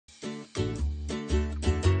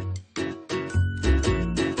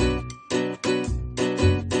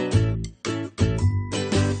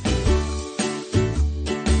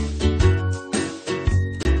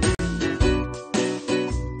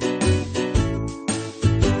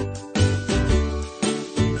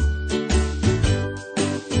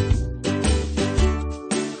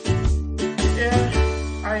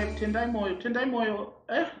I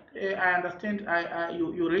understand.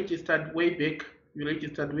 You registered way back. You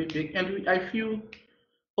registered way back, and I feel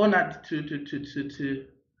honored to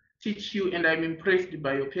teach you, and I'm impressed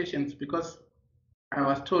by your patience because I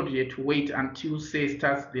was told you to wait until say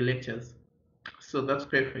starts the lectures. So that's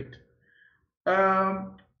perfect.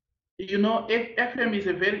 You know, FM is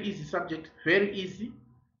a very easy subject, very easy.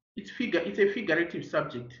 It's a figurative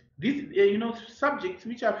subject. This, you know, subjects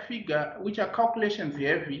which are calculations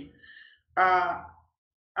heavy, are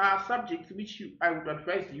subjects which I would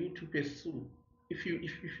advise you to pursue if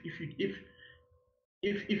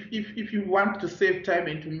you want to save time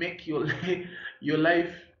and to make your your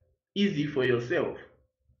life easy for yourself.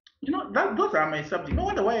 You know, those are my subjects. No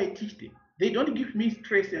wonder why I teach them. They don't give me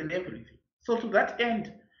stress and everything. So to that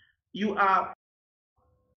end, you are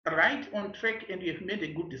right on track and you have made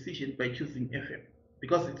a good decision by choosing FM,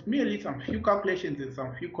 because it's merely some few calculations and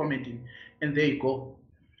some few commenting, and there you go.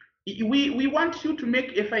 We want you to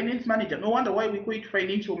make a finance manager. No wonder why we call it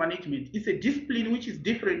financial management. It's a discipline which is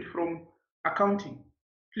different from accounting.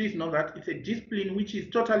 Please know that it's a discipline which is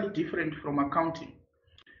totally different from accounting.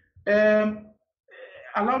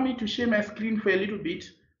 Allow me to share my screen for a little bit.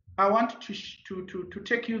 I want to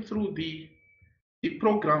take you through the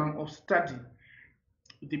program of study.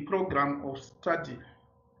 The program of study.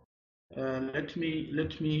 Let me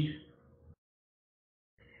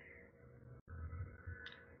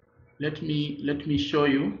show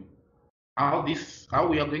you how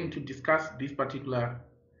we are going to discuss this particular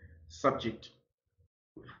subject,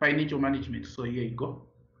 financial management. So here you go.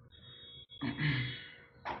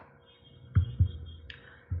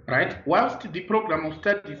 Right. Whilst the program of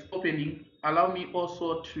study is opening, allow me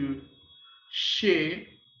also to share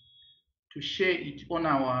it on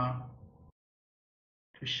our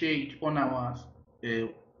Skype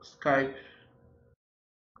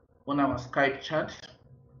chat.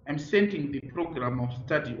 I'm sending the program of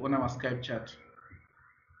study on our Skype chat.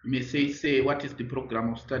 You may say what is the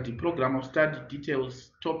program of study? Program of study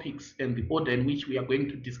details topics and the order in which we are going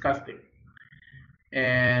to discuss them.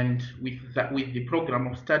 And with the program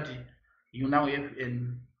of study, you now have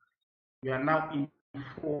you are now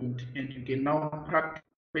informed, and you can now practice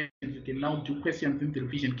questions. You can now do questions in the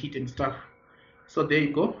revision kit and stuff. So there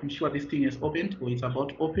you go. I'm sure this thing is opened, or it's about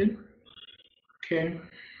to open. Okay,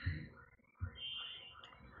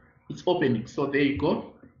 it's opening. So there you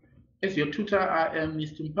go. As your tutor, I am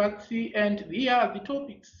Mr. Mpaxi, and here are the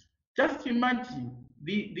topics. Just imagine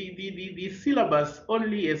the syllabus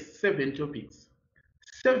only has 7 topics.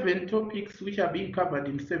 7 topics which are being covered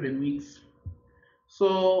in 7 weeks.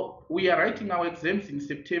 So we are writing our exams in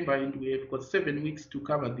September, and we have got 7 weeks to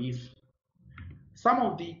cover these. Some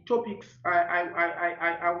of the topics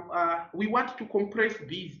we want to compress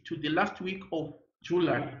these to the last week of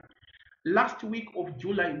July. Last week of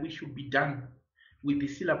July, we should be done with the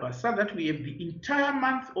syllabus so that we have the entire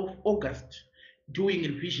month of August doing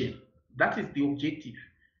revision. That is the objective.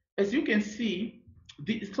 As you can see,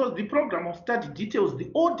 the program of study details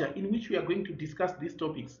the order in which we are going to discuss these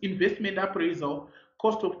topics: investment appraisal,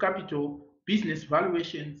 cost of capital, business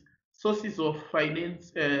valuations, sources of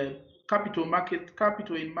finance, capital market,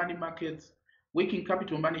 capital and money markets, working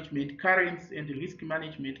capital management, currency and risk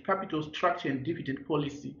management, capital structure and dividend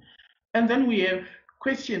policy. And then we have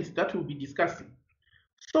questions that we'll be discussing.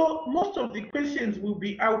 So most of the questions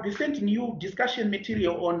I'll be sending you discussion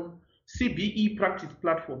material on CBE practice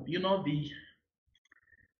platform. You know, the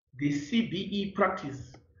CBE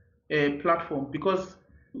practice platform, because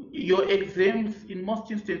your exams in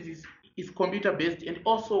most instances is computer based, and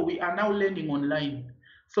also we are now learning online.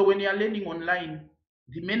 So when you are learning online,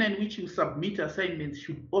 the manner in which you submit assignments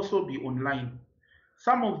should also be online.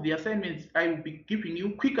 Some of the assignments I will be giving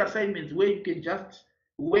you quick assignments where you can just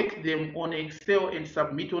work them on Excel and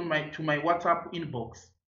submit to my WhatsApp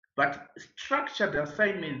inbox. But structured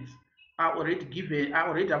assignments are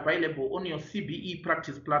already available on your CBE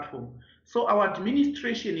practice platform. So our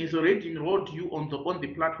administration is already enrolled you on the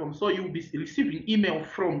platform. So you'll be receiving email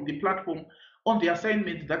from the platform on the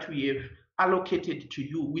assignments that we have allocated to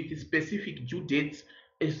you with the specific due dates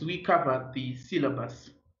as we cover the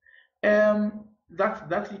syllabus.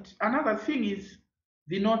 That's it. Another thing is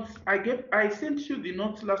the notes. I sent you the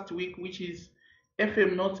notes last week, which is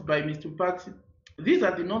FM notes by Mr. Patsy. These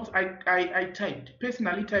are the notes I typed,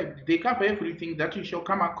 personally typed. They cover everything that you shall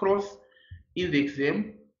come across in the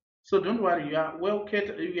exam. So don't worry, you are well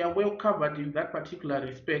covered in that particular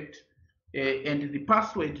respect. And the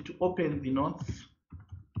password to open the notes,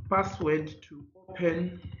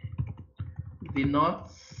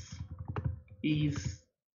 is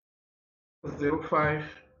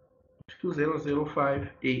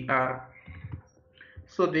 052005AR.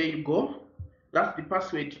 So there you go. That's the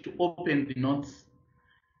password to open the notes.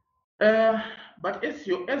 But as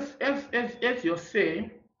you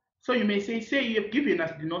say, so you may say you have given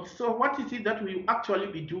us the notes. So what is it that we will actually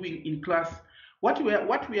be doing in class? What we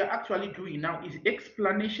are actually doing now is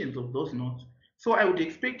explanations of those notes. So I would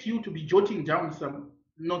expect you to be jotting down some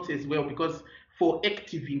notes as well, because for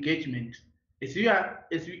active engagement, as we are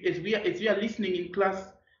listening in class,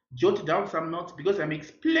 jot down some notes, because I'm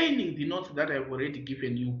explaining the notes that I've already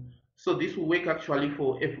given you. So this will work actually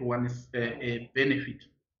for everyone's benefit.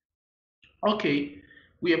 Okay,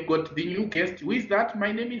 we have got the new guest. Who is that?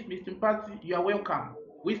 My name is Mr. Mpazi. You are welcome.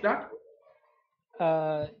 Who is that?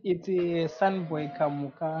 It's Sunboy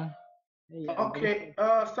Kamuka. Okay,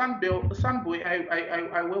 Sunboy,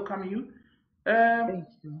 I welcome you. Thank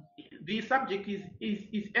you. The subject is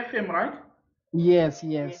FM, right? Yes.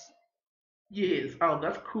 Yes. Oh,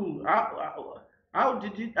 that's cool. How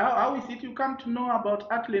is it you come to know about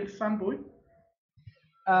Atlant, Sunboy?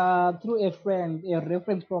 Through a friend, a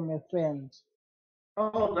reference from a friend.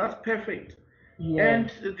 Oh, that's perfect.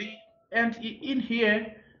 Yes. And in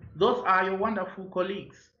here, those are your wonderful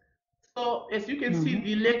colleagues. So as you can see, Mm-hmm.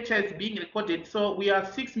 the lecture is being recorded. So we are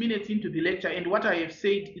 6 minutes into the lecture, and what I have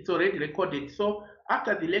said, it's already recorded. So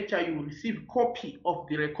after the lecture, you will receive copy of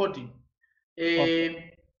the recording.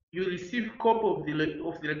 Okay. You receive copy of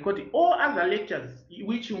the recording. All other lectures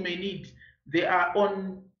which you may need, they are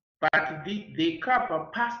on, but they cover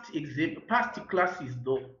past classes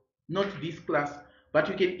though, not this class. But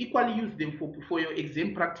you can equally use them for your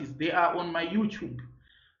exam practice. They are on my YouTube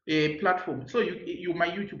platform. So you my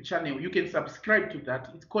YouTube channel, you can subscribe to that.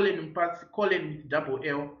 It's Colin with double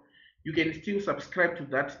L. You can still subscribe to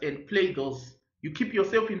that and play those. You keep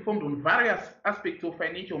yourself informed on various aspects of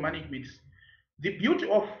financial management. The beauty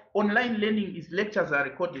of online learning is lectures are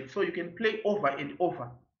recorded, so you can play over and over,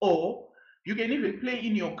 or you can even play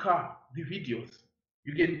in your car the videos.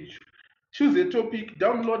 You can choose a topic,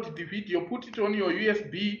 download the video, put it on your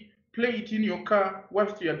USB, play it in your car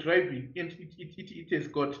whilst you are driving, and it has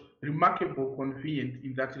got remarkable convenience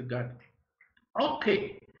in that regard.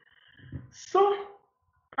 Okay, so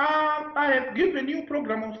I have given you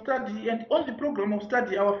program of study, and on the program of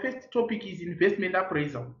study, our first topic is investment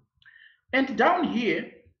appraisal. And down here,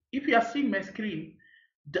 if you are seeing my screen,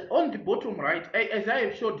 on the bottom right, as I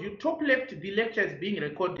have showed you, top left, the lecture is being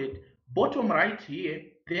recorded. Bottom right here,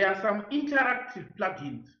 there are some interactive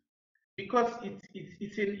plugins, because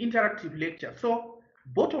it's an interactive lecture. So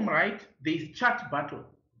bottom right, there is chat button.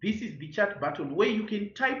 This is the chat button where you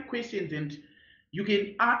can type questions and you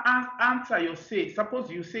can answer your say. Suppose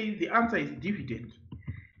you say the answer is dividend.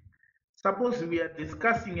 Suppose we are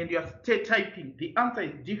discussing and you are typing, the answer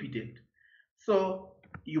is dividend. So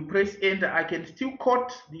you press enter. I can still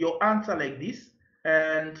quote your answer like this,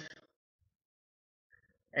 and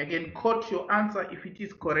I can quote your answer. If it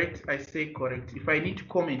is correct, I say correct. If I need to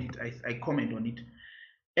comment it, I comment on it.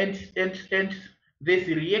 And there's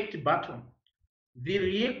a react button. The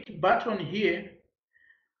react button here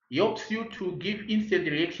helps you to give instant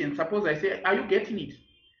reaction. Suppose I say, are you getting it?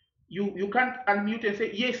 You can't unmute and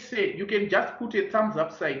say, yes, sir. You can just put a thumbs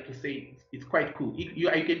up sign to say it's quite cool. You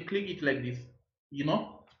can click it like this, it's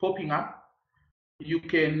popping up. You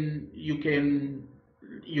can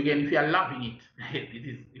if you are loving it. This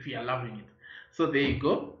is if you are loving it. So there you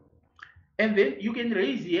go. And then you can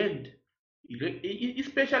raise the hand,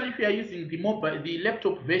 especially if you are using the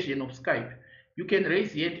laptop version of Skype. You can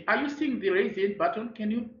raise the hand. Are you seeing the raise the hand button?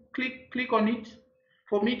 Can you click on it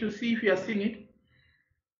for me to see if you are seeing it?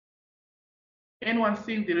 Anyone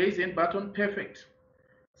seeing the raise hand button? Perfect.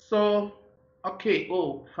 So, okay.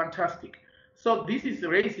 Oh, fantastic. So this is the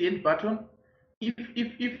raise hand button.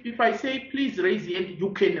 If I say please raise your hand, you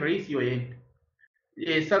can raise your hand,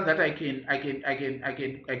 so that I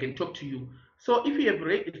can talk to you. So if you have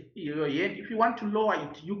raised your hand, if you want to lower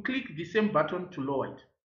it, you click the same button to lower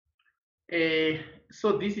it.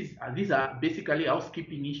 So these are basically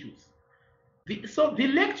housekeeping issues. So the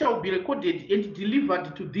lecture will be recorded and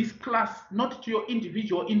delivered to this class, not to your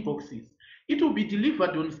individual inboxes. It will be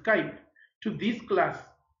delivered on Skype to this class.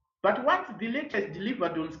 But once the lecture is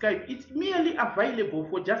delivered on Skype, it's merely available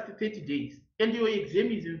for just 30 days, and your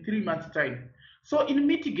exam is in 3 months' time. So in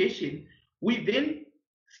mitigation, we then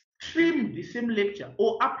stream the same lecture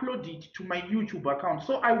or upload it to my YouTube account.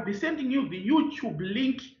 So I will be sending you the YouTube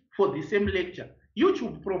link for the same lecture.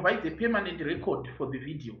 YouTube provides a permanent record for the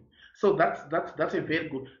video. So that's a very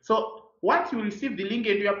good. So once you receive the link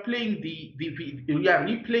and you are playing you are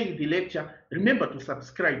replaying the lecture, remember to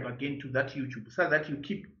subscribe again to that YouTube so that you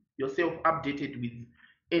keep yourself updated with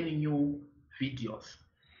any new videos.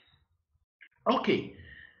 Okay.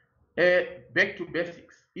 Back to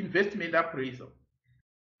basics. Investment appraisal.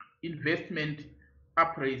 Investment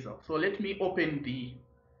appraisal. So let me open the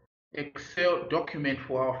Excel document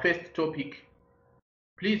for our first topic.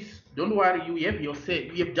 Please don't worry, you have your say.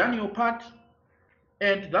 You have done your part,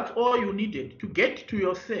 and that's all you needed to get to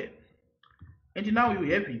your say. And now you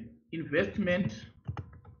have investment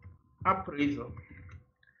appraisal.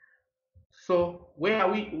 So where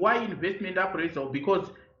are we? Why investment appraisal? Because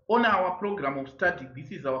on our program of study,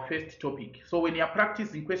 this is our first topic. So when you are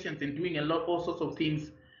practicing questions and doing all sorts of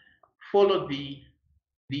things, follow the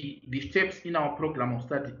steps in our program of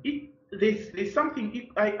study. There's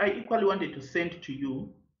something I equally wanted to send to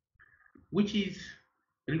you, which is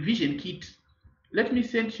revision kit. Let me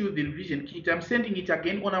send you the revision kit. I'm sending it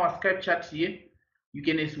again on our Skype chat here. You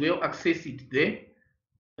can as well access it there.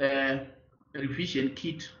 Revision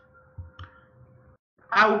kit.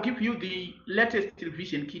 I will give you the latest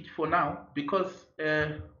revision kit for now because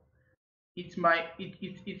it's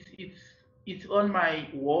on my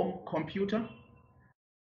home computer,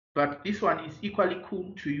 but this one is equally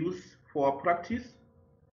cool to use for our practice.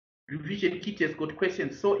 Revision kit has got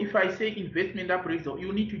questions. So if I say investment appraisal,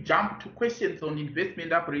 you need to jump to questions on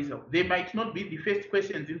investment appraisal. They might not be the first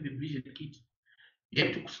questions in the revision kit. You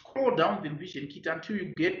have to scroll down the revision kit until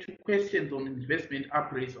you get to questions on investment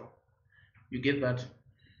appraisal. You get that?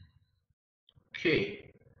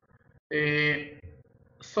 Okay.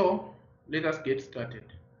 So let us get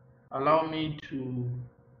started. Allow me to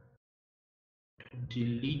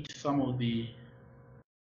delete some of the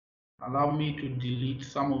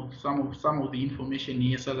information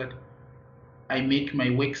here so that I make my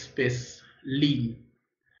workspace lean.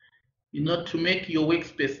 You know, to make your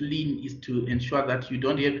workspace lean is to ensure that you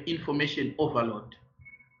don't have information overload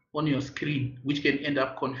on your screen, which can end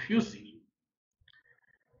up confusing you.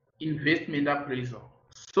 Investment appraisal.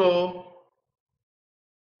 So,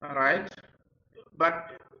 all right,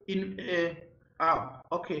 but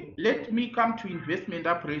okay, let me come to investment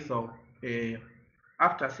appraisal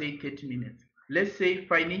after say 30 minutes. Let's say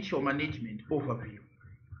financial management overview.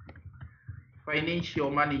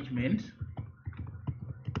 Financial management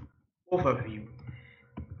overview.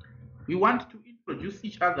 We want to introduce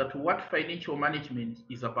each other to what financial management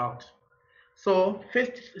is about. So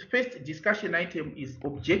first discussion item is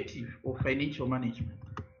objective of financial management.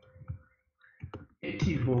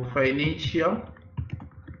 Objective of financial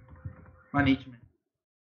management.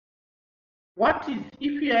 What is,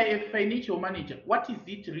 if you are a financial manager, what is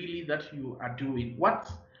it really that you are doing?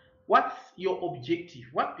 What's your objective?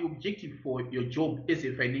 What's the objective for your job as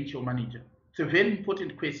a financial manager? It's a very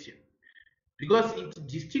important question because it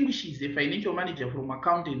distinguishes a financial manager from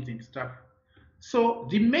accountants and staff. So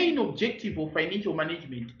the main objective of financial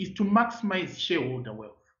management is to maximize shareholder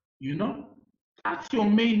wealth. You know, that's your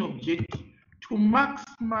main objective, to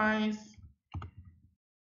maximize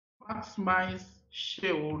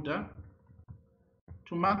shareholder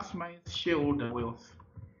wealth.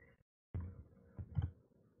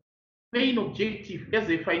 Main objective as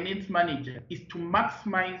a finance manager is to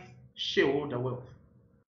maximize shareholder wealth.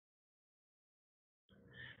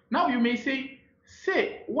 Now you may say,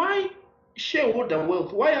 why shareholder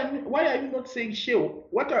wealth? Why are you not saying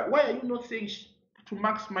why are you not saying to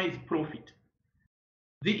maximize profit?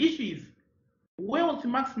 The issue is wealth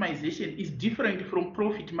maximization is different from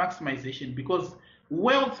profit maximization because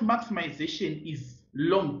wealth maximization is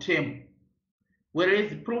long term,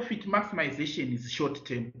 whereas profit maximization is short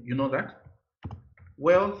term. You know that?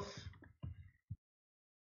 Wealth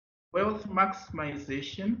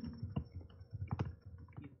maximization is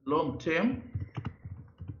long term,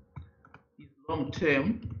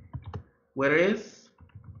 whereas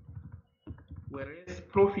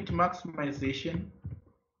profit maximization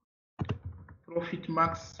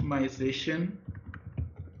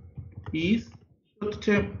is short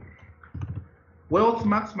term. Wealth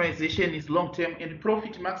maximization is long term and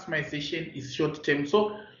profit maximization is short term.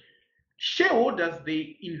 So shareholders,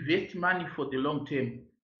 they invest money for the long term.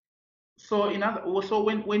 So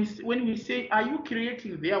when we say, are you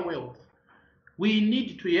creating their wealth? We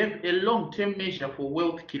need to have a long-term measure for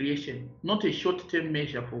wealth creation, not a short-term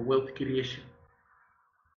measure for wealth creation.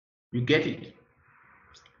 You get it?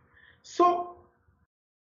 So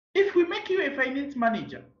if we make you a finance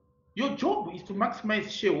manager, your job is to maximize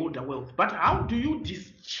shareholder wealth. But how do you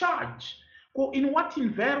discharge, or in what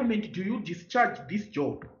environment do you discharge this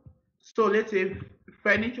job? So let's say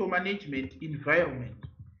financial management environment.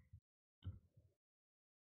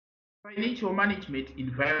 Financial management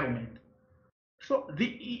environment. So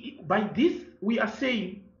by this, we are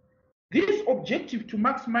saying this objective to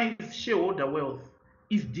maximize shareholder wealth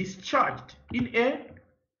is discharged in a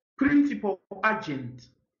principal agent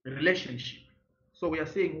relationship. So we are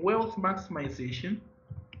saying wealth maximization.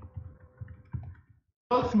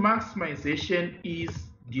 Wealth maximization is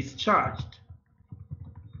discharged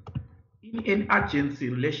in an agency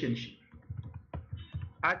relationship.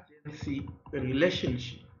 Agency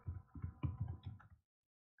relationship.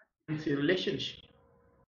 Agency relationship.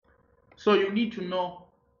 So you need to know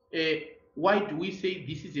why do we say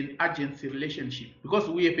this is an agency relationship? Because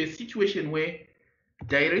we have a situation where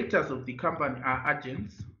directors of the company are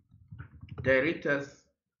agents. Directors,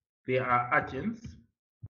 they are agents.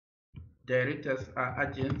 Directors are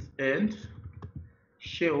agents, and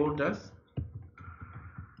shareholders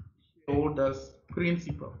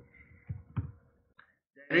principal.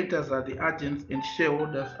 Directors are the agents and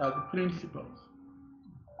shareholders are the principals.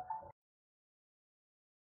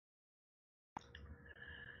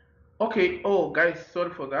 Okay, oh guys,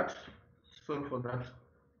 sorry for that. Sorry for that.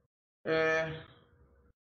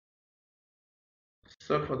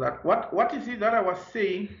 Sorry for that. What is it that I was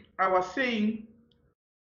saying? I was saying,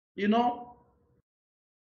 you know,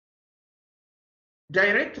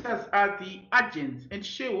 directors are the agents and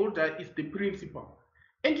shareholder is the principal.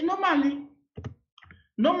 And normally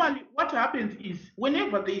what happens is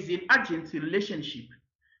whenever there is an agency relationship,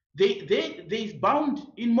 there is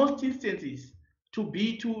bound in most instances to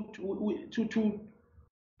be to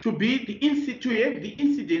be to have the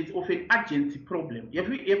incidence of an agency problem. Have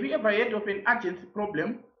you ever heard of an agency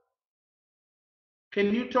problem?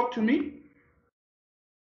 Can you talk to me?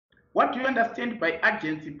 What do you understand by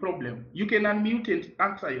agency problem? You can unmute and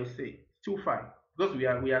answer yourself. Too far because we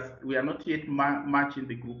are not yet much in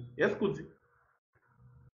the group. Yes, Kuzi.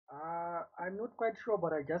 I'm not quite sure,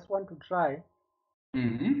 but I just want to try.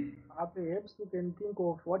 Perhaps you can think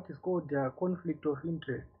of what is called conflict of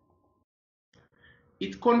interest.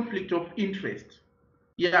 It's conflict of interest.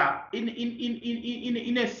 Yeah,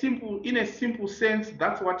 in a simple sense,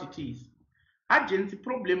 that's what it is. Agency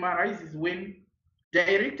problem arises when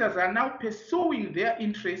directors are now pursuing their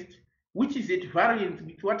interest, which is at variance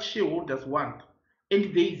with what shareholders want,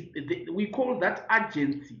 and we call that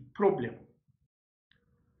agency problem.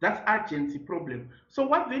 That's agency problem. So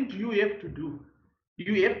what then do you have to do?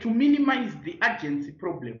 You have to minimize the agency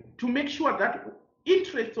problem to make sure that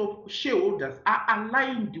interests of shareholders are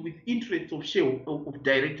aligned with interests of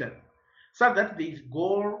directors, so that there is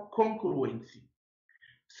goal congruency.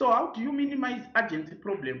 So how do you minimize agency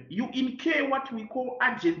problem? You incur what we call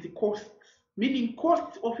agency costs, meaning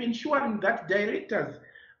costs of ensuring that directors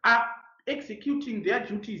are executing their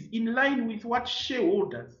duties in line with what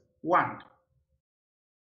shareholders want.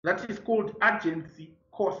 That is called agency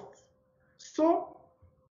costs. So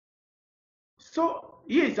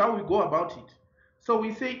here's how we go about it. So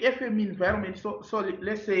we say FM environment. So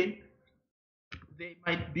let's say there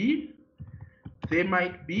might be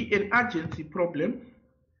an agency problem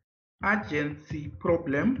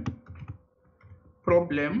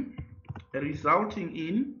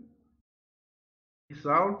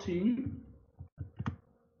resulting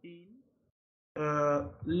in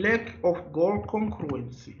lack of goal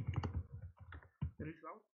congruency.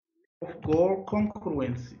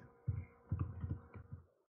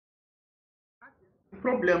 The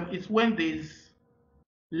problem is when there is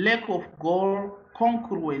lack of goal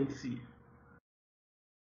congruency.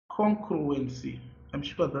 I'm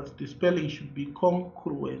sure that the spelling should be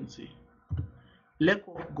congruency. Lack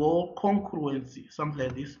of goal congruency, something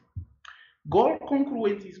like this. Goal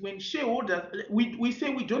congruency is when shareholders, we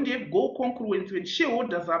say we don't have goal congruency when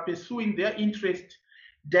shareholders are pursuing their interest,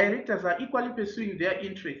 directors are equally pursuing their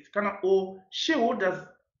interest, or shareholders,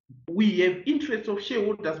 we have interests of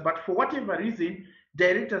shareholders, but for whatever reason,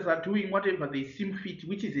 directors are doing whatever they seem fit,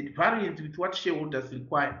 which is at variance with what shareholders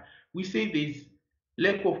require. We say there's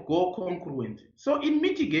lack of goal congruency. So in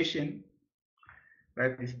mitigation,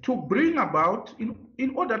 like this, to bring about,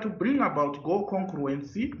 in order to bring about goal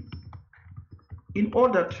congruency,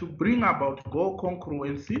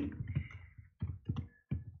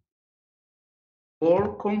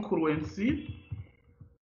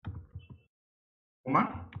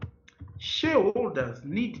 shareholders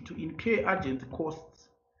need to incur agent costs.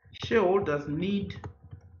 Shareholders need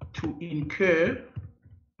to incur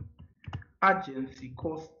agency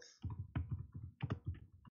costs.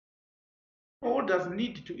 Shareholders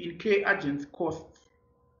need to incur agency costs.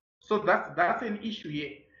 So that's an issue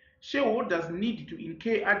here. Shareholders need to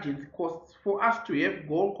incur agency costs for us to have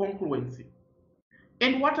goal congruency.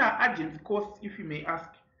 And what are agency costs, if you may ask?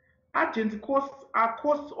 Agency costs are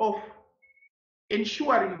costs of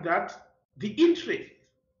ensuring that the interests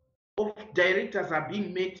of directors are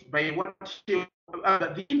being met by what the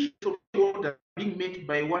interests of shareholders are being met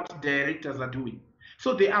by what directors are doing.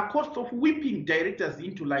 So there are costs of whipping directors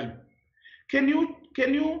into line. Can you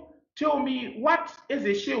tell me what, as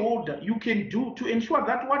a shareholder, you can do to ensure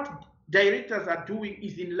that what directors are doing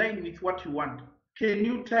is in line with what you want? Can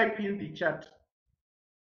you type in the chat?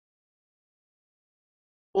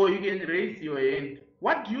 Or you can raise your hand.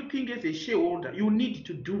 What do you think, as a shareholder, you need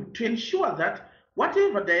to do to ensure that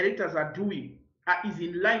whatever directors are doing is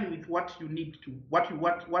in line with what you need to,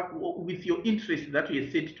 with your interest that you are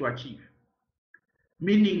set to achieve?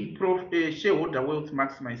 Meaning shareholder wealth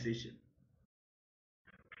maximization.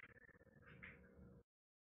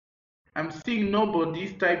 I'm seeing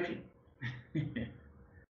nobody's typing.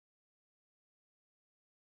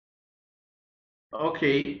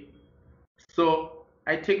 Okay, so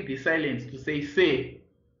I take the silence to say,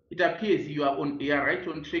 it appears you are right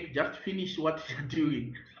on track. Just finish what you're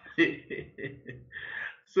doing.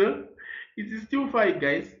 So it is still fine,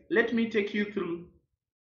 guys. Let me take you through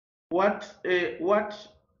what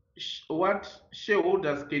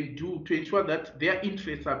shareholders can do to ensure that their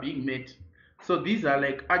interests are being met. So these are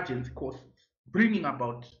like urgent costs bringing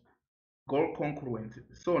about goal congruence.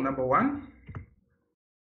 So number one,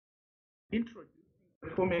 introducing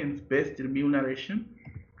performance-based remuneration.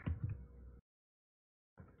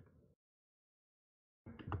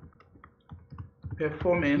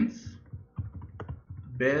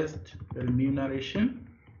 Performance-based remuneration.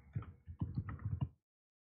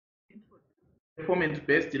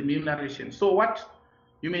 Performance-based remuneration. So what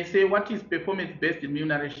you may say, what is performance-based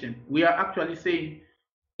remuneration? We are actually saying,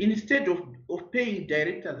 instead of paying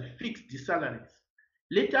directors fixed salaries,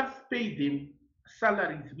 let us pay them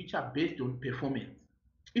salaries which are based on performance.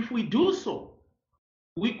 If we do so,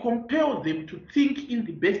 we compel them to think in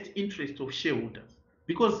the best interest of shareholders.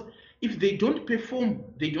 Because if they don't perform,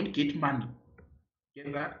 they don't get money.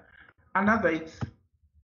 Get that? Another is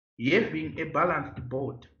having a balanced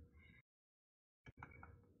board.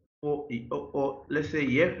 Or let's say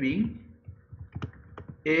having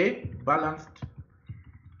a balanced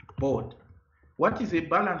board. What is a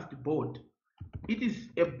balanced board? It is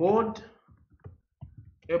a board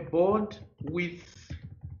with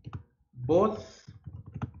both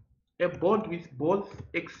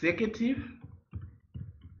executive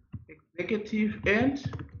and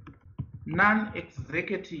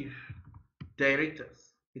non-executive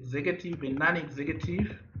directors. Executive and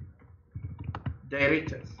non-executive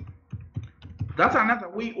directors. That's another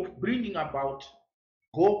way of bringing about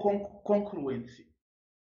goal congruency.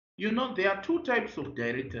 You know, there are two types of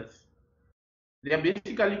directors. There are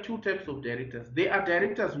basically two types of directors. There are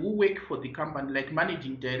directors who work for the company, like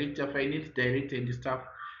managing director, finance director, and stuff.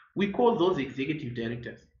 We call those executive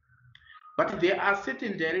directors. But there are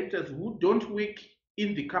certain directors who don't work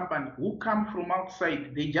in the company, who come from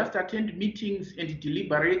outside. They just attend meetings and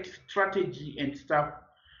deliberate strategy and stuff.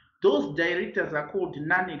 Those directors are called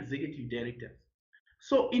non-executive directors.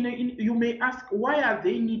 So you may ask, why are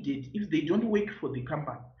they needed if they don't work for the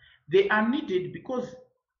company? They are needed because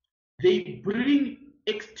they bring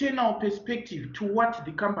external perspective to what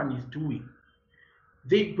the company is doing.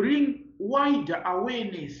 They bring wider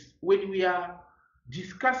awareness when we are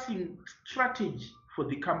discussing strategy for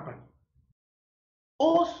the company.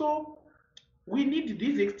 Also, we need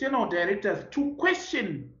these external directors to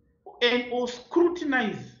question or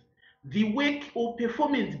scrutinize the work or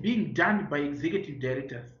performance being done by executive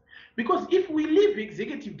directors. Because if we leave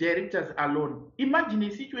executive directors alone, imagine a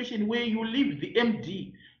situation where you leave the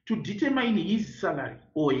MD to determine his salary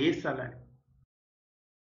or her salary.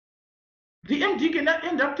 The MD cannot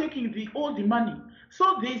end up taking all the money.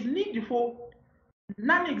 So there is need for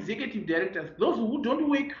non-executive directors, those who don't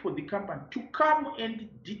work for the company, to come and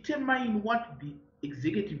determine what the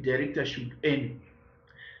executive director should earn.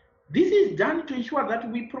 This is done to ensure that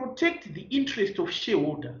we protect the interest of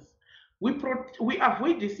shareholders. We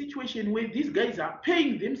avoid a situation where these guys are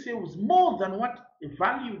paying themselves more than what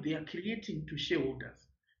value they are creating to shareholders.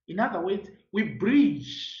 In other words, we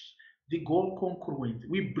bridge the goal congruence.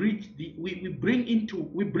 We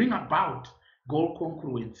bring about goal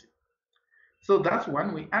congruence. So that's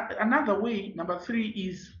one way. Another way, number three,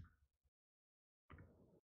 is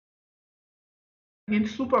in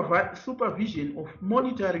supervision of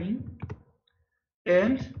monitoring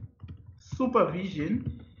and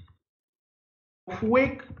supervision of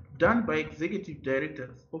work done by executive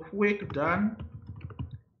directors,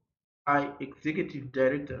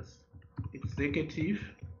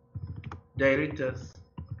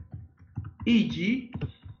 e.g.,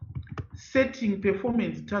 setting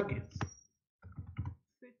performance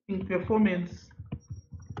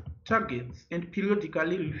targets and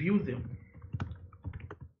periodically review them.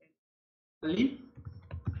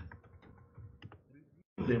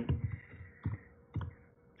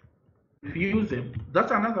 review them.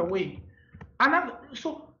 That's another way.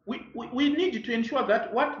 So we need to ensure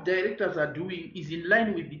that what directors are doing is in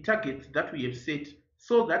line with the targets that we have set,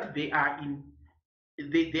 so that they are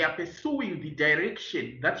pursuing the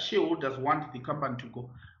direction that shareholders want the company to go.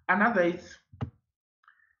 Another is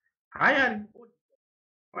hiring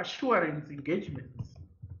assurance engagements,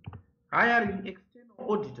 hiring external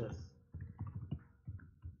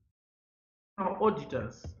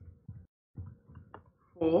auditors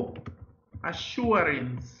for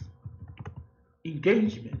assurance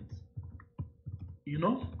engagement. You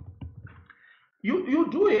know, you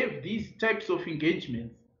do have these types of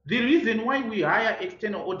engagements. The reason why we hire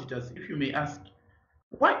external auditors, if you may ask,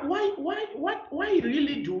 why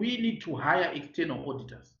really do we need to hire external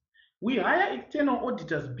auditors? We hire external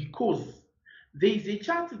auditors because there is a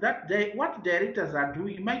chance that what directors are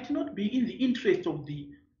doing might not be in the interest of the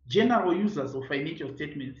general users of financial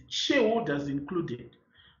statements, shareholders included.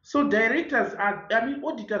 So auditors are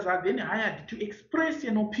then hired to express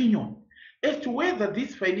an opinion as to whether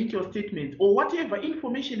this financial statement or whatever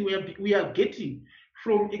information we are getting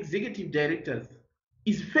from executive directors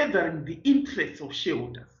is furthering the interests of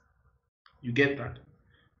shareholders. You get that?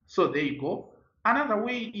 So there you go. Another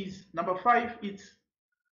way is number 5, it's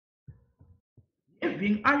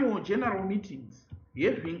having annual general meetings.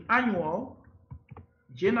 Having annual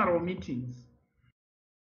general meetings.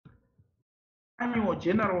 Annual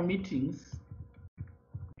general meetings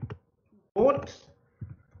to vote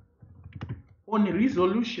on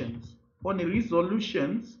resolutions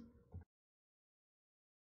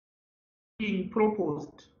being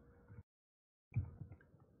proposed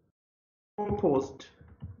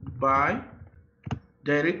by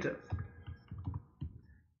directors.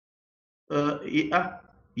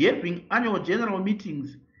 Having annual general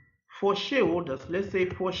meetings for shareholders, let's say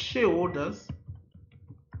for shareholders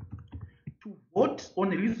to vote on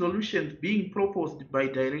resolutions being proposed by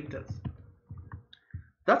directors.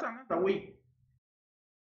 That's another way.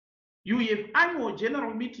 You have annual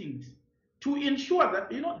general meetings to ensure that,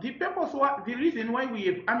 the reason why we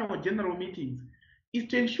have annual general meetings is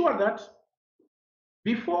to ensure that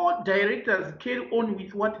before directors carry on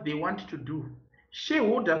with what they want to do,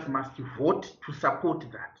 shareholders must vote to support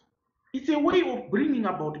that. It's a way of bringing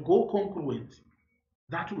about goal congruence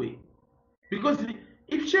that way. Because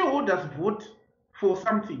if shareholders vote for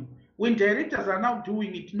something, when directors are now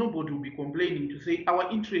doing it, nobody will be complaining to say our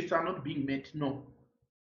interests are not being met. No.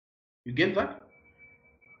 You get that?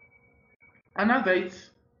 Another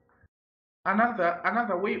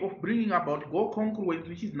way of bringing about goal congruence,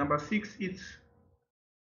 which is number 6, it's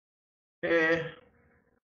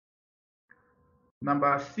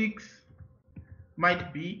number 6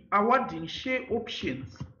 might be awarding share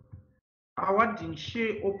options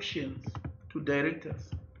to directors.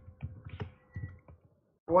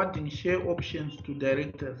 Awarding share options to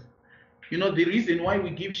directors. You know, the reason why we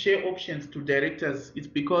give share options to directors is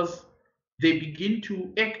because they begin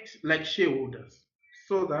to act like shareholders,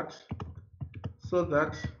 so that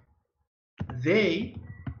they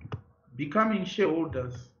becoming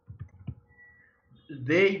shareholders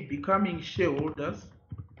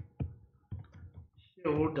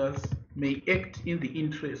may act in the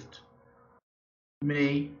interest,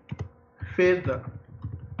 may further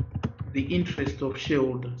the interest of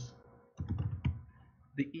shareholders.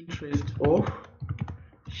 The interest of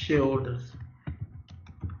shareholders.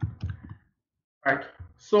 Right.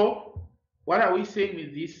 So what are we saying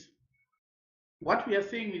with this? What we are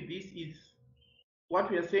saying with this is, what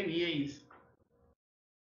we are saying here is,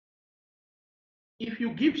 if you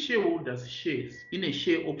give shareholders shares in a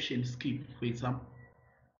share option scheme, for example,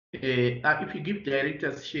 if you give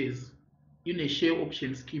directors shares in a share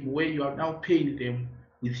option scheme where you are now paying them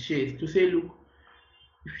with shares to say, look,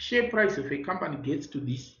 if share price of a company gets to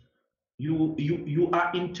this, you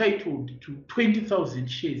are entitled to 20,000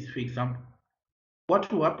 shares, for example.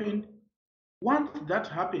 What will happen? Once that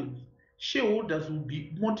happens, shareholders will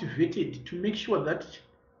be motivated to make sure that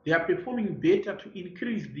they are performing better to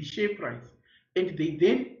increase the share price, and they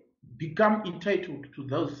then become entitled to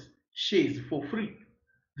those shares for free.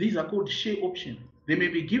 These are called share options. They may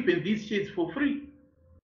be given these shares for free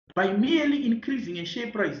by merely increasing a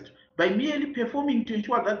share price, by merely performing to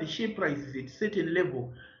ensure that the share price is at a certain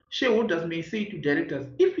level. Shareholders may say to directors,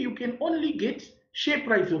 if you can only get share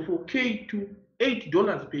price of OK to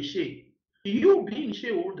 $8 per share, you being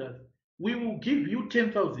shareholders, we will give you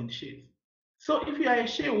 10,000 shares. So if you are a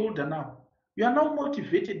shareholder now, you are now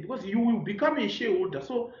motivated because you will become a shareholder.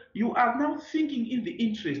 So you are now thinking in the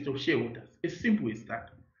interest of shareholders. As simple as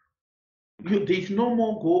that. There is no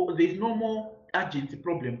more goal, there is no more urgency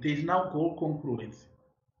problem. There is now goal congruence.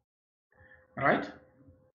 All right?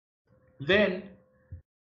 Then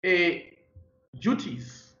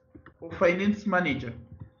duties of finance manager.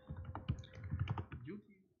 Duties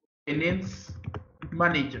of finance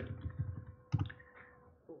manager.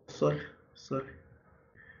 Sorry.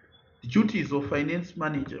 Duties of finance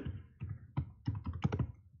manager.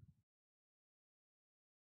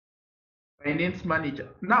 Finance manager.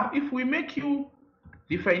 Now, if we make you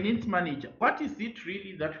the finance manager, what is it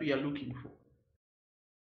really that we are looking for?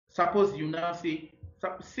 Suppose you now say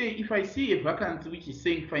if I see a vacancy which is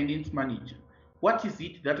saying finance manager, what is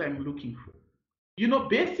it that I'm looking for? You know,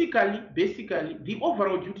 basically, the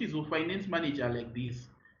overall duties of finance manager are like this.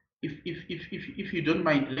 If you don't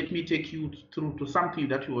mind, let me take you through to something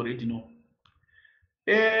that you already know.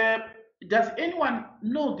 Does anyone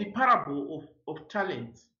know the parable of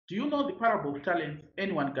talents? Do you know the parable of talents?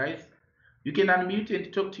 Anyone, guys? You can unmute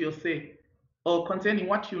and talk to yourself or concerning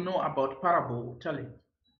what you know about parable of talents,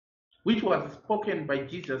 which was spoken by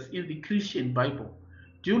Jesus in the Christian Bible.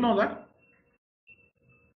 Do you know that?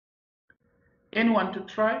 Anyone to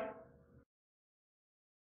try?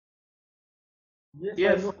 Yes, I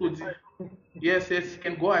Yes, know. good. Yes, you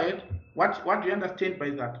can go ahead. What do you understand by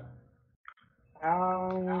that?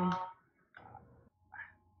 Um,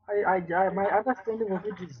 my understanding of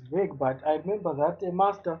it is vague, but I remember that a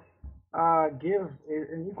master gave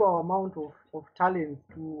an equal amount of talents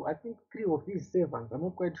to, I think, three of his servants. I'm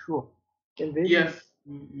not quite sure. And then Yes.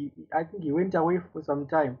 I think he went away for some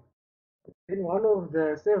time. Then one of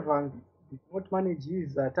the servants did not manage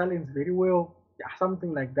his talents very well, yeah,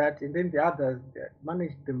 something like that. And then the others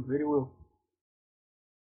managed them very well.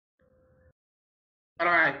 All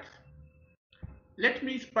right. Let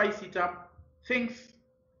me spice it up. Thanks.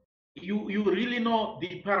 You really know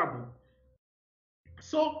the parable.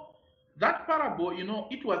 So that parable, you know,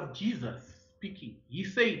 it was Jesus speaking. He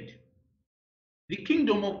said, the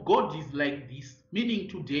kingdom of God is like this, meaning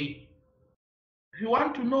today. If you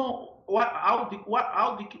want to know what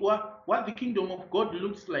the kingdom of God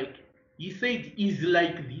looks like, he said is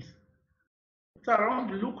like this. It's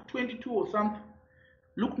around Luke 22 or something.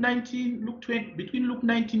 Luke 19, Luke 20, between Luke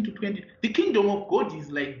 19 to 20. The kingdom of God is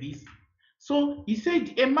like this. So he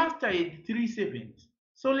said a master had three servants.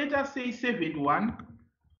 So let us say servant 1,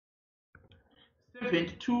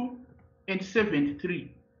 servant 2, and servant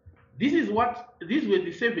 3. These were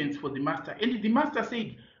the servants for the master. And the master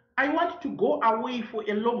said, I want to go away for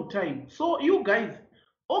a long time. So you guys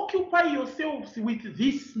occupy yourselves with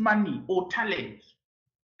this money or talent.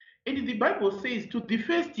 And the Bible says to the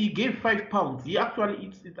first he gave £5.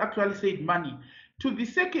 It actually said money. To the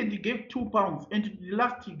second he gave £2, and to the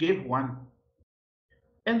last he gave 1.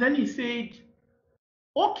 And then he said,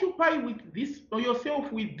 occupy with this or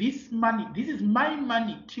yourself with this money. This is my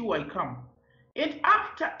money till I come. And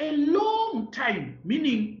after a long time,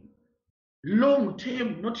 meaning long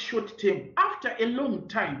term, not short term, after a long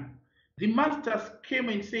time, the masters came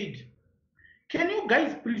and said, can you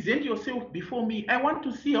guys present yourself before me? I want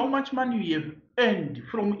to see how much money you have earned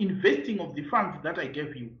from investing of the funds that I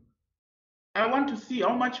gave you. I want to see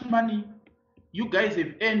how much money you guys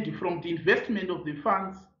have earned from the investment of the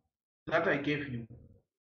funds that I gave you.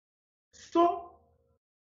 So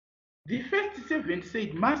the first servant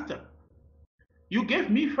said, Master, you gave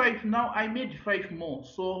me 5, now I made 5 more.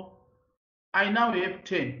 So I now have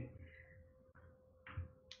 10.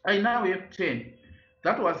 I now have 10.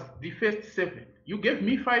 That was the first servant. You gave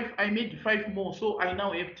me 5, I made 5 more, so I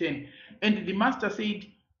now have 10. And the master said,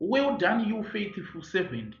 well done, you faithful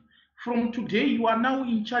servant. From today, you are now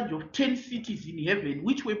in charge of 10 cities in heaven,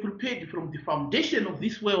 which were prepared from the foundation of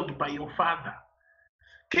this world by your father.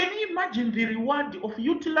 Can you imagine the reward of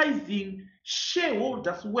utilizing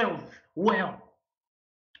shareholders' wealth well?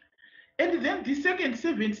 And then the second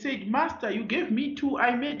servant said, Master, you gave me 2,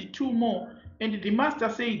 I made 2 more. And the master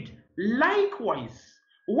said, likewise,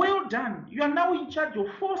 well done. You are now in charge of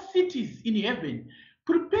 4 cities in heaven,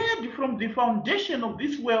 prepared from the foundation of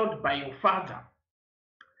this world by your father.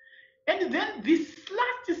 And then this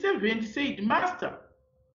last servant said, Master,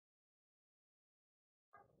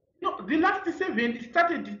 no, the last servant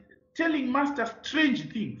started telling master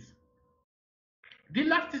strange things. The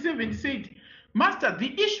last servant said, Master,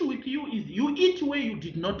 the issue with you is you eat where you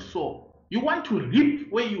did not sow. You want to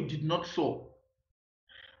reap where you did not sow.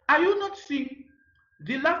 Are you not seeing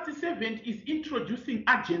the last servant is introducing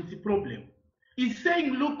urgency problem? He's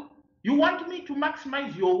saying, look, you want me to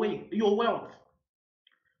maximize your wealth.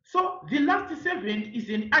 So the last servant is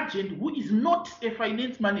an agent who is not a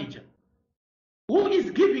finance manager, who is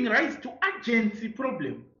giving rise to urgency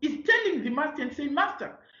problem. Is telling the master and saying,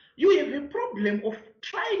 Master, you have a problem of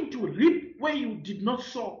trying to reap where you did not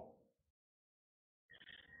sow.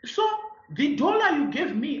 So The dollar you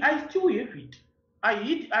gave me, I still have it. I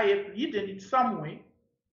have hidden it somewhere.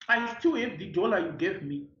 I still have the dollar you gave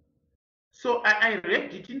me. So I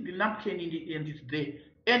wrapped it in the napkin and it's there.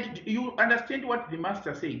 And you understand what the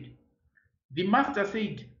master said? The master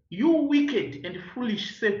said, "You wicked and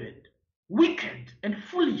foolish servant, wicked and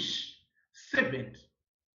foolish servant.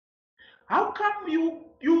 How come you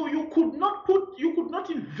could not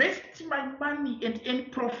invest my money and earn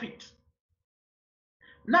profit?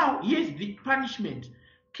 Now here's the punishment.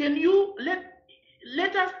 Can you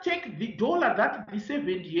let us take the dollar that the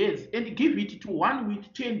servant has and give it to one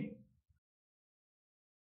with 10?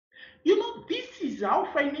 You know, this is how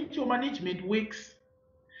financial management works.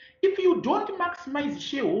 If you don't maximize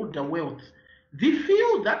shareholder wealth, the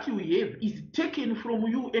few that you have is taken from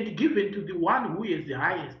you and given to the one who is the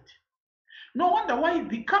highest. No wonder why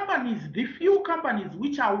the companies, the few companies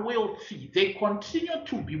which are wealthy, they continue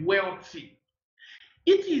to be wealthy.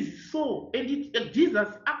 It is so, and Jesus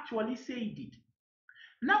actually said it.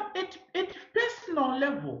 Now, at personal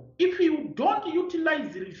level, if you don't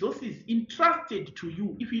utilize the resources entrusted to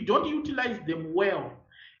you, if you don't utilize them well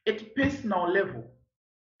at personal level,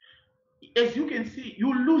 as you can see,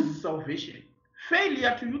 you lose salvation.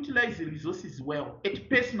 Failure to utilize the resources well at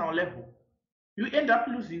personal level, you end up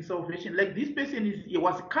losing salvation. Like this person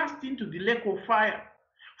was cast into the lake of fire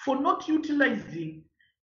for not utilizing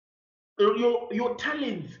your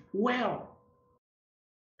talents well.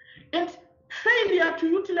 And failure to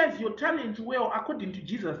utilize your talents well, according to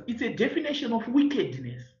Jesus, it's a definition of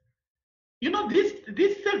wickedness. You know,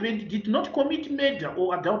 this servant did not commit murder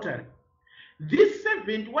or adultery. This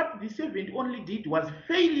servant, what the servant only did was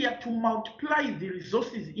failure to multiply the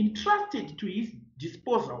resources entrusted to his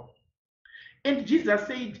disposal. And Jesus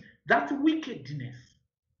said, that's wickedness.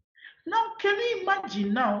 Now, can you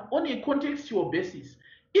imagine now, on a contextual basis,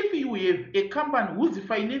 if you have a company whose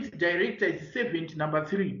finance director is servant number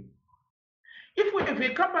 3, if we have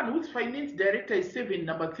a company whose finance director is servant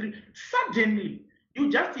number 3, suddenly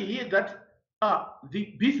you just hear that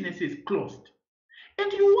the business is closed.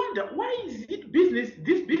 And you wonder, why is it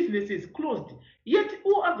this business is closed, yet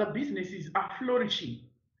all other businesses are flourishing?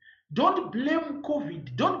 Don't blame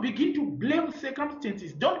COVID. Don't begin to blame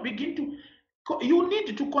circumstances. Don't begin to, you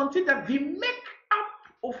need to consider the makeup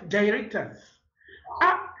of directors.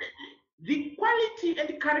 The quality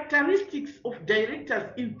and characteristics of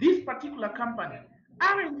directors in this particular company,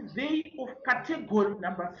 aren't they of category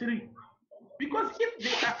number 3? Because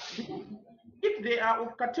if they are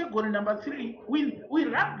of category number 3, we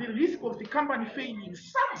run the risk of the company failing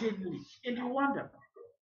suddenly. And you wonder,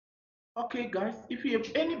 okay, guys, if you have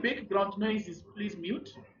any background noises, please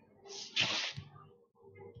mute.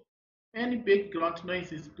 Any background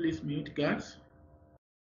noises, please mute, guys.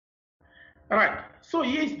 All right, so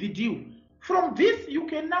here's the deal. From this, you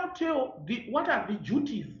can now tell what are the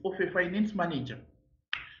duties of a finance manager.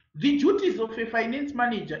 The duties of a finance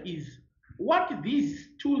manager is what these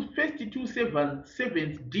first two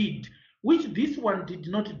servants did, which this one did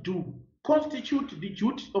not do, constitute the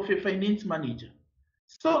duties of a finance manager.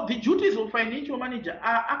 So the duties of financial manager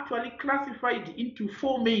are actually classified into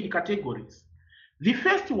 4 main categories. The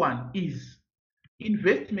first one is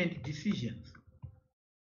investment decisions.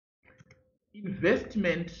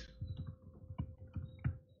 Investment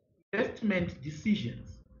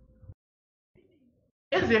decisions.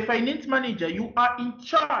 As a finance manager, you are in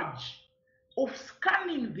charge of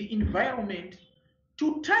scanning the environment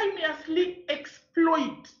to timelessly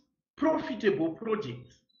exploit profitable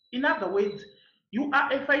projects. In other words, you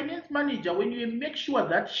are a finance manager when you make sure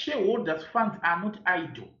that shareholders' funds are not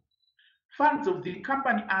idle. Funds of the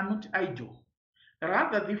company are not idle.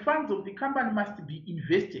 Rather, the funds of the company must be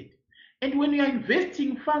invested. And when you are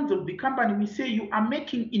investing funds of the company, we say you are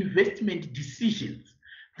making investment decisions.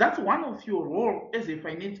 That's one of your role as a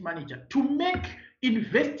finance manager, to make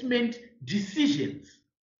investment decisions.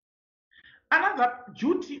 Another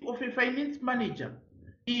duty of a finance manager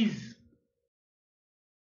is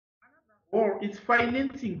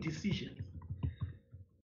financing decisions.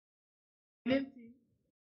 Financing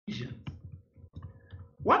decisions.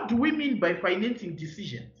 What do we mean by financing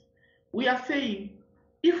decisions? We are saying,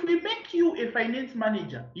 if we make you a finance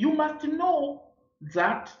manager, you must know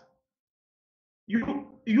that you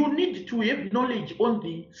need to have knowledge on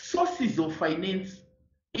the sources of finance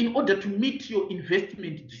in order to meet your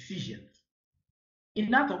investment decisions.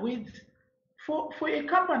 In other words, for a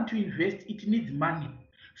company to invest, it needs money.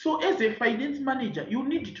 So as a finance manager, you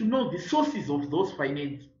need to know the sources of those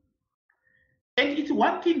finance. And it's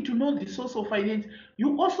one thing to know the source of finance.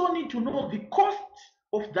 You also need to know the cost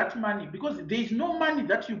of that money, because there is no money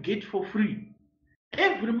that you get for free.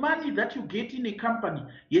 Every money that you get in a company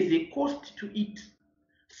has a cost to it.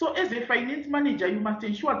 So as a finance manager, you must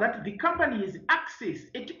ensure that the company has access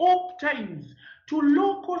at all times to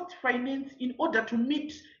low-cost finance in order to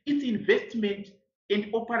meet its investment and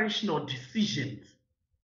operational decisions.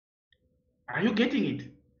 Are you getting it?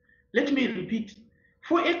 Let me repeat.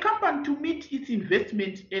 For a company to meet its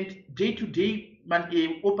investment and day-to-day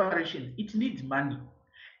operations, it needs money.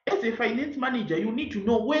 As a finance manager, you need to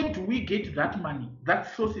know, where do we get that money,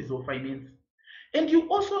 that sources of finance? And you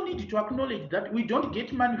also need to acknowledge that we don't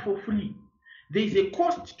get money for free. There is a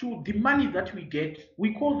cost to the money that we get.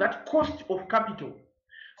 We call that cost of capital.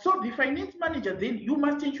 So the finance manager, then, you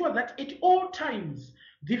must ensure that at all times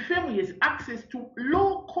the firm has access to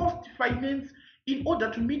low cost finance in order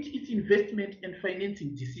to meet its investment and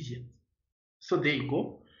financing decisions. So there you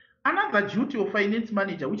go. Another duty of finance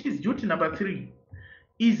manager, which is duty number 3,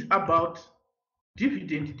 is about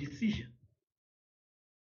dividend decisions.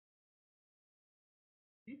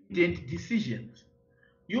 Dividend decisions.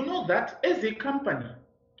 You know that as a company,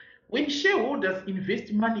 when shareholders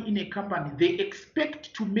invest money in a company, they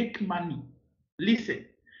expect to make money. Listen,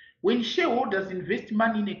 when shareholders invest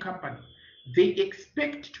money in a company, they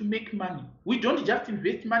expect to make money. We don't just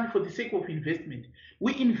invest money for the sake of investment.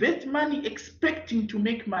 We invest money expecting to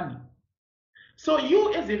make money. So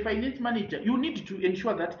you as a finance manager, you need to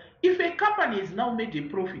ensure that if a company has now made a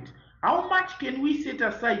profit, how much can we set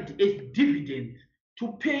aside as dividends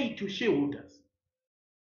to pay to shareholders?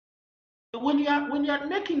 When you are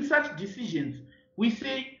making such decisions, we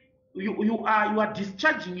say you are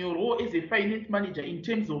discharging your role as a finance manager in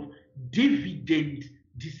terms of dividend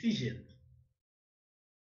decisions.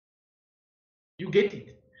 You get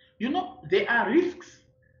it? You know, there are risks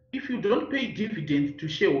if you don't pay dividends to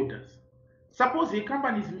shareholders. Suppose a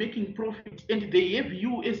company is making profit and they have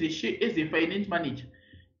you as a finance manager,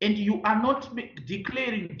 and you are not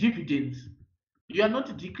declaring dividends. You are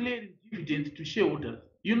not declaring dividends to shareholders.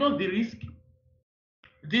 You know the risk.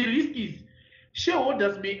 The risk is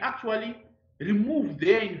shareholders may actually remove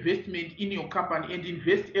their investment in your company and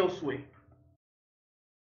invest elsewhere.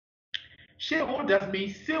 Shareholders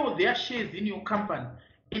may sell their shares in your company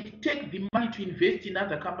and take the money to invest in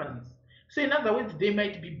other companies. So, in other words, there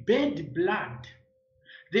might be bad blood,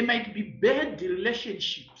 there might be bad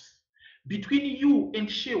relationships between you and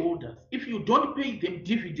shareholders if you don't pay them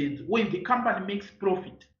dividends when the company makes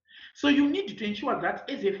profit. So, you need to ensure that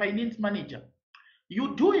as a finance manager,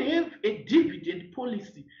 you do have a dividend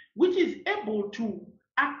policy which is able to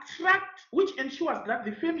attract, which ensures that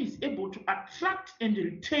the firm is able to attract and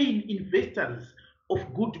retain investors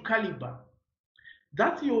of good caliber.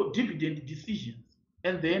 That's your dividend decisions.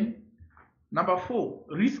 And then number 4,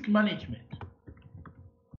 risk management.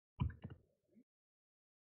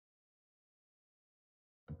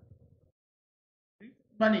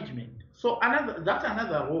 Management. So that's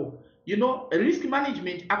another role. You know, risk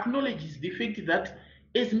management acknowledges the fact that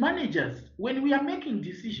as managers, when we are making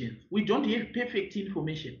decisions, we don't have perfect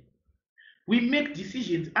information. We make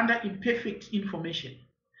decisions under imperfect information.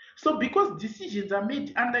 So because decisions are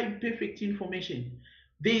made under imperfect information,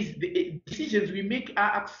 the decisions we make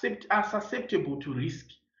are susceptible to risk.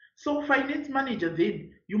 So finance manager,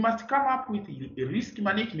 then you must come up with risk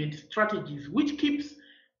management strategies which keeps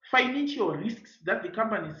financial risks that the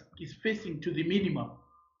company is facing to the minimum.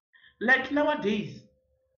 Like nowadays,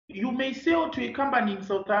 you may sell to a company in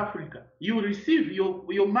South Africa. You receive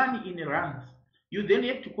your money in rands. You then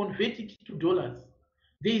have to convert it to dollars.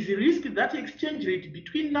 There is a risk that exchange rate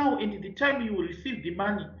between now and the time you will receive the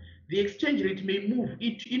money, the exchange rate may move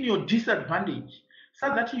it in your disadvantage,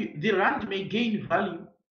 so that the rand may gain value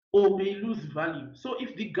or may lose value. So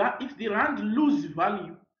if the rand lose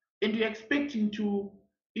value and you're expecting to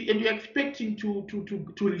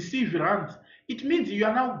receive rands, it means you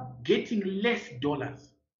are now getting less dollars.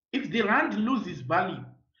 If the rand loses value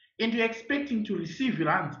and you're expecting to receive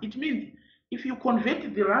rands, it means if you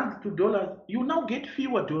convert the rand to dollars, you now get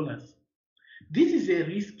fewer dollars. This is a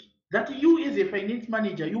risk that you as a finance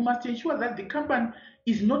manager, you must ensure that the company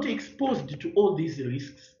is not exposed to all these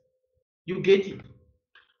risks. You get it?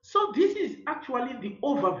 So this is actually the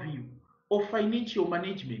overview of financial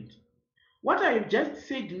management. What I have just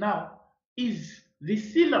said now is the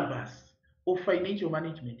syllabus of financial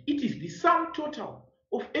management. It is the sum total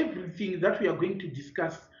of everything that we are going to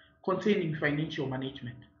discuss concerning financial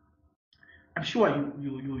management. I'm sure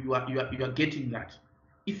you are getting that.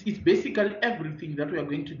 It's basically everything that we are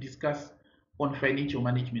going to discuss on financial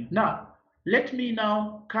management. Now, let me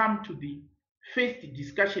now come to the first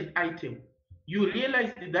discussion item. You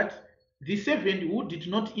realize that the 7 who did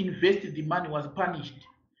not invest the money was punished.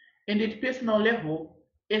 And at personal level,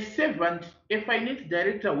 a servant, a finance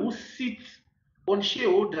director who sits on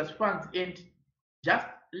shareholders' funds and just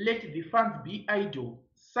let the funds be idle,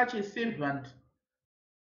 such a servant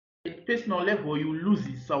at personal level, you lose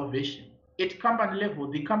his salvation. At company level,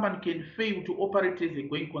 the company can fail to operate as a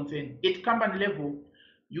going concern. At company level,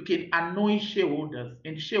 you can annoy shareholders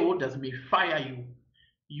and shareholders may fire you.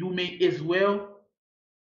 You may as well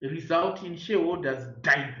result in shareholders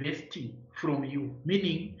divesting from you,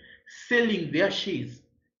 meaning selling their shares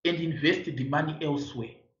and invest the money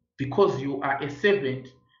elsewhere because you are a servant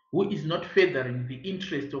who is not furthering the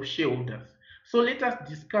interest of shareholders. So let us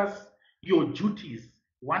discuss your duties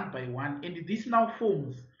one by one, and this now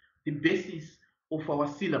forms the basis of our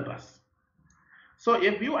syllabus. So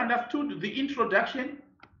have you understood the introduction?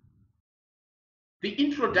 The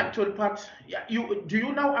introductory part, do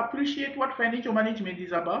you now appreciate what financial management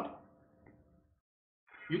is about?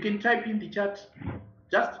 You can type in the chat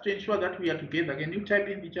just to ensure that we are together. Can you type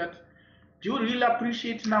in the chat? Do you really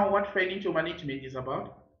appreciate now what financial management is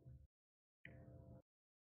about?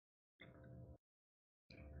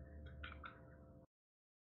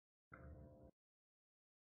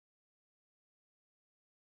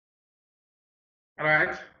 All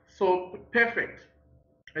right. So perfect.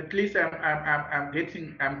 At least I'm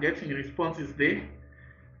getting responses there.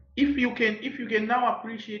 If you can now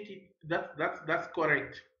appreciate it, that's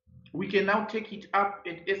correct. We can now take it up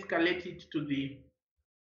and escalate it to the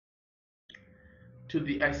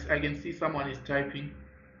I can see someone is typing.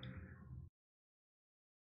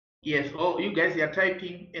 Yes, oh, you guys are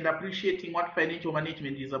typing and appreciating what financial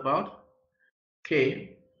management is about.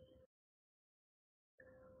 Okay.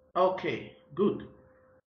 Okay, good.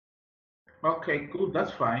 Okay, good.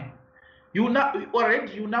 That's fine. You now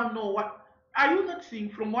know what. Are you not seeing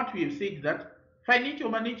from what we have said that financial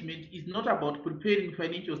management is not about preparing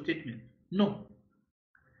financial statements? No.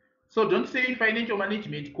 So don't say financial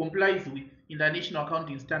management complies with international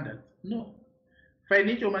accounting standards. No.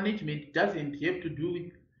 Financial management doesn't have to do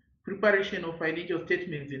with preparation of financial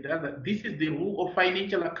statements and other. This is the rule of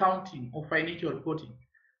financial accounting or financial reporting.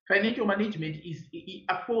 Financial management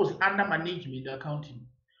falls under management accounting.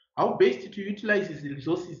 How best to utilize the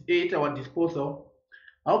resources at our disposal,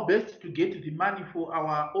 how best to get the money for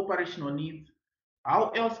our operational needs, how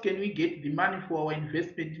else can we get the money for our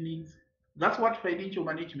investment needs. That's what financial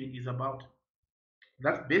management is about.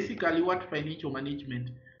 That's basically what financial management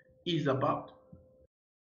is about.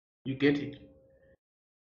 You get it?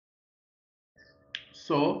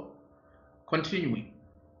 So, continuing.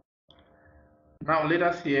 Now let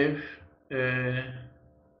us have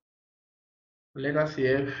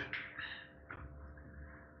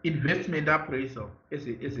investment appraisal as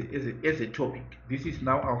a topic. This is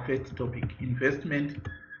now our first topic, investment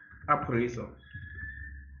appraisal.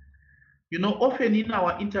 You know, often in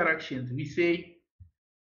our interactions, we say,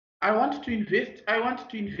 I want to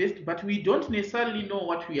invest, but we don't necessarily know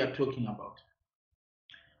what we are talking about.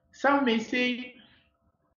 Some may say,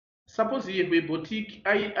 suppose you have a boutique,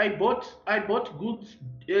 I bought goods,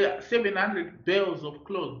 700 bales of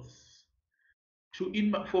clothes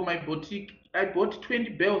for my boutique. I bought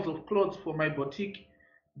 20 bales of clothes for my boutique.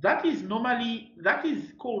 That is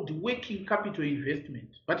called working capital investment.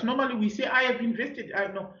 But normally we say I have invested. I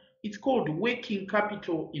know it's called working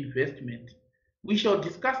capital investment. We shall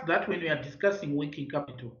discuss that when we are discussing working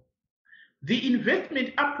capital. The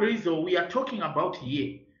investment appraisal we are talking about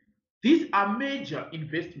here, these are major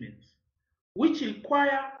investments which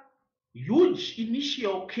require huge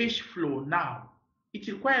initial cash flow now. It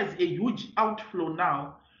requires a huge outflow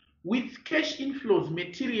now with cash inflows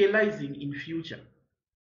materializing in future.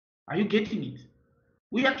 Are you getting it?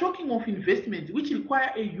 We are talking of investments which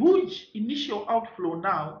require a huge initial outflow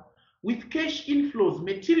now with cash inflows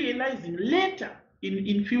materializing later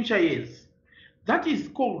in future years. That is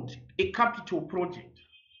called a capital project.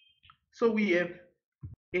 So we have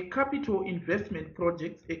a capital investment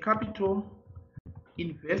project, a capital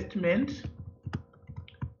investment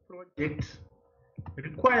project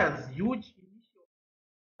requires huge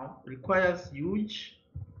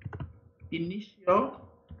initial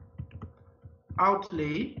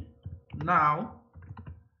outlay now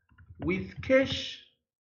with cash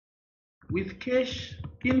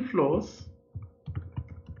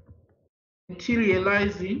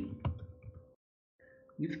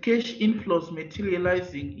inflows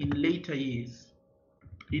materializing in later years,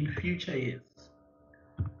 in future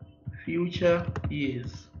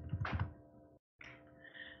years.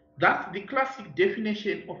 That's the classic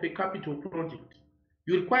definition of a capital project.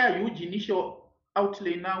 You require huge initial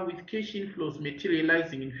outlay now with cash inflows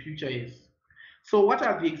materializing in future years. So what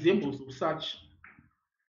are the examples of such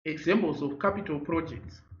examples of capital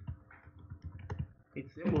projects?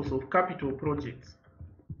 Examples of capital projects.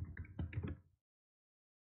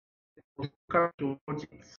 Capital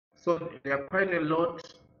projects. So there are quite a lot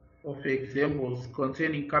of examples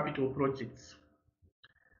concerning capital projects.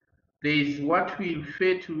 There is what we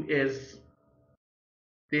refer to as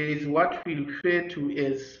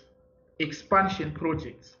expansion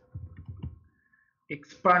projects.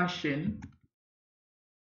 Expansion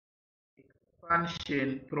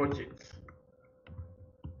projects.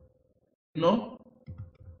 No,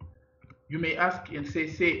 you may ask and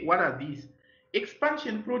say, what are these?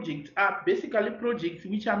 Expansion projects are basically projects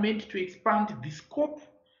which are meant to expand the scope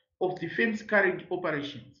of the firm's current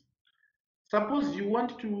operations. Suppose you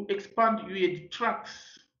want to expand, you had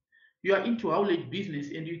trucks, you are into haulage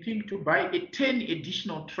business and you think to buy 10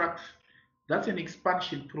 additional trucks. That's an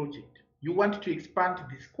expansion project. You want to expand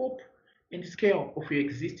the scope and scale of your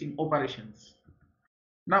existing operations.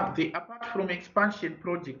 Now, apart from expansion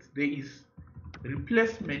projects, there is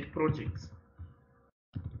replacement projects.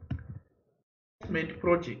 Replacement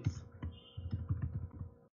projects.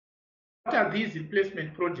 What are these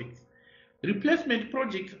replacement projects? Replacement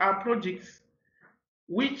projects are projects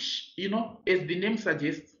which, as the name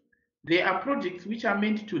suggests, they are projects which are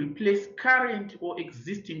meant to replace current or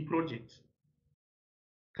existing projects.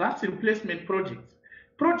 That's replacement projects.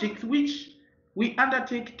 Projects which we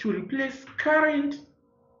undertake to replace current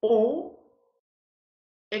or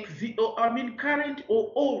current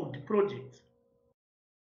or old projects.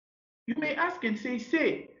 You may ask and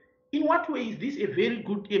say, in what way is this a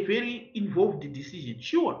very involved decision?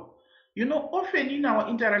 Sure. Often in our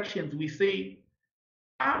interactions, we say,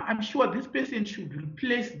 I'm sure this person should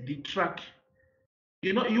replace the truck.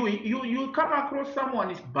 You come across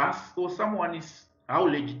someone's bus or someone's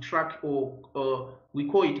haulage truck, or we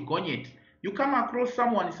call it gonyet. You come across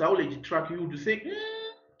someone's haulage truck, you would say,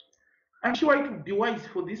 I'm sure it would be wise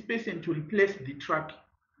for this person to replace the truck.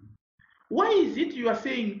 Why is it you are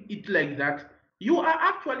saying it like that? You are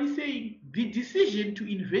actually saying the decision to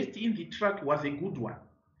invest in the truck was a good one.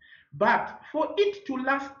 But for it to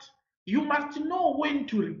last, you must know when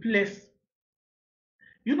to replace.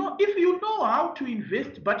 If you know how to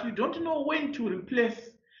invest, but you don't know when to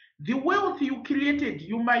replace, the wealth you created,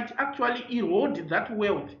 you might actually erode that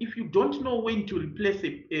wealth if you don't know when to replace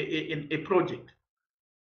a project.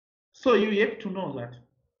 So you have to know that.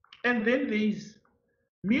 And then there is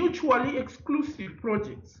mutually exclusive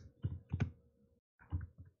projects.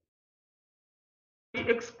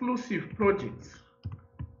 Mutually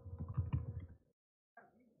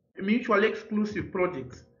exclusive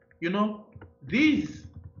projects. These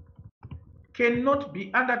cannot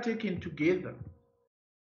be undertaken together.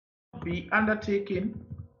 They are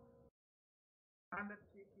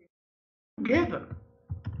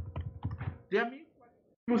mutually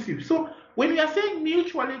exclusive. So when we are saying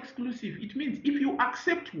mutually exclusive, it means if you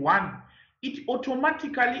accept one, it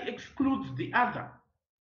automatically excludes the other.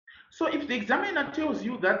 So if the examiner tells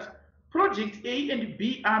you that projects A and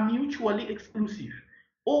B are mutually exclusive,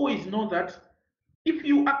 always know that if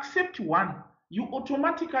you accept one, you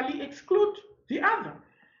automatically exclude the other.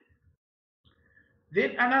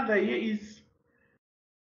 Then another here is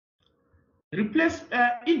replace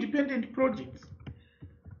independent projects.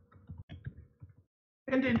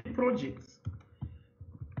 Independent projects.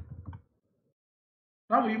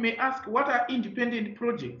 Now you may ask, what are independent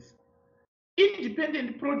projects?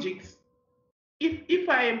 Independent projects, if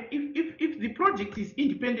the project is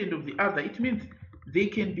independent of the other, it means they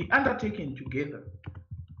can be undertaken together.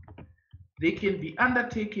 They can be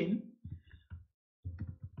undertaken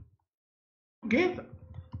together.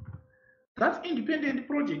 That's independent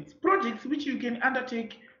projects. Projects which you can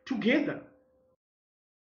undertake together.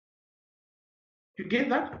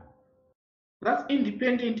 That's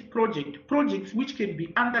independent project. Projects which can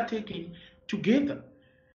be undertaken together.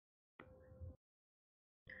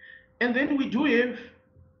 And then we do have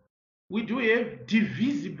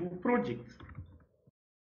divisible projects.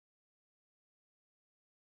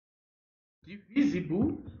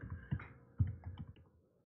 Divisible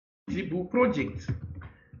projects.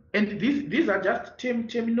 And these are just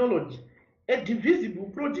terminology. A divisible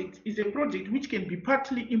project is a project which can be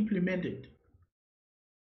partly implemented.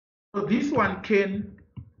 So this one can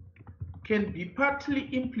be partly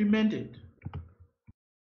implemented,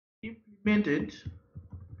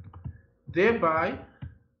 thereby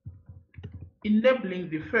enabling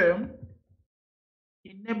the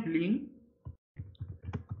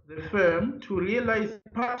firm to realize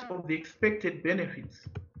part of the expected benefits.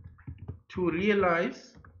 To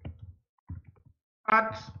realize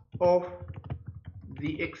part of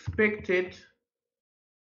the expected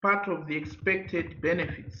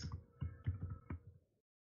benefits.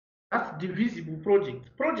 That's divisible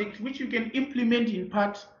projects which you can implement in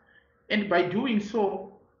part, and by doing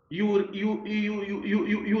so, you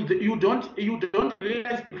don't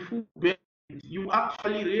realize the full benefit. You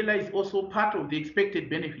actually realize also part of the expected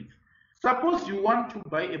benefits. Suppose you want to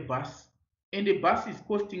buy a bus, and a bus is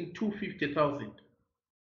costing 250,000.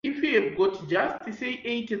 If you have got just say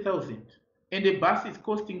 80,000, and a bus is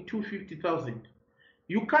costing 250,000,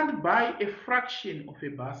 you can't buy a fraction of a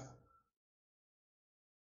bus.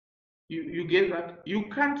 You get that? You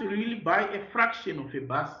can't really buy a fraction of a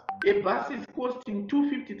bus. A bus is costing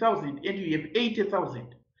 250,000 and you have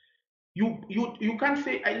 80,000. You can't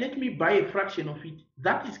say, let me buy a fraction of it.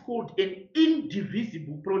 That is called an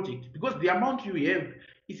indivisible project, because the amount you have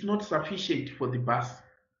is not sufficient for the bus.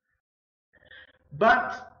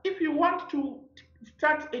 But if you want to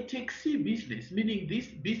start a taxi business, meaning this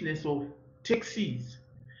business of taxis,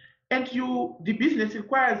 and the business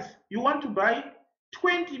requires, you want to buy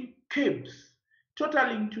 20 cabs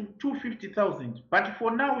totaling to 250,000, but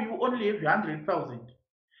for now you only have 100,000.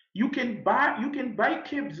 You can buy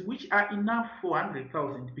cabs which are enough for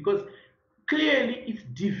 100,000, because clearly it's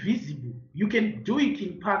divisible. You can do it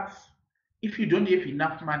in parts if you don't have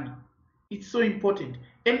enough money. It's so important.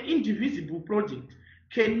 An indivisible project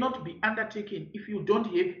cannot be undertaken if you don't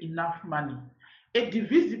have enough money. A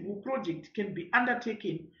divisible project can be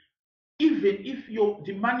undertaken even if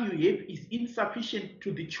the money you have is insufficient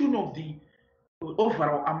to the tune of the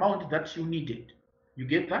overall amount that you needed. You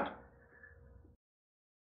get that?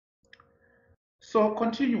 So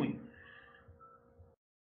continuing.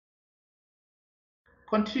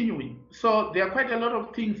 So there are quite a lot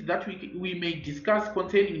of things that we may discuss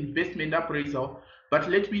concerning investment appraisal, but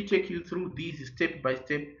let me take you through these step by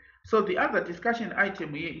step. So the other discussion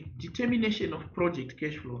item here is determination of project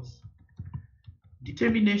cash flows.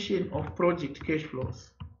 Determination of project cash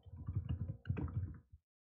flows.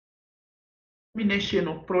 Determination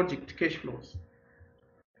of project cash flows.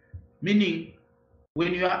 Meaning,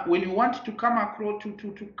 when you want to come across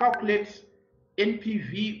to calculate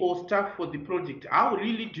NPV or stuff for the project, how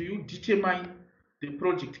really do you determine the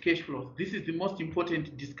project cash flows? This is the most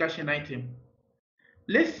important discussion item.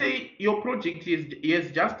 Let's say your project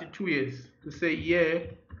is just 2 years. To say, yeah,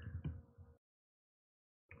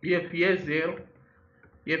 we have year 0,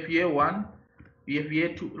 we have year 1, we have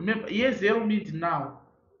year 2. Remember, year 0 means now.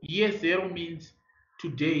 Year 0 means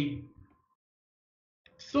today.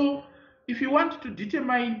 So if you want to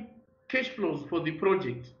determine cash flows for the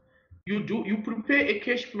project, you prepare a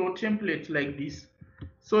cash flow template like this.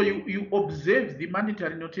 So you observe the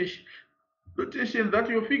monetary notation that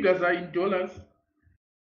your figures are in dollars.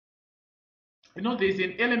 You know, there's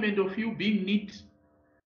an element of you being neat.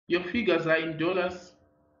 Your figures are in dollars.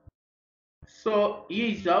 So here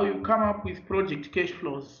is how you come up with project cash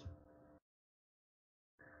flows.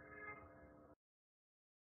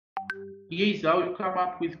 Here is how you come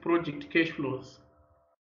up with project cash flows.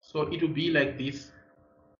 So it will be like this.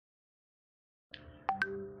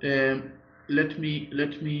 Let me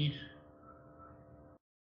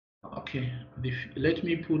okay, let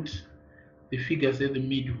me put the figures at the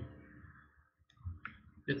middle.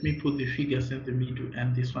 Let me put the figures at the middle,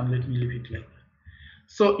 and this one, let me leave it like that.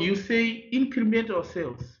 So you say incremental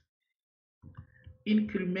sales.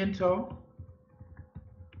 Incremental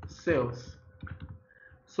sales.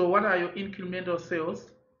 So what are your incremental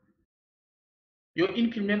sales? Your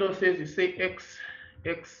incremental sales, you say X.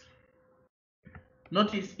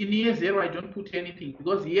 Notice in year 0, I don't put anything,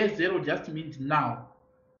 because year 0 just means now.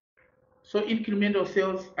 So incremental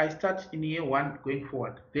sales, I start in year 1 going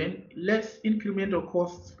forward. Then less incremental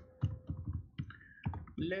costs.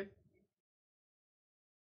 Less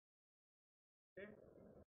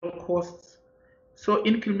costs. So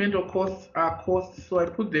incremental costs are costs, so I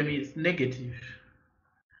put them as negative.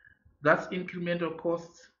 That's incremental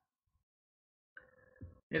costs.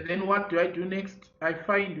 And then what do I do next? I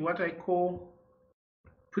find what I call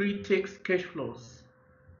pre-tax cash flows.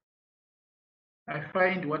 I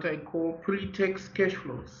find what I call pre-tax cash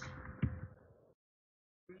flows.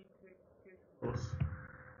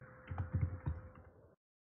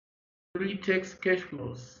 Pre-tax cash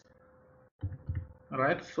flows. All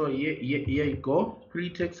right, so here you go,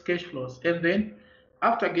 pre-tax cash flows. And then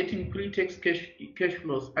after getting pre-tax cash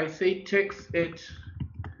flows, I say tax at,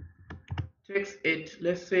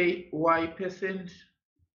 let's say, Y%.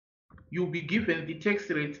 You'll be given the tax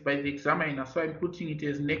rates by the examiner, so I'm putting it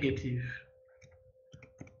as negative.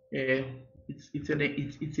 It's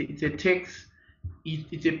a tax,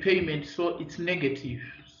 it's a payment, so it's negative.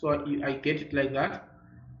 So I get it like that.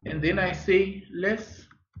 And then I say less,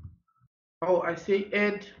 or I say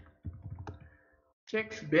add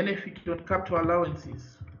tax benefit on capital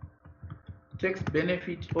allowances. tax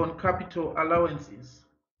benefit on capital allowances.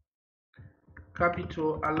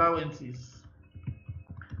 Capital allowances.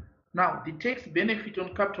 Now, the tax benefit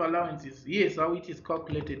on capital allowances, here's how it is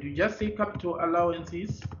calculated. You just say capital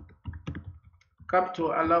allowances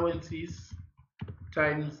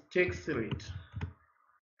times tax rate.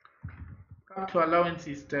 Capital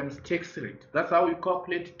allowances times tax rate. That's how we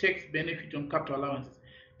calculate tax benefit on capital allowances.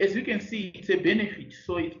 As you can see, it's a benefit,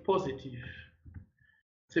 so it's positive.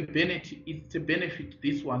 It's a benefit,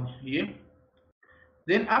 this one here.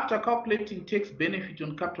 Then after calculating tax benefit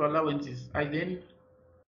on capital allowances, I then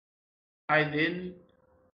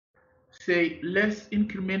say less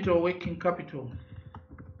incremental working capital.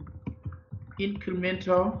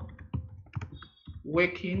 Incremental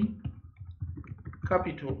working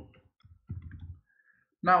capital.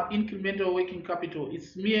 Now, incremental working capital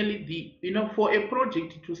is merely the, for a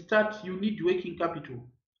project to start, you need working capital.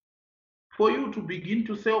 For you to begin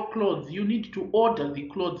to sell clothes, you need to order the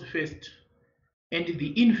clothes first. And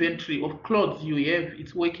the inventory of clothes you have,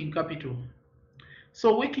 it's working capital.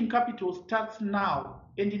 So working capital starts now.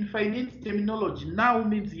 And in finance terminology, now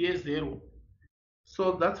means year zero.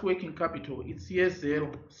 So that's working capital, it's year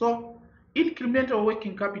zero. So incremental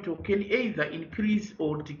working capital can either increase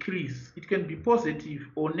or decrease. It can be positive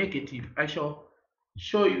or negative. I shall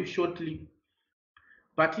show you shortly.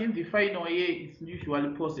 But in the final year, it's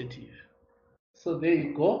usually positive. So there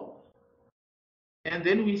you go. And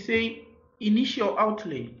then we say initial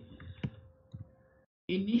outlay.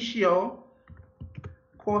 Initial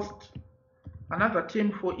cost. Another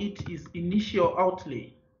term for it is initial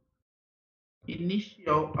outlay.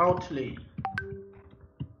 Initial outlay.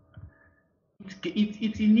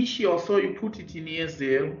 It's initial, so you put it in year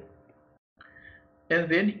zero. And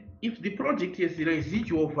then if the project has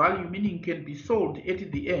residual value, meaning can be sold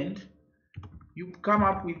at the end, you come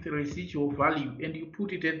up with residual value and you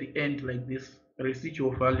put it at the end like this,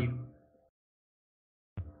 residual value.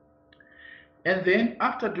 And then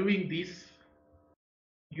after doing this,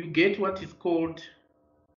 you get what is called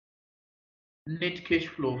net cash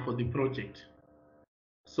flow for the project.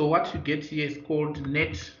 So what you get here is called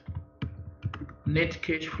net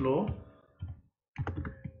cash flow.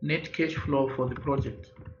 Net cash flow for the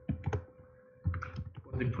project.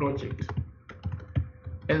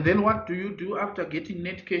 And then what do you do after getting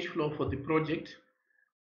net cash flow for the project?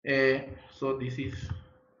 So this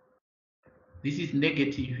is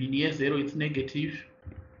negative. In year zero, it's negative.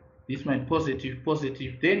 This might positive.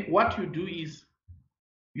 Then what you do is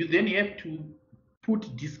you then have to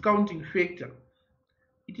put discounting factor.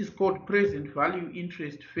 It is called present value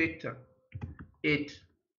interest factor at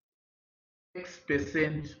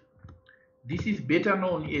X%. This is better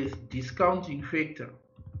known as discounting factor.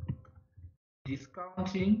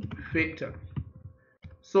 Discounting factor.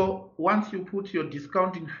 So once you put your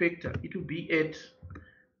discounting factor, it will be at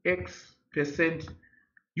X%.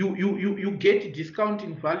 You get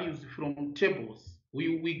discounting values from tables.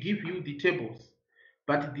 We give you the tables,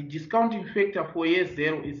 but the discounting factor for year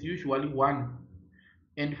zero is usually 1.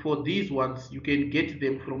 And for these ones, you can get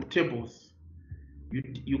them from tables.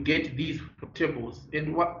 You get these from tables.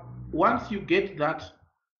 And once you get that,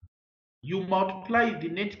 you multiply the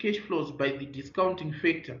net cash flows by the discounting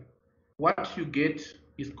factor. What you get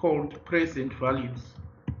is called present values.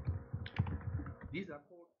 These are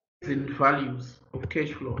called present values of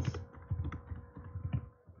cash flows.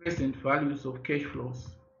 Present values of cash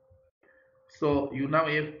flows. So you now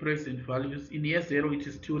have present values. In year zero, it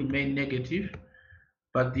will still remain negative,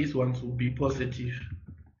 but these ones will be positive.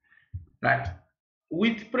 Right.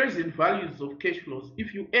 With present values of cash flows,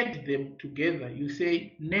 if you add them together, you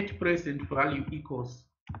say net present value equals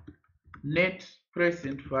net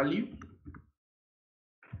present value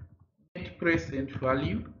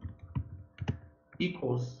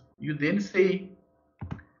equals, you then say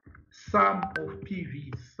sum of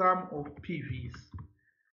PVs.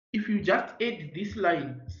 If you just add this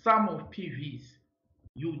line, sum of PVs,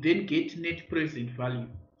 you then get net present value.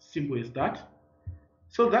 Simple as that.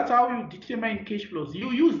 So that's how you determine cash flows.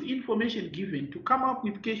 You use information given to come up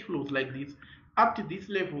with cash flows like this up to this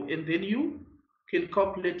level, and then you can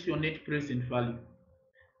calculate your net present value.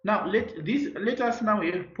 Now let us now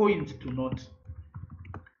have points to note.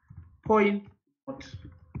 Point note.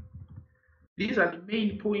 These are the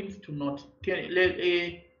main points to note.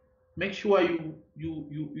 Make sure you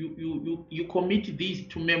commit these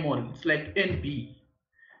to memory. It's like NB.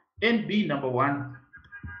 NB number 1.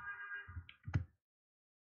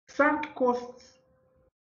 Sunk costs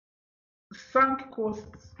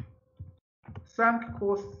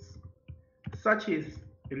such as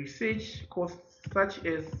research costs,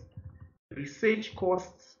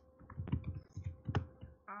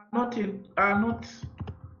 and are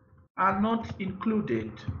not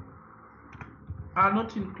included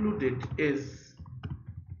as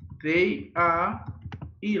they are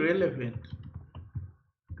irrelevant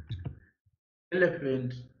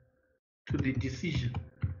to the decision.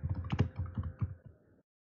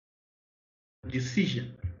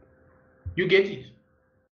 You get it?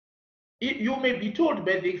 You may be told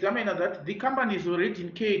by the examiner that the company is already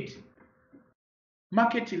incurred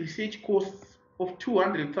market research costs of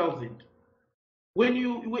 200,000. When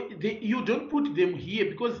you don't put them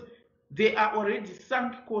here because they are already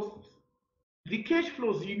sunk costs. The cash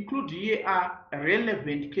flows you include here are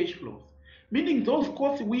relevant cash flows, meaning those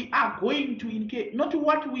costs we are going to incur, not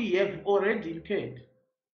what we have already incurred.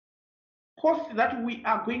 Costs that we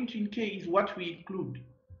are going to incur is what we include.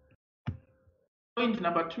 Point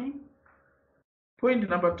number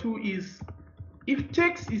two is if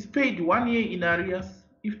tax is paid 1 year in arrears,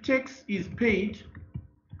 if tax is paid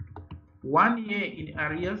 1 year in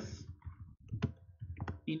arrears,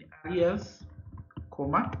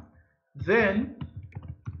 comma, then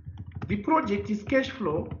the project is cash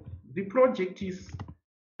flow,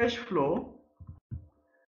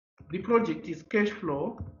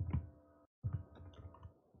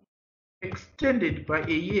 extended by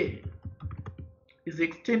a year,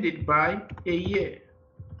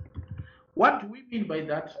 What do we mean by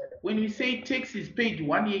that? When we say tax is paid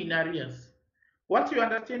 1 year in arrears, what's your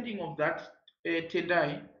understanding of that,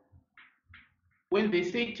 Tendai? When they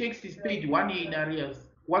say tax is paid 1 year in arrears,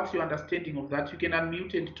 what's your understanding of that? You can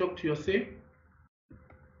unmute and talk to yourself.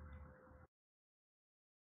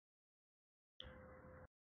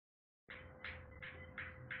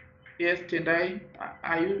 Yes, Tendai,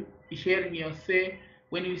 are you hearing yourself?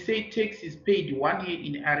 When we say tax is paid 1 year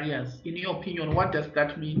in arrears, in your opinion, what does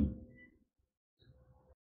that mean?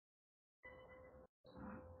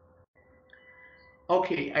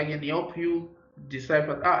 Okay, I can help you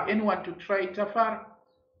decipher. Anyone to try Tafar?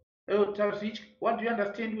 Oh, Tafsich, what do you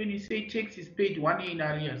understand when you say tax is paid 1 year in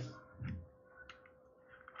arrears?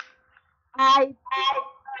 I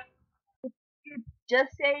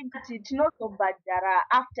just said it not Obadara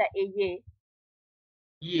after a year.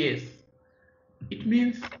 Yes. It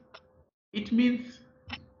means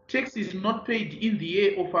tax is not paid in the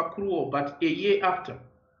year of accrual, but a year after.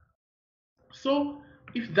 So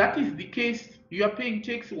if that is the case, you are paying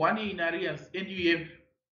tax 1 year in arrears and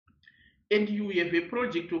you have a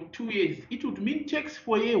project of 2 years, it would mean tax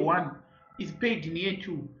for year 1 is paid in year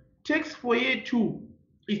 2. Tax for year 2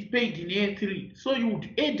 is paid in year 3. So you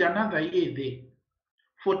would add another year there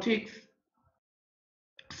for tax.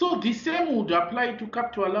 So the same would apply to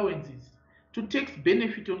capital allowances, to tax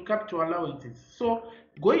benefit on capital allowances. So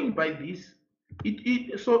going by this,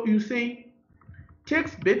 so you say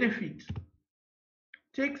tax benefit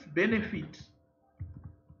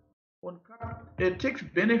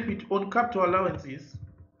on capital allowances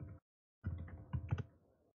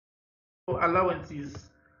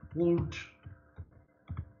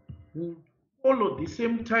would follow the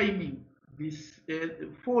same timing.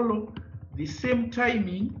 Follow the same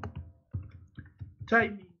timing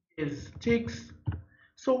as tax.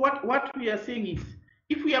 So what we are saying is,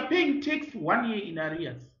 if we are paying tax 1 year in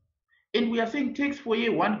arrears, and we are saying tax for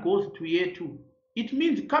year 1 goes to year 2, it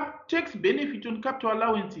means tax benefit on capital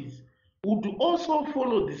allowances would also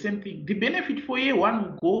follow the same thing. The benefit for year 1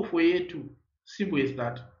 will go for year 2. Simple as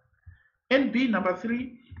that. And B, number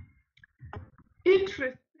 3,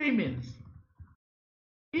 interest payments.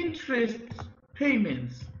 Interest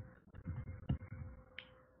payments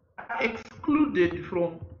are excluded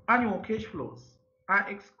from annual cash flows, are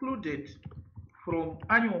excluded from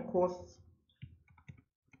annual costs,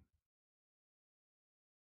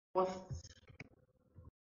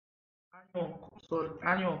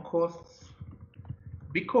 annual costs,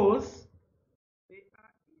 because they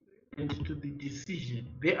are irrelevant to the decision.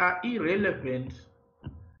 They are relevant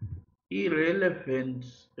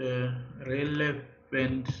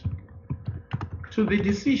to the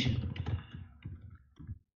decision.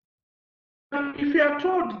 If you are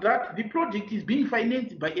told that the project is being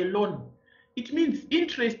financed by a loan, it means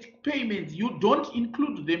interest payments, you don't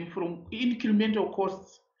include them from incremental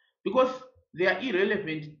costs because they are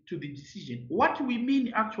irrelevant to the decision. What we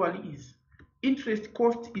mean actually is interest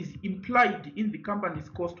cost is implied in the company's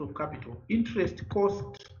cost of capital. Interest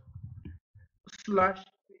cost slash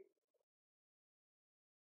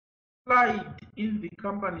implied in the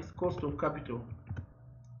company's cost of capital.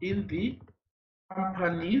 In the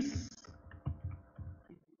company's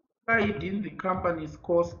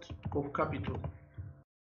cost of capital.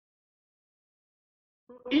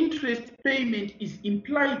 Interest payment is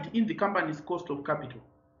implied in the company's cost of capital.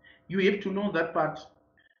 You have to know that part.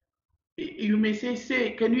 You may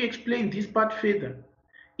say, can you explain this part further?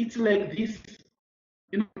 It's like this.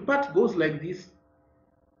 The part goes like this.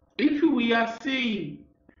 If we are saying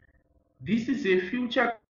this is a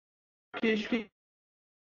future cash flow,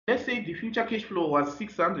 let's say the future cash flow was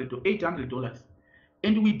 $600 or $800,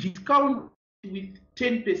 and we discount with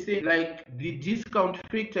 10%, like the discount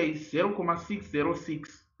factor is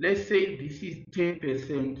 0.606. Let's say this is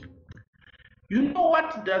 10%. You know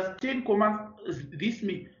what does 10 this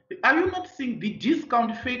mean? Are you not seeing the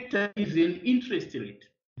discount factor is an interest rate?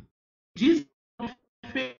 Discount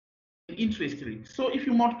factor is an interest rate. So if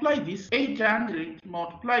you multiply this 800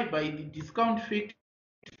 multiplied by the discount factor,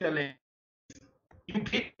 you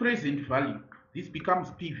get present value. This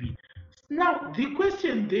becomes PV. Now the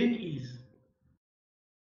question then is,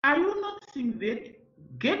 are you not seeing that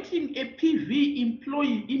getting a PV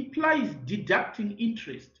implies deducting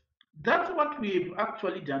interest? That's what we have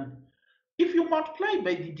actually done. If you multiply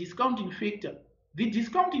by the discounting factor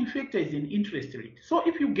is an interest rate. So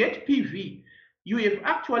if you get PV, you have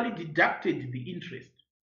actually deducted the interest.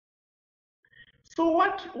 So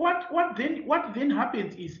what then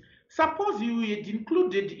happens is, suppose you had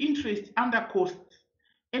included interest under costs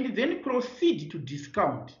and then proceed to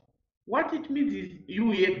discount. What it means is you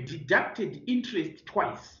have deducted interest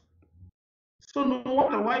twice. So no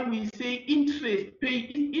wonder why we say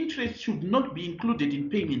interest should not be included in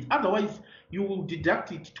payments. Otherwise, you will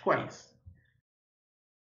deduct it twice.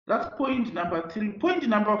 That's point number 3. Point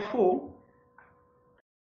number 4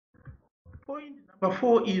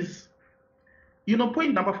 is,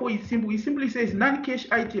 point number 4 is simple. It simply says non-cash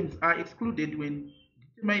items are excluded when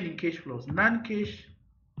determining cash flows. Non-cash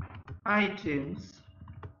items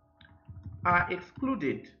are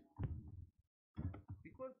excluded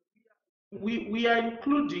because we are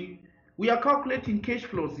calculating cash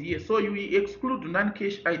flows here, so we exclude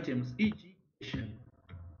non-cash items, e.g.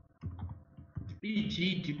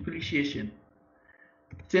 depreciation.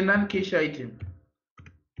 It's a non-cash item.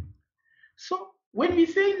 So when we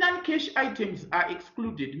say non-cash items are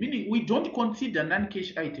excluded, meaning we don't consider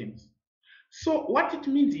non-cash items. So what it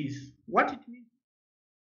means is,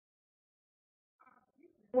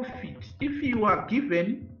 profit. If you are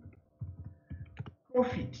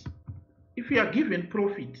given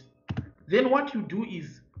profit, then what you do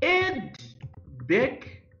is add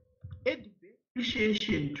back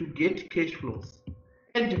depreciation to get cash flows.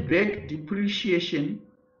 Add back depreciation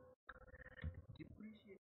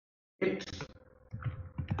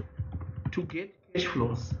to get cash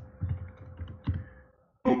flows.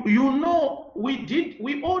 You know,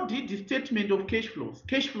 we all did the statement of cash flow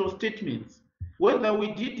statements, whether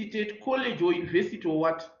we did it at college or university or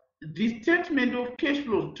what. The statement of cash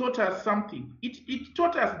flows taught us something. It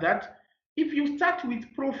taught us that if you start with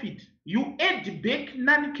profit, you add back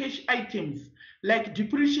non-cash items like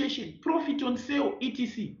depreciation, profit on sale,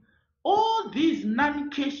 etc. All these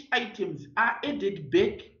non-cash items are added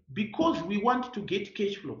back because we want to get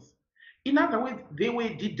cash flows. In other words, they were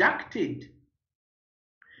deducted,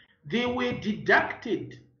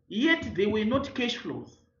 yet they were not cash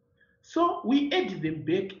flows. So we add them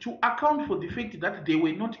back to account for the fact that they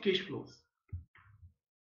were not cash flows.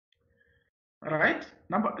 All right?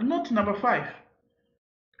 Number 5.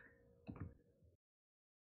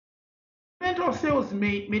 Incremental sales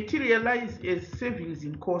may materialize as savings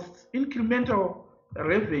in costs. Incremental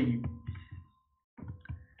revenue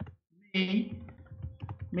may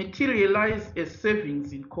materialize as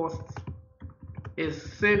savings in costs.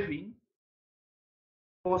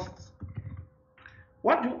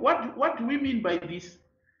 What do we mean by this?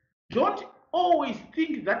 Don't always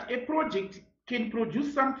think that a project can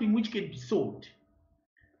produce something which can be sold.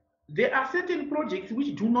 There are certain projects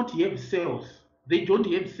which do not have sales. They don't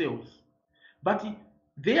have sales. But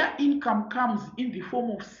their income comes in the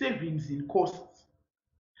form of savings in costs.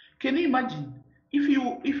 Can you imagine if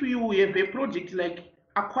you have a project like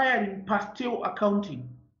acquiring pastel accounting?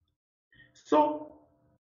 So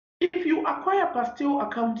if you acquire pastel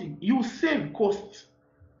accounting, you save costs.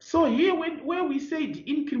 So here, where we said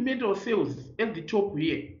incremental sales at the top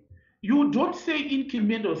here, you don't say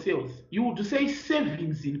incremental sales, you would say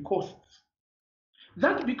savings in costs.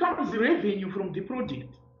 That becomes revenue from the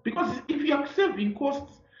project, because if you are saving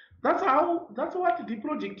costs, that's what the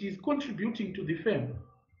project is contributing to the firm.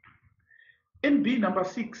 NB number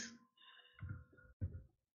 6.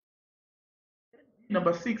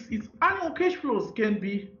 Number 6 is annual cash flows can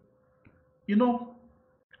be, annual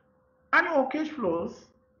cash flows,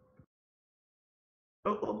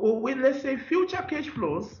 or let's say future cash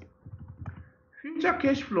flows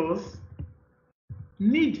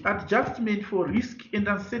need adjustment for risk and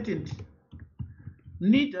uncertainty.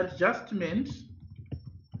 Need adjustment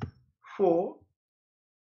for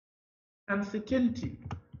uncertainty.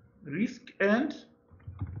 Risk and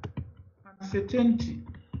uncertainty.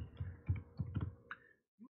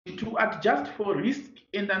 To adjust for risk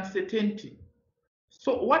and uncertainty.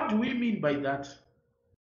 So what do we mean by that?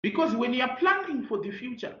 Because when you are planning for the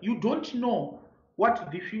future, you don't know what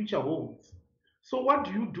the future holds. So what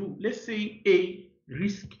do? Let's say a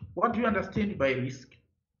risk. What do you understand by risk?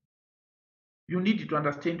 You need to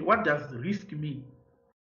understand what does risk mean.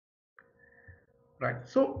 Right.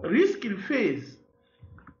 So risk refers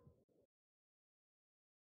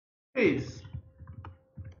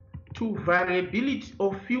to variability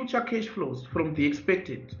of future cash flows from the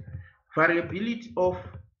expected. Variability of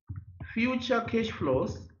future cash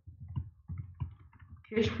flows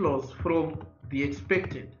from the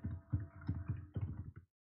expected.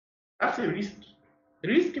 That's a risk.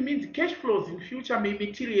 Risk means cash flows in future may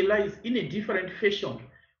materialize in a different fashion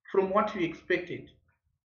from what we expected.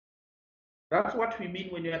 That's what we mean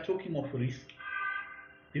when we are talking of risk.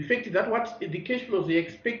 The fact that what the cash flows you're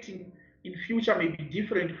expecting in future may be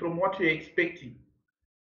different from what you're expecting.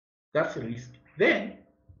 That's a risk. Then,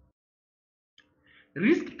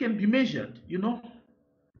 risk can be measured,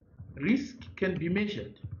 Risk can be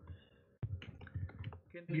measured.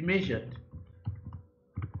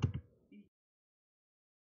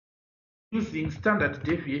 Using standard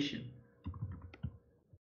deviation.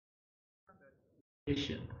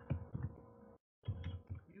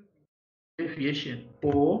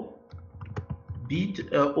 Or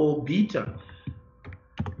beta.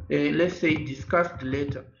 Let's say discussed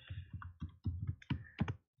later.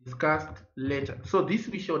 So this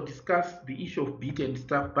we shall discuss the issue of beta and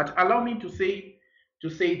stuff, but allow me to say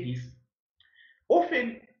this.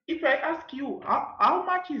 Often, if I ask you how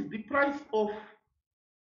much is the price of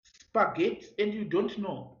spaghetti and you don't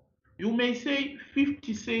know, you may say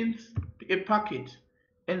 50 cents a packet,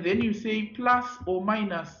 and then you say plus or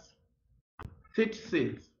minus 30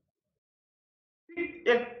 cents.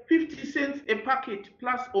 50 cents a packet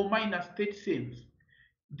plus or minus 30 cents.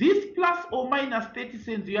 This plus or minus 30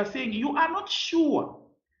 cents, you are saying you are not sure.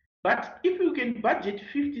 But if you can budget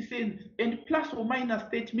 50 cents and plus or minus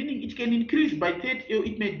 30, meaning it can increase by 30 or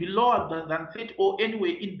it may be lower than 30 or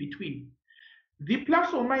anywhere in between. The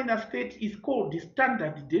plus or minus 30 is called the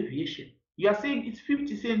standard deviation. You are saying it's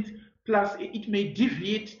 50 cents plus it may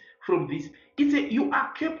deviate from this. You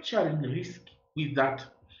are capturing risk with that.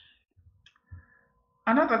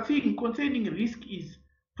 Another thing concerning risk is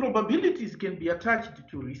probabilities can be attached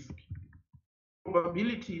to risk.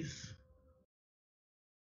 Probabilities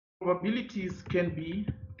can be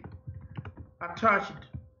attached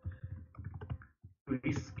to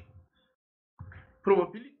risk.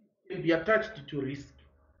 Probabilities can be attached to risk.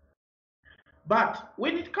 But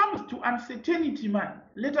when it comes to uncertainty, man,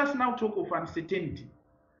 let us now talk of uncertainty.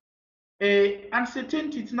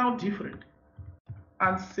 Uncertainty is now different.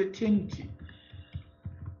 Uncertainty.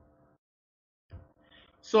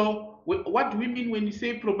 So what do we mean when we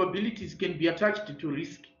say probabilities can be attached to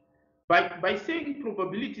risk? By saying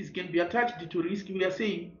probabilities can be attached to risk, we are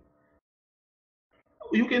saying,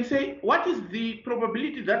 you can say, what is the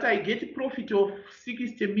probability that I get profit of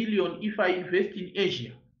 60 million if I invest in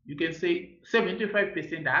Asia? You can say 75%.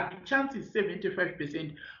 The chance is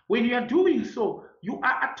 75%. When you are doing so, you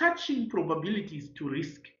are attaching probabilities to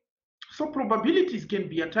risk. So probabilities can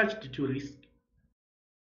be attached to risk.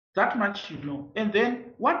 That much you know. And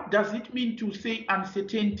then what does it mean to say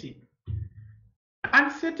uncertainty?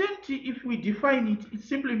 Uncertainty, if we define it, it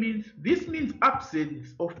simply means, this means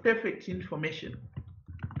absence of perfect information.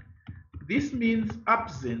 This means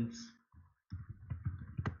absence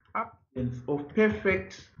of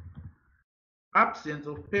perfect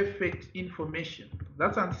information.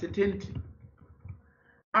 That's uncertainty.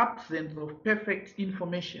 Absence of perfect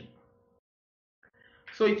information.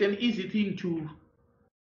 So it's an easy thing to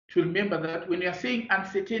remember that when we are saying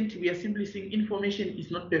uncertainty, we are simply saying information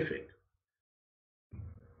is not perfect.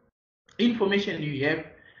 Information you have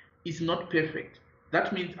is not perfect.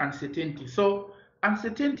 That means uncertainty. So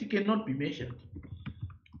uncertainty cannot be measured.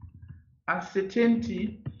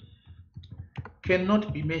 Uncertainty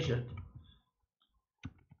cannot be measured.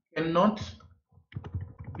 Cannot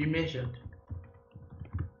be measured.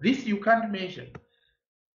 This you can't measure.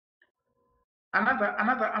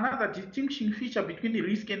 Another distinction feature between the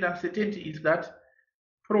risk and uncertainty is that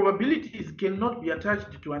probabilities cannot be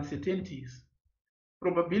attached to uncertainties.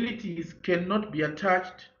 Probabilities cannot be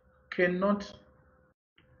attached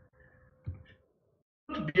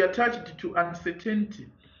to uncertainty.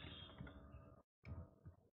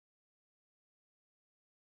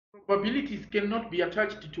 Probabilities cannot be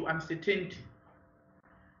attached to uncertainty.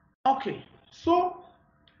 Okay, so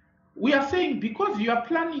we are saying because you are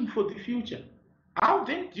planning for the future, how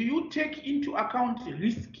then do you take into account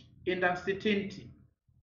risk and uncertainty?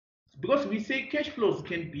 Because we say cash flows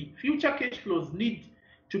can be, future cash flows need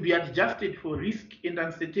to be adjusted for risk and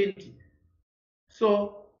uncertainty.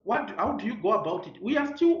 So how do you go about it? We are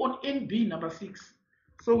still on NB number 6.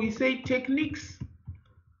 So we say techniques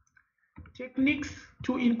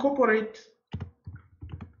to incorporate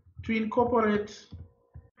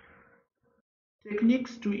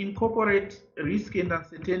risk and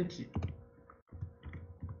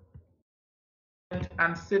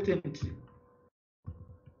uncertainty.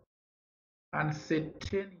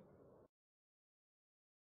 Uncertainty.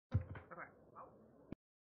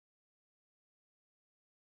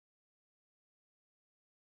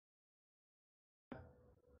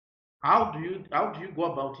 How do you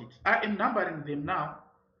go about it? I am numbering them now.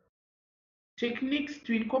 Techniques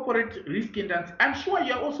to incorporate risk and uncertainty. I'm sure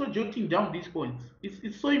you're also jotting down these points.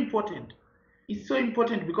 It's so important. It's so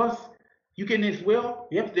important because you can as well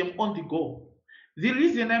have them on the go. The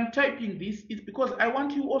reason I'm typing this is because I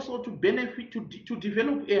want you also to benefit, to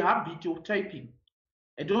develop a habit of typing.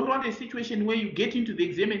 I don't want a situation where you get into the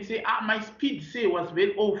exam and say, my speed say was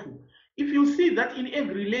very awful. If you see that in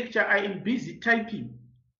every lecture I am busy typing,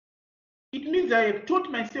 it means I have taught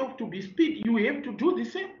myself to be speed. You have to do the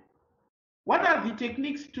same. What are the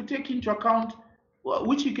techniques to take into account,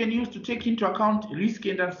 which you can use to take into account risk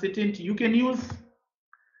and uncertainty? You can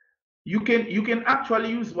actually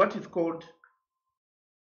use what is called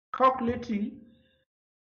calculating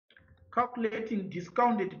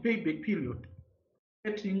discounted payback period.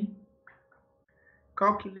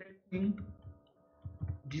 Calculating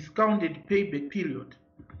discounted payback period.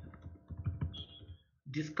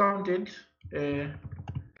 Discounted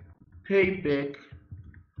payback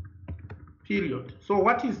period. So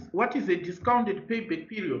what is a discounted payback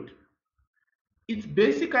period? It's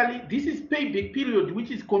basically, this is payback period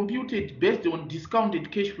which is computed based on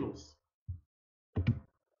discounted cash flows.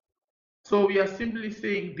 So we are simply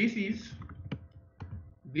saying this is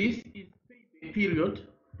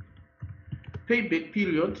payback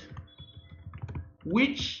period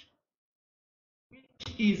which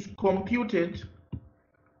is computed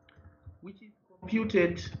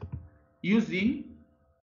using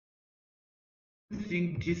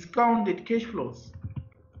discounted cash flows.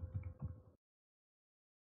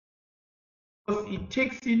 Because it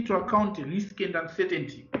takes into account risk and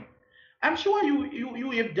uncertainty. I'm sure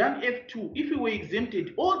you have done F2. If you were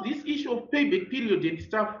exempted, all this issue of payback period and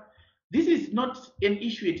stuff, this is not an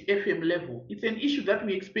issue at FM level. It's an issue that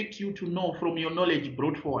we expect you to know from your knowledge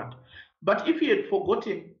brought forward. But if you had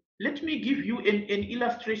forgotten, let me give you an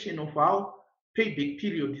illustration of how payback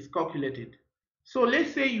period is calculated. So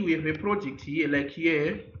let's say you have a project here, like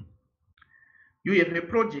here. You have a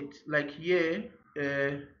project like here,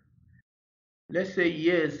 let's say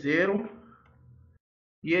year 0,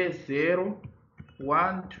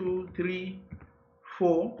 1, 2, 3,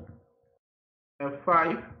 4,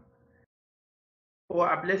 5,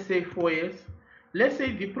 or let's say 4 years. Let's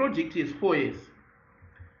say the project is 4 years.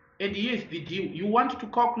 And here's the deal. You want to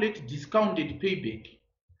calculate discounted payback.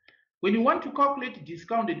 When you want to calculate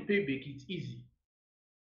discounted payback, it's easy.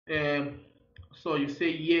 So you say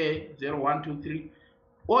year 0, 1, 2, 3.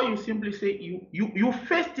 Or you simply say you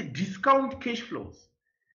first discount cash flows.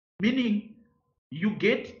 Meaning you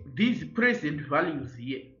get these present values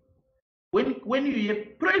here. When you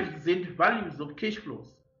have present values of cash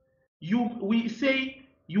flows, we say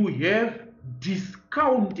you have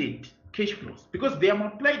discounted cash flows because they are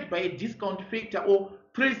multiplied by a discount factor or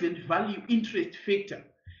present value interest factor.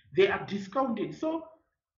 They are discounted. So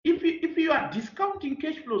if you are discounting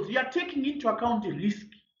cash flows, you are taking into account the risk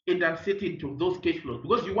and uncertainty of those cash flows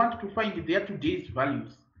because you want to find their today's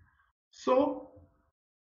values. So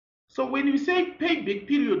when you say payback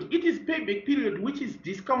period, it is payback period which is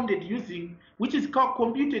discounted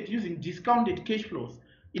computed using discounted cash flows.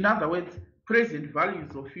 In other words, present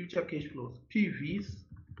values of future cash flows, PVs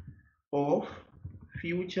of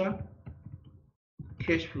future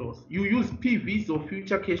cash flows. You use PVs of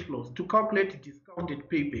future cash flows to calculate discounted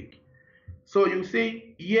payback. So you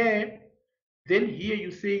say then here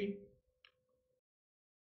you say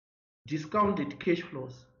discounted cash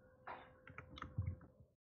flows.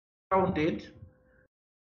 Discounted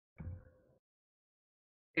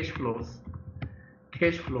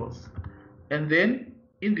cash flows. And then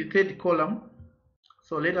in the third column,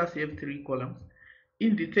 so let us have 3 columns.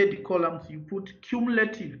 In the third column, you put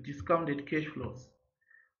cumulative discounted cash flows.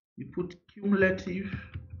 You put cumulative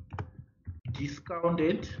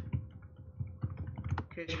discounted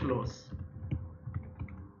cash flows.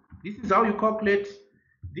 This is how you calculate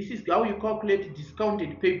This is how you calculate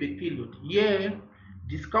discounted payback period. Here,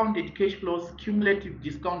 discounted cash flows, cumulative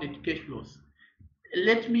discounted cash flows.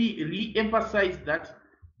 Let me re-emphasize that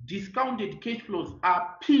discounted cash flows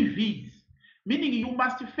are PVs, meaning you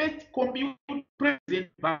must first compute present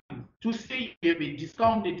value to say you have a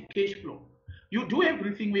discounted cash flow. You do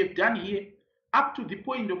everything we have done here up to the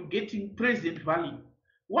point of getting present value.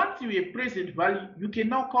 Once you have present value, you can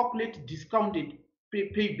now calculate discounted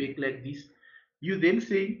payback like this. You then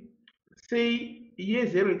say year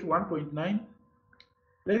 0 is 1.9,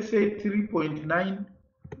 let's say 3.9.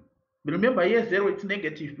 Remember, year 0 it's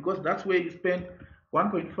negative because that's where you spend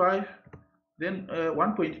 1.5, then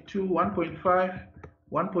 1.2, 1.5,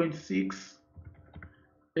 1.6,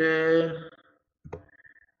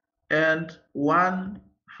 and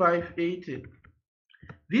 1,580.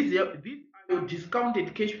 These are your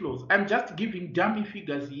discounted cash flows. I'm just giving dummy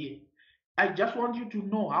figures here. I just want you to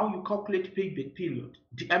know how you calculate payback period.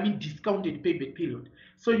 I mean discounted payback period.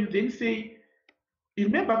 So you then say,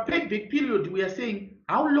 remember payback period, we are saying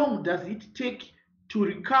how long does it take to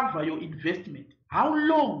recover your investment? How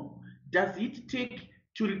long does it take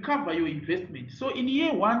to recover your investment? So in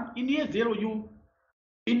year 1, in year 0,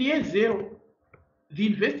 the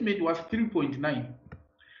investment was 3.9.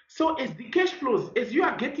 So as the cash flows, as you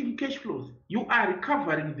are getting cash flows, you are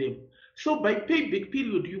recovering them. So by payback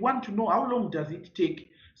period, you want to know how long does it take.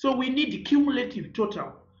 So we need cumulative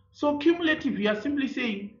total. So cumulative, we are simply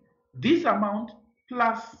saying this amount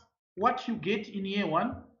plus what you get in year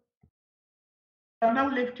 1, you are now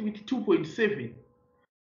left with 2.7.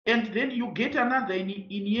 And then you get another in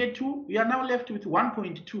year 2, you are now left with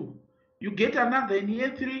 1.2. You get another in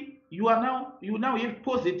year 3, you now have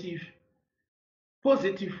positive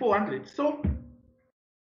 400.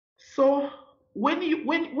 So when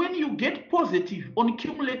you get positive on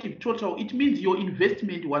cumulative total, it means your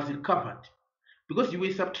investment was recovered because you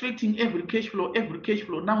were subtracting every cash flow.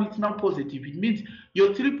 Now it's now positive. It means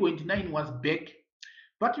your 3.9 was back.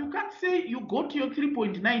 But you can't say you got your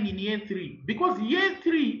 3.9 in year 3 because year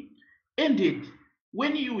 3 ended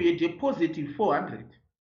when you had a positive 400.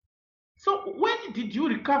 So when did you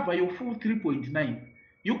recover your full 3.9?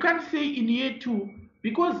 You can't say in year 2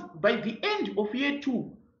 because by the end of year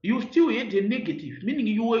 2, you still had a negative, meaning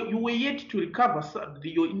you were yet to recover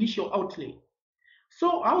your initial outlay.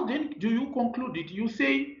 So how then do you conclude it? You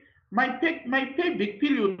say my payback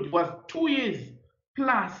period was 2 years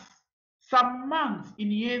plus some months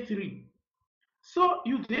in year 3. So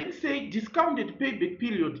you then say discounted payback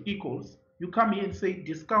period equals, you come here and say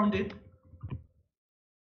discounted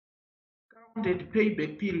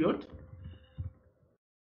payback period.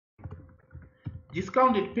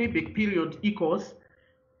 Discounted payback period equals,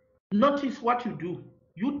 notice what you do.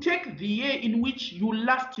 You take the year in which you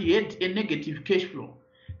last had a negative cash flow.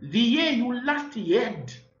 The year you last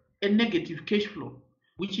had a negative cash flow,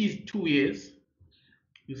 which is 2 years.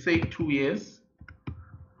 You say 2 years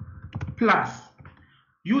plus.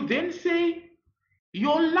 You then say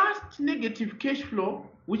your last negative cash flow,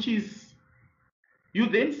 which is, you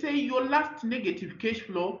then say your last negative cash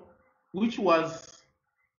flow, which is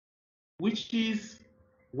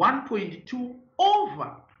 1.2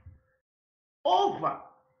 over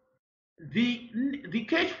the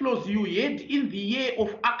cash flows you had in the year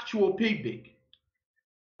of actual payback,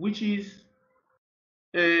 which is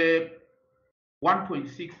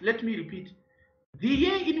 1.6. Let me repeat. The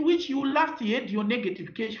year in which you last had your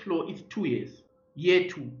negative cash flow is 2 years, year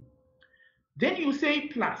 2. Then you say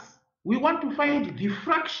plus. We want to find the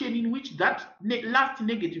fraction in which that last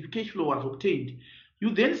negative cash flow was obtained. You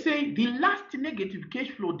then say the last negative cash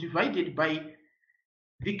flow divided by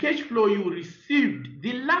the cash flow you received,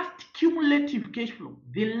 the last cumulative cash flow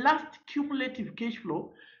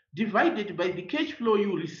divided by the cash flow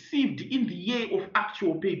you received in the year of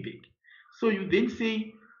actual payback. So you then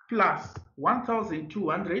say plus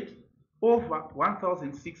 1,200 over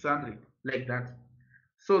 1,600, like that.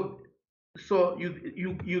 So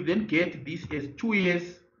you then get this as 2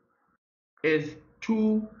 years, as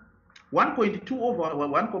 1.2 over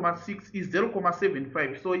 1,6 is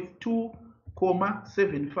 0.75. So it's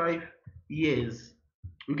 2.75 years.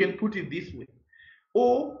 You can put it this way,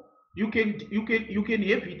 or you can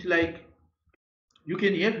have it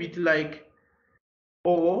like,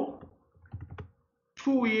 or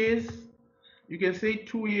 2 years. You can say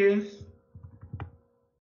 2 years,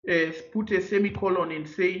 put a semicolon and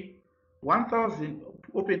say 1,000,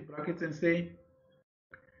 open brackets, and say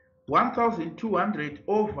 1,200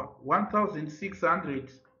 over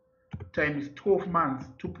 1,600 times 12 months,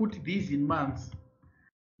 to put these in months.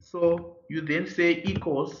 So you then say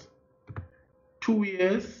equals 2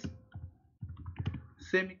 years,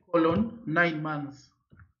 semicolon, 9 months.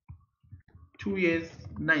 2 years,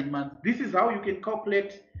 9 months. This is how you can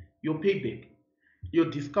calculate your payback, your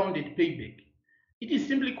discounted payback. It is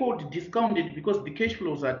simply called discounted because the cash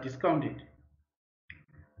flows are discounted.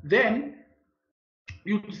 Then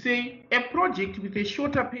you'd say a project with a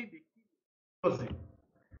shorter payback period.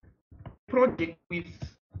 Project with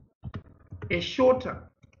a shorter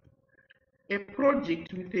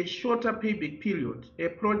payback period. A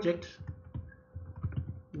project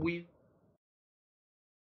with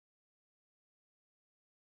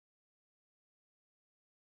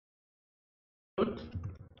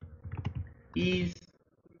is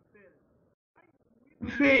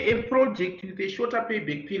a project with a shorter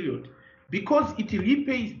payback period because it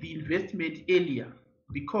repays the investment earlier.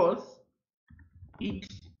 Because it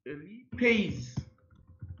repays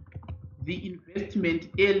the investment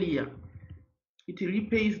earlier. It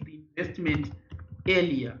repays the investment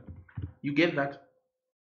earlier. You get that?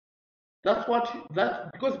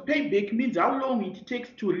 Because payback means how long it takes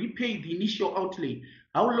to repay the initial outlay,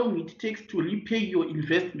 how long it takes to repay your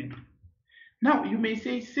investment. Now you may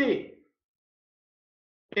say,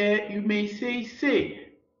 there is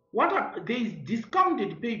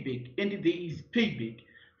discounted payback and there is payback.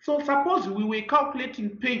 So suppose we were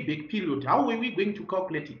calculating payback period, how were we going to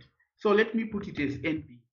calculate it? So let me put it as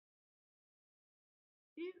NP.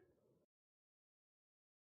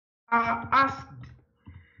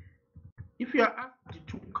 If you are asked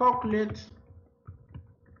to calculate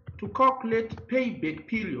payback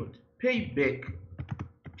period,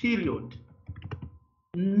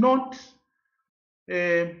 not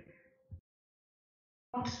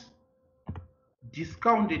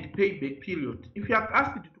discounted payback period. If you are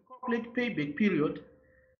asked to calculate payback period,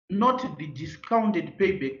 not the discounted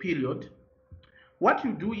payback period, what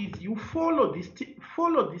you do is you follow the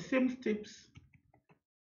same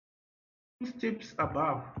steps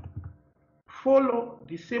above. Follow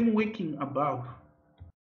the same working above.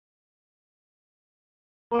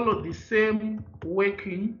 Follow the same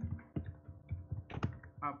working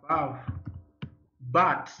above,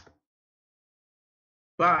 but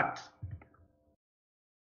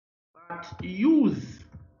use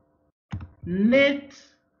net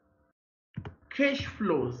cash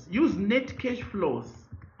flows. Use net cash flows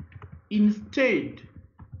instead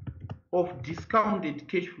of discounted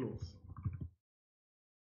cash flows.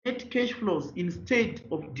 Net cash flows instead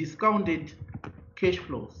of discounted cash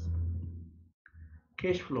flows.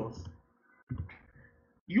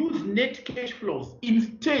 Use net cash flows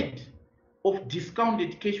instead of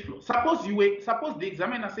discounted cash flows. Suppose the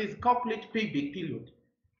examiner says calculate payback period.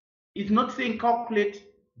 It's not saying calculate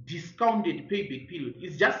discounted payback period.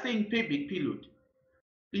 It's just saying payback period.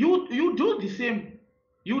 You do the same.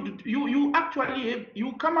 You actually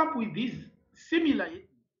you come up with this similar,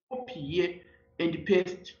 copy here and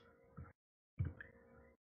paste.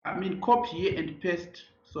 Copy here and paste.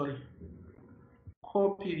 Sorry.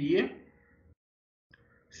 Copy here.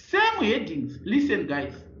 Same headings. Listen,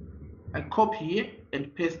 guys. I copy here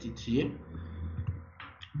and paste it here.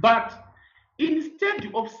 But instead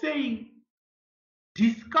of saying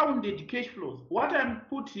discounted cash flows, what I'm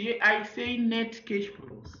put here, I say net cash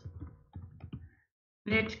flows.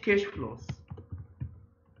 Net cash flows.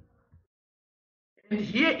 And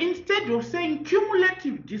here, instead of saying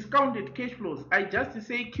cumulative discounted cash flows, I just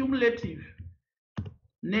say cumulative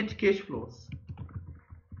net cash flows.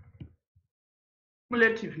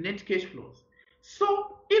 Cumulative net cash flows.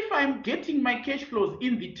 So if I'm getting my cash flows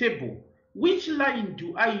in the table, which line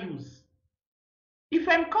do I use? If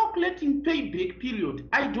I'm calculating payback period,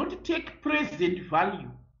 I don't take present value.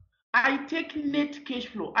 I take net cash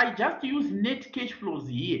flow. I just use net cash flows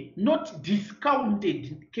here, not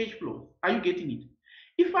discounted cash flows. Are you getting it?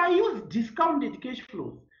 If I use discounted cash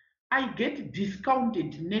flows, I get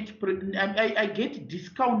discounted I get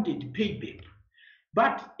discounted payback.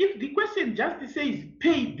 But if the question just says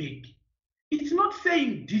payback, it's not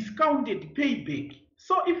saying discounted payback.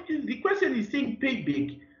 So if the question is saying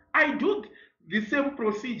payback, I do the same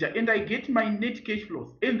procedure and I get my net cash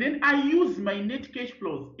flows. And then I use my net cash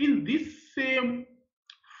flows in this same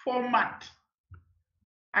format.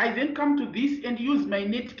 I then come to this and use my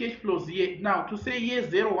net cash flows here now to say year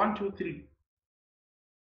 0, 1, 2, 3.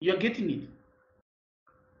 You're getting it?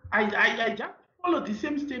 I just follow the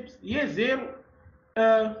same steps. Year 0,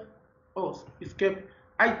 escape.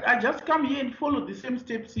 I just come here and follow the same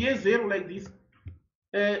steps. Year 0 like this.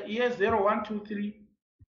 Year 0, 1, 2, 3.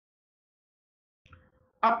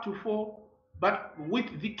 Up to 4. But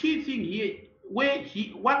with the key thing here,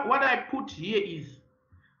 what I put here is,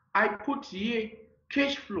 I put here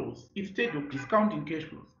cash flows instead of discounting cash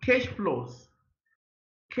flows.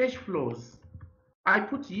 Cash flows. I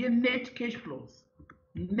put here net cash flows.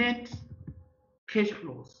 Net cash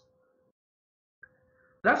flows.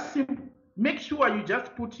 That's simple. Make sure you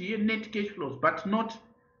just put here net cash flows, but not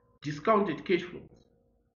discounted cash flows.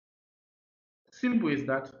 Simple as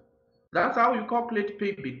that. That's how you calculate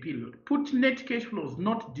payback period. Put net cash flows,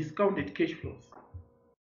 not discounted cash flows.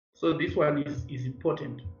 So this one is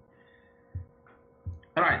important.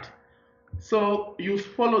 All right. So you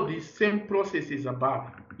follow the same processes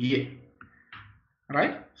above here.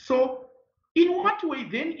 Right? So in what way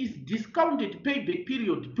then is discounted payback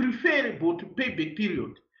period preferable to payback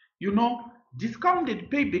period? You know, discounted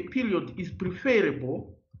payback period is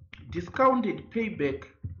preferable. Discounted payback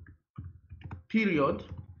period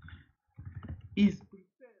is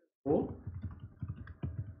preferable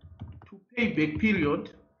to payback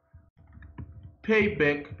period.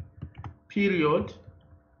 Payback period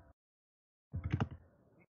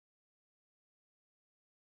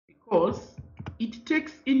because it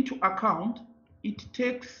takes into account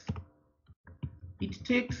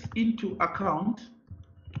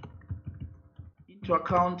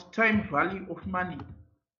time value of money.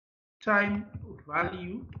 Time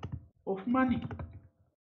value of money.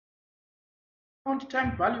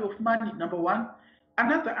 Time value of money, number one.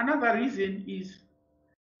 Another reason is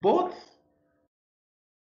both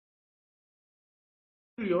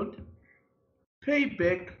period,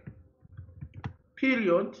 payback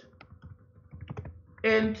period,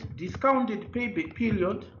 and discounted payback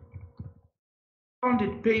period.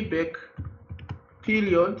 Discounted payback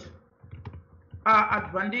period are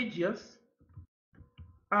advantageous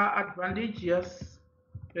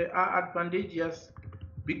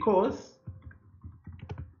because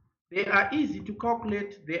they are easy to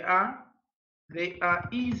calculate, they are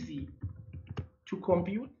easy to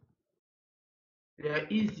compute,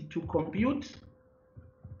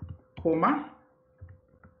 comma,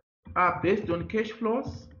 are based on cash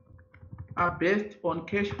flows,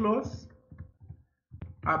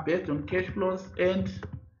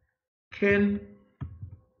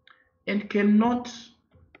 and cannot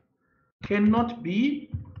be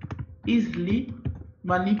easily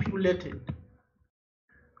manipulated.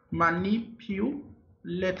 Now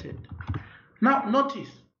notice,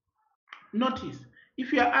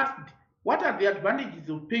 if you are asked what are the advantages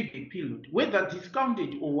of payback period, whether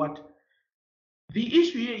discounted or what, the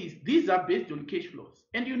issue here is these are based on cash flows.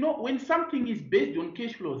 And you know, when something is based on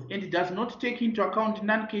cash flows and it does not take into account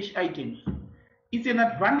non-cash items, it's an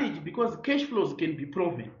advantage because cash flows can be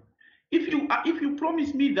proven. If you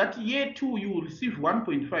promise me that year 2 you will receive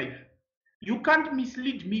 1.5, you can't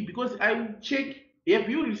mislead me because I will check, have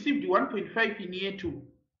you received 1.5 in year 2?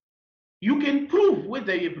 You can prove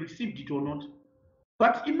whether you have received it or not.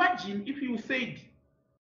 But imagine if you said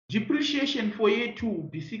depreciation for year 2 will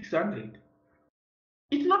be 600.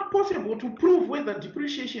 It's not possible to prove whether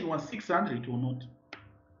depreciation was 600 or not.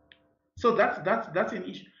 So that's an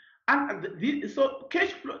issue. And so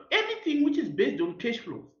cash flow, anything which is based on cash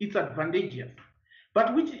flows, it's advantageous.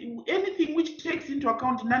 But anything which takes into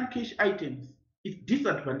account non-cash items is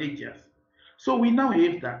disadvantageous. So we now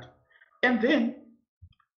have that. And then,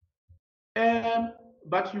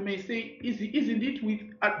 but you may say, isn't it with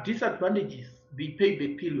disadvantages, the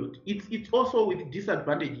payback period? It's also with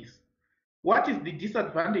disadvantages. What is the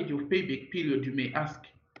disadvantage of payback period, you may ask?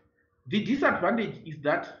 The disadvantage is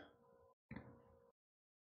that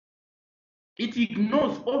it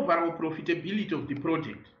ignores overall profitability of the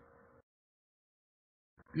project.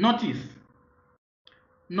 Notice,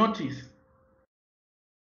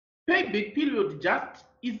 payback period just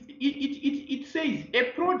it says a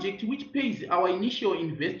project which pays our initial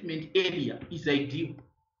investment earlier is ideal.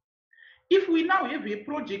 If we now have a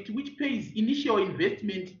project which pays initial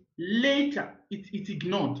investment later, it's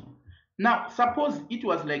ignored. Now, suppose it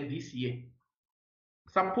was like this here.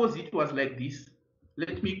 Suppose it was like this.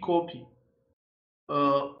 Let me copy.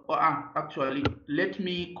 Actually, let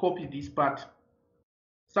me copy this part.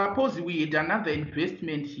 Suppose we had another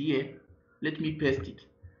investment here. Let me paste it.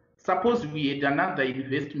 Suppose we had another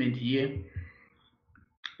investment here.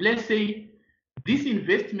 Let's say this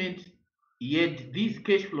investment had these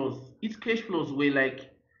cash flows. Its cash flows were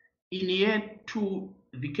like, in year 2,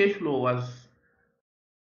 the cash flow was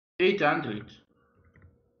 800.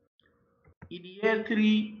 In year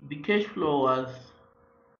 3, the cash flow was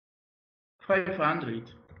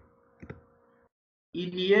 500.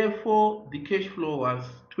 In year 4, the cash flow was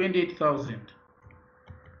 28,000.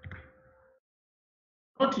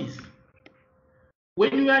 Notice,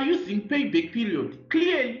 when you are using payback period,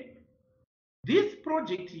 clearly this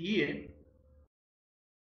project here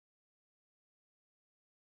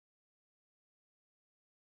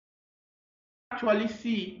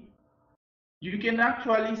you can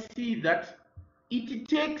actually see that it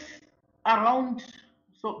takes around,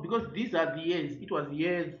 so because these are the years, it was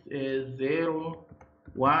years 0,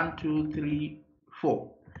 1, 2, 3,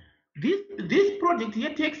 4. This project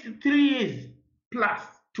here takes 3 years plus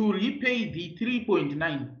to repay the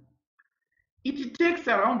 3.9. It takes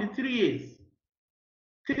around 3 years,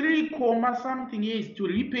 3 comma something years to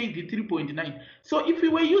repay the 3.9. So if we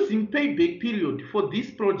were using payback period for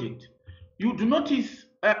this project, you do notice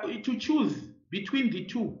to choose between the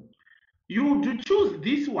two. You do choose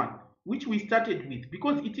this one, which we started with,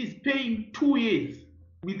 because it is paying 2 years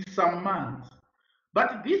with some months.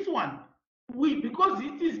 But this one, because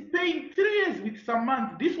it is paying 3 years with some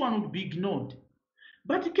months, this one would be ignored.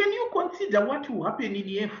 But can you consider what will happen in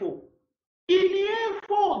year 4? In year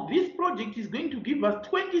 4, this project is going to give us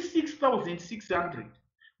 26,600,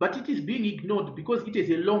 but it is being ignored because it is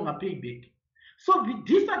a longer payback. So the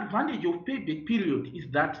disadvantage of payback period is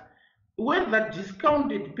that whether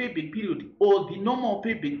discounted payback period or the normal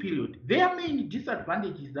payback period, their main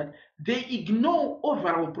disadvantage is that they ignore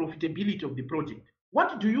overall profitability of the project.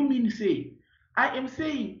 What do you mean say? I am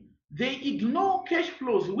saying they ignore cash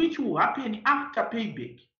flows which will happen after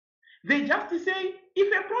payback. They just say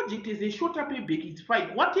if a project is a shorter payback, it's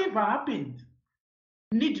fine. Whatever happens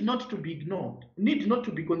need not to be ignored, need not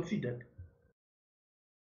to be considered.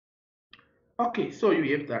 Okay, so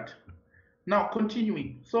you have that. Now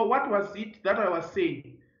continuing. So what was it that I was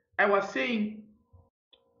saying? I was saying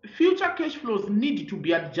future cash flows need to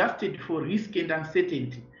be adjusted for risk and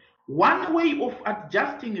uncertainty. One way of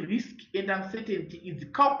adjusting risk and uncertainty is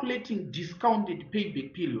calculating discounted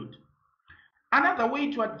payback period. Another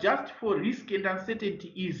way to adjust for risk and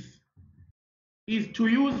uncertainty is to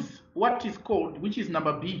use what is called, which is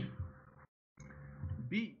number B.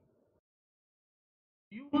 B.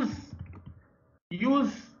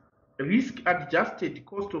 Use risk-adjusted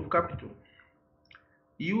cost of capital.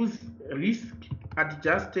 Use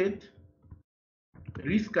risk-adjusted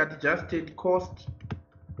cost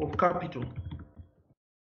of capital.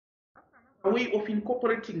 A way of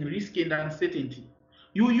incorporating risk and uncertainty.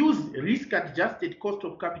 You use risk-adjusted cost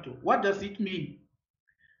of capital. What does it mean?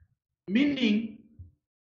 Meaning,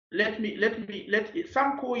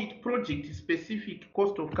 some call it project-specific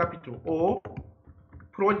cost of capital or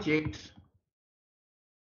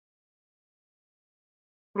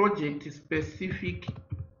project-specific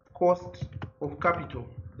cost of capital.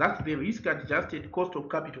 That's the risk-adjusted cost of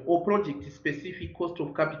capital or project-specific cost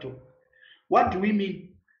of capital. What do we mean?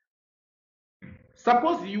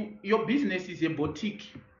 Suppose your business is a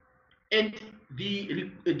boutique and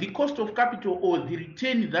the cost of capital or the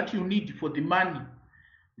return that you need for the money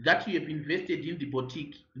that you have invested in the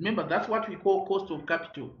boutique. Remember, that's what we call cost of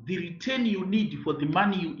capital. The return you need for the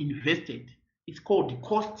money you invested. It's called the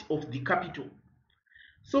cost of the capital.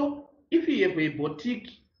 So if you have a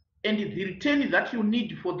boutique and the return that you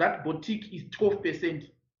need for that boutique is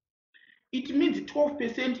 12%, it means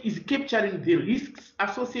 12% is capturing the risks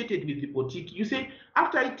associated with the boutique. You say,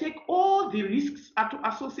 after I take all the risks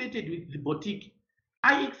associated with the boutique,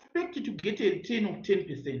 I expect to get a return of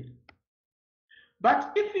 10%.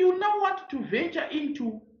 But if you now want to venture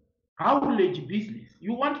into haulage business,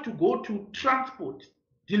 you want to go to transport,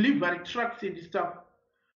 delivery trucks and stuff,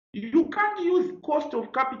 you can't use cost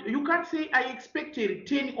of capital. You can't say I expect a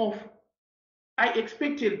return of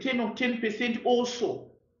 10% also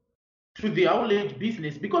to the haulage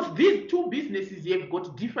business, because these two businesses have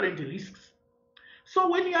got different risks. So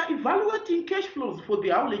when you are evaluating cash flows for the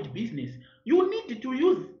haulage business, you need to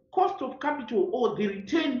use cost of capital or the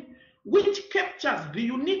return which captures the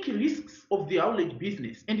unique risks of the haulage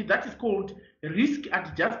business, and that is called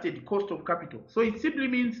risk-adjusted cost of capital. So it simply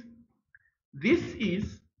means this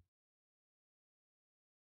is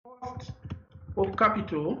cost of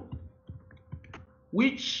capital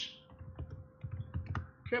which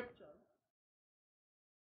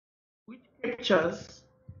captures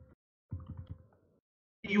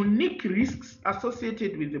unique risks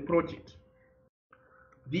associated with the project,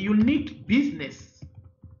 the unique business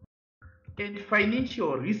and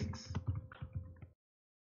financial risks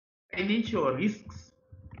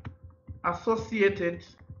associated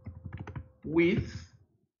with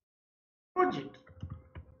project.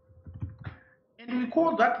 And we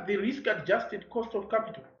call that the risk-adjusted cost of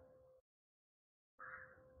capital.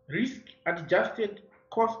 Risk-adjusted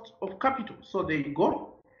cost of capital. So there you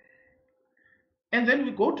go. And then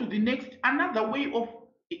we go to the next, another way of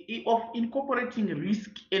incorporating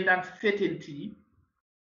risk and uncertainty.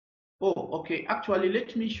 Oh, okay. Actually,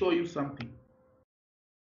 let me show you something.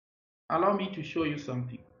 Allow me to show you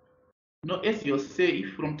something. You know, as you say,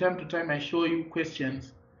 if from time to time I show you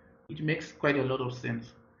questions, it makes quite a lot of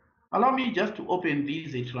sense. Allow me just to open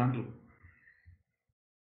these at random.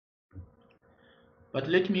 But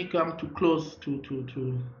let me come to close to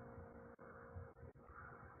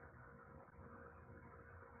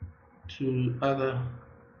other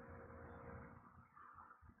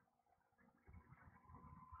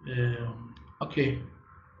okay.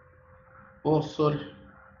 Oh, sorry.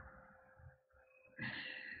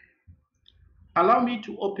 Allow me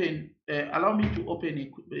to open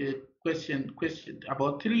a question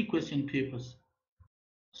about 3 question papers,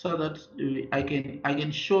 so that I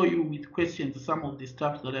can show you with questions some of the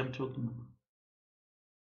stuff that I'm talking about.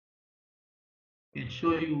 I can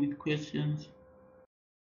show you with questions.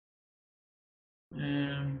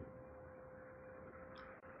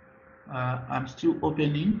 I'm still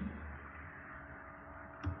opening.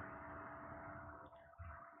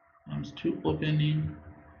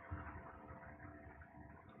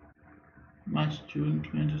 March, June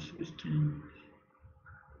 2016.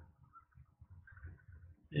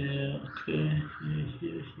 Okay,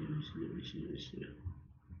 here.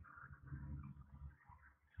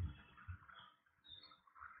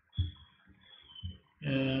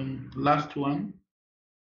 Last one.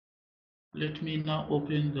 Let me now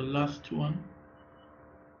open the last one.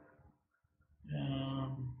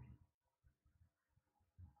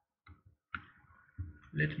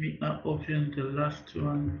 Let me now open the last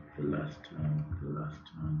one.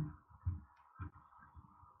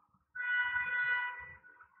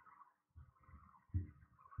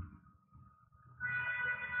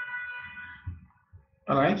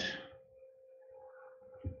 All right.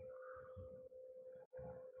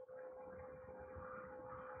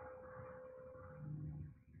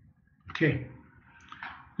 Okay.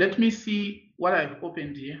 Let me see what I've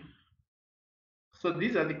opened here. So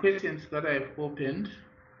these are the questions that I've opened.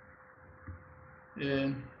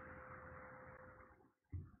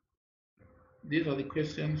 These are the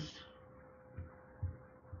questions.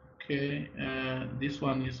 Okay, this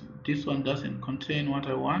one doesn't contain what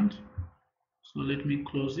I want, so let me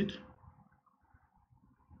close it.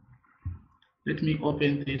 Let me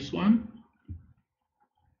open this one.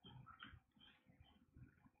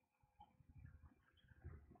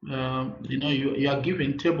 You are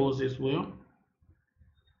given tables as well.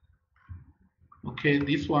 Okay,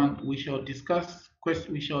 this one we shall discuss.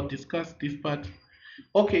 We shall discuss this part.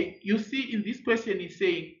 Okay, you see in this question is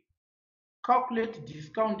saying calculate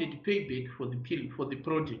discounted payback for the period for the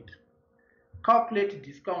project. Calculate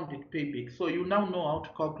discounted payback. So you now know how to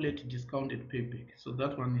calculate discounted payback. So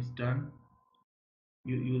that one is done.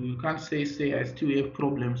 You can't say I still have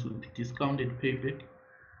problems with the discounted payback.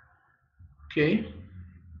 Okay.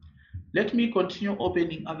 Let me continue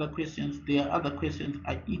opening other questions. There are other questions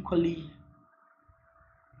I equally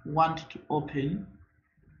want to open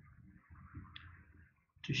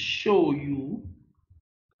to show you.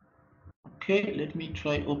 Okay, let me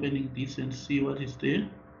try opening this and see what is there.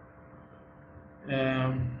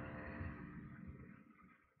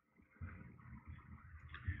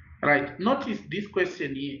 Right, notice this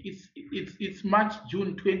question here. It's March,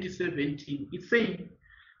 June 2017. It's saying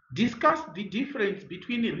discuss the difference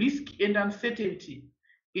between risk and uncertainty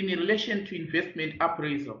in relation to investment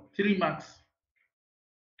appraisal. 3 marks.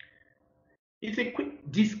 It's a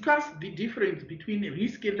quick discuss the difference between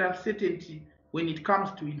risk and uncertainty when it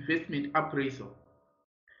comes to investment appraisal.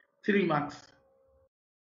 3 marks.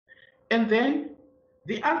 And then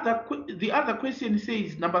the other question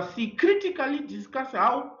says, number C, critically discuss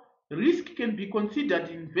how risk can be considered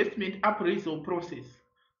in investment appraisal process.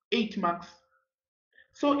 8 marks.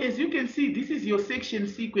 So as you can see, this is your section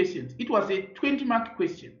C questions. It was a 20-mark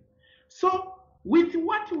question. So with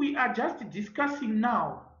what we are just discussing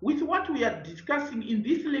now, with what we are discussing in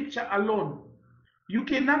this lecture alone, you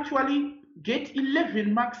can actually get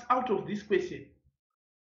 11 marks out of this question.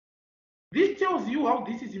 This tells you how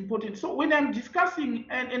this is important. So when I'm discussing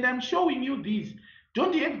and I'm showing you these,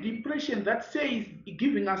 don't have the impression that says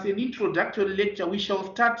giving us an introductory lecture, we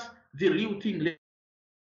shall start the real thing.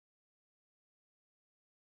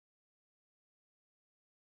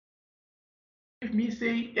 Let me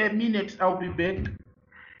say a minute, I'll be back.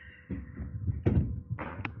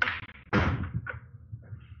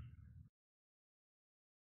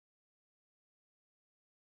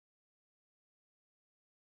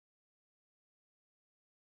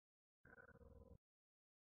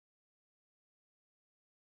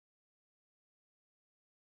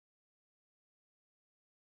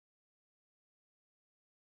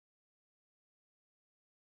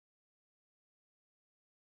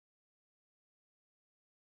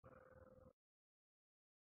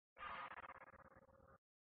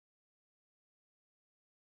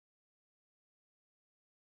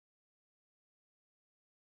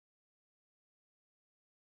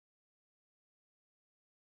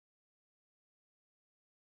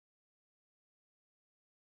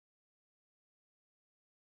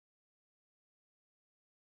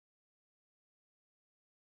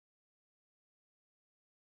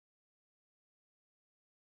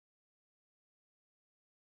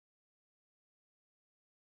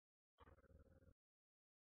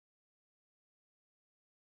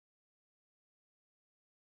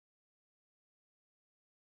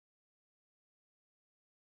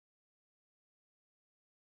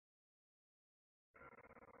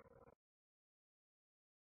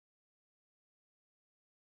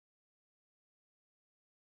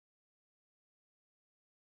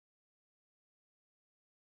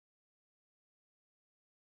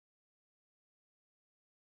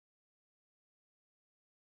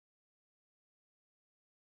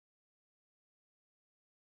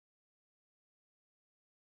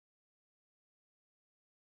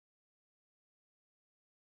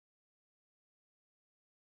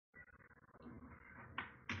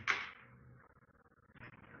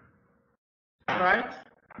 right,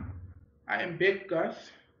 I am back,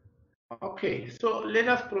 guys. Okay, so let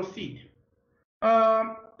us proceed.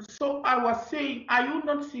 So I was saying, are you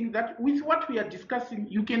not seeing that with what we are discussing,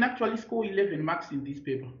 you can actually score 11 marks in this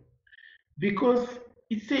paper? Because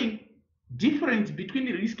it's saying difference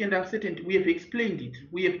between risk and uncertainty. We have explained it.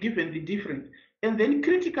 We have given the difference. And then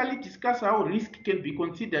critically discuss how risk can be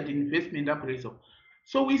considered in investment appraisal.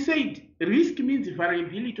 So we said risk means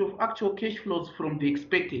variability of actual cash flows from the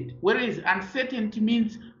expected, whereas uncertainty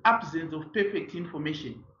means absence of perfect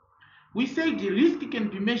information. We said the risk can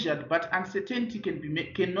be measured, but uncertainty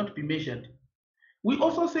cannot be measured. We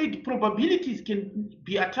also said probabilities can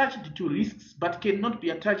be attached to risks, but cannot be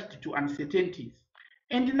attached to uncertainties.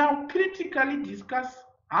 And now critically discuss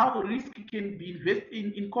how risk can be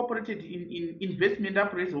incorporated in investment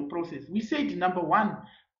appraisal process. We said number one,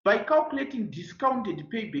 by calculating discounted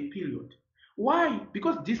payback period. Why?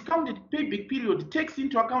 Because discounted payback period takes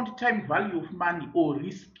into account time value of money or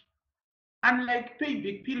risk, unlike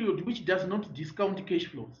payback period, which does not discount cash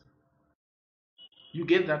flows. You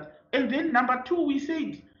get that? And then number two, we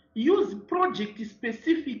said use project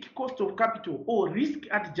specific cost of capital or risk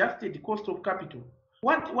adjusted cost of capital.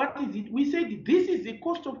 What is it? We said this is a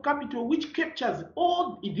cost of capital which captures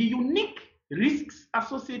all the unique risks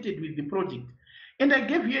associated with the project. And I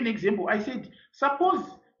gave you an example. I said, suppose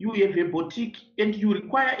you have a boutique and you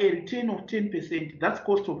require a return of 10%, that's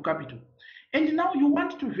cost of capital. And now you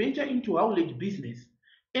want to venture into haulage business.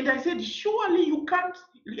 And I said, surely you can't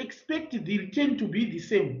expect the return to be the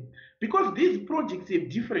same because these projects have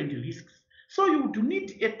different risks. So you would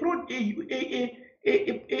need a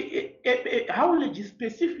haulage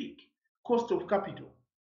specific cost of capital.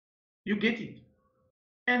 You get it?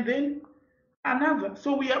 And then another.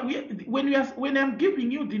 So when I'm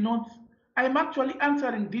giving you the notes, I'm actually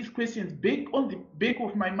answering these questions back on the back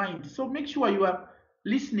of my mind. So make sure you are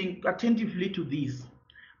listening attentively to these.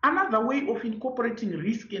 Another way of incorporating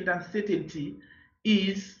risk and uncertainty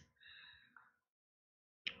is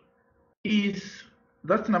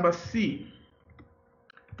that's number C,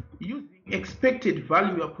 using expected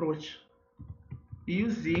value approach.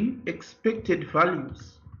 Using expected value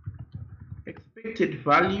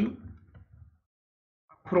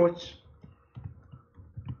approach.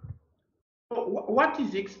 So what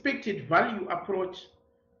is expected value approach?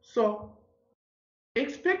 So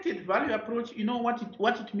expected value approach, you know what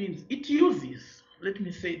it means? It uses, let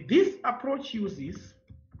me say, this approach uses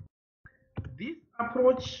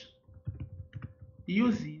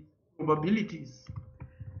probabilities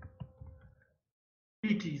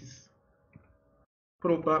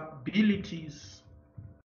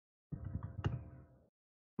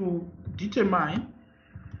to determine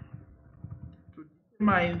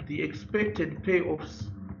the expected payoffs,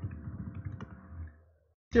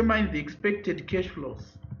 determine the expected cash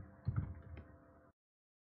flows.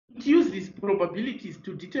 It uses probabilities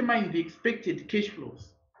to determine the expected cash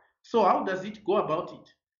flows. So how does it go about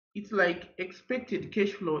it? It's like expected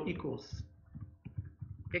cash flow equals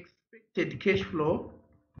expected cash flow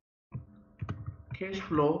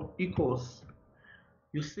equals,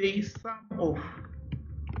 you say, sum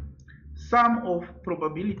of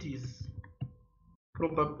probabilities,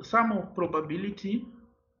 sum of probability,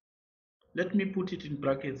 let me put it in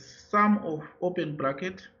brackets, sum of open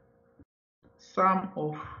bracket, sum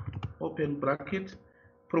of open bracket,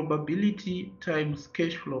 probability times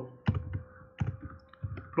cash flow,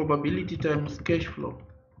 probability times cash flow.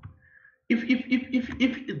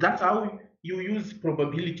 If that's how you use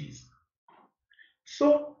probabilities.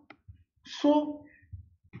 So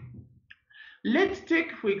let's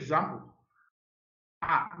take, for example,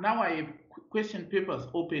 now I have question papers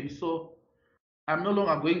open, so I'm no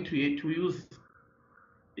longer going to use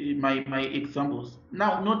my examples.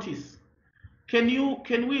 Now notice, can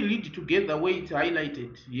we read together where it's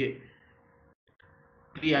highlighted here?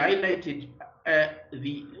 The highlighted,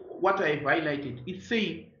 what I've highlighted, it's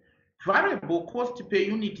saying variable cost per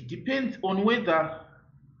unit depends on whether,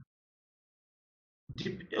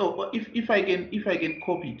 if I can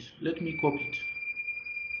copy it, let me copy it.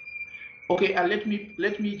 Okay, let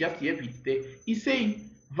me just have it there. It's saying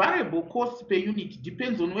variable cost per unit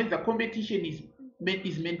depends on whether competition is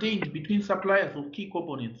maintained between suppliers of key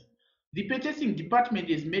components. The purchasing department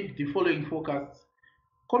has made the following forecasts.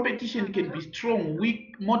 Competition can be strong,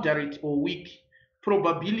 weak, moderate, or weak.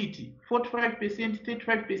 Probability 45%,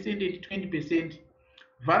 35%, and 20%.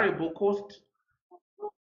 Variable cost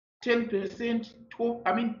 10%,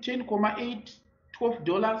 10.8,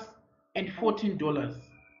 $12, and $14.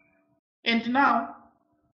 And now,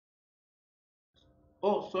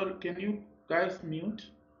 oh, sorry, can you guys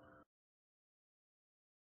mute?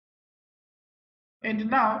 And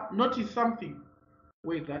now, notice something.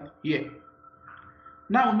 Wait, that here.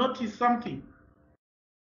 Now notice something.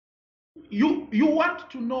 You want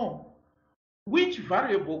to know which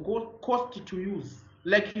variable cost to use.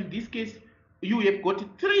 Like in this case, you have got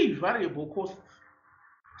 3 variable costs.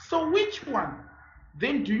 So which one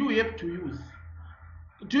then do you have to use?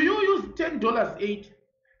 Do you use $10.08?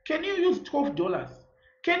 Can you use $12?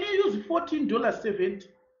 Can you use $14.70?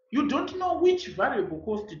 You don't know which variable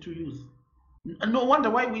cost to use. No wonder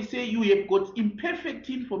why we say you have got imperfect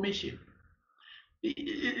information.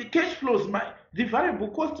 Cash flows, the variable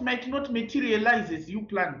cost might not materialize as you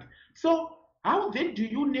planned. So how then do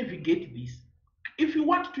you navigate this? If you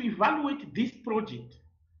want to evaluate this project,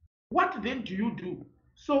 what then do you do?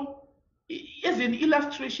 So as an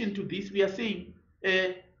illustration to this, we are saying,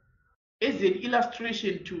 as an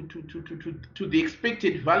illustration to the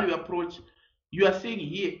expected value approach, you are saying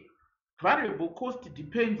here, variable cost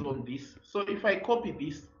depends on this. So if I copy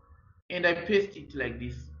this and I paste it like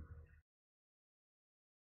this,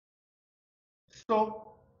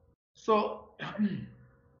 so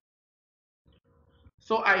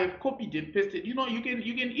I have copied and pasted. You can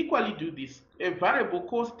equally do this. A variable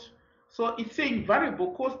cost. So it's saying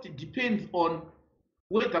variable cost depends on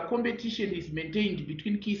whether competition is maintained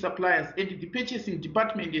between key suppliers, and the purchasing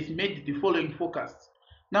department has made the following forecasts.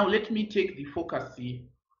 Now let me take the forecast here.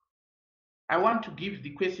 I want to give the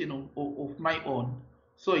question of my own.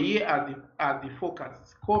 So here are the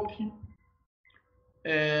forecasts. Copy.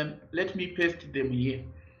 Let me paste them here.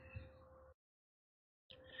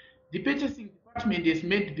 The purchasing department has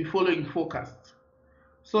made the following forecasts.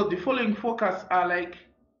 So the following forecasts are like,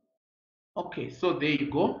 okay, so there you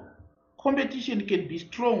go. Competition can be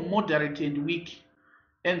strong, moderate, and weak.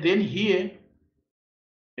 And then here,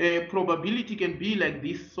 probability can be like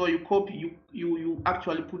this. So you copy, you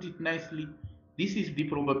actually put it nicely. This is the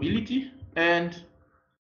probability, and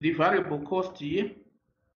the variable cost here.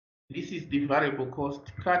 This is the variable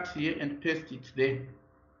cost. Cut here and paste it there.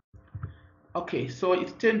 Okay, so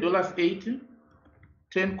it's $10.80,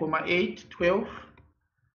 10,8,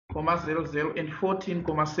 12,00, and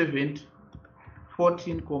 14,7,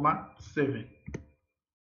 14,7.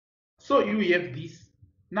 So you have this.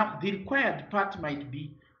 Now the required part might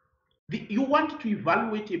be, you want to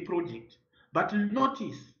evaluate a project, but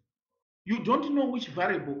notice you don't know which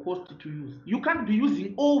variable cost to use. You can't be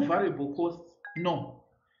using all variable costs. No.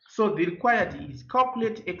 So the required is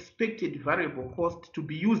calculate expected variable cost to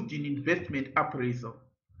be used in investment appraisal.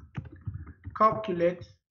 Calculate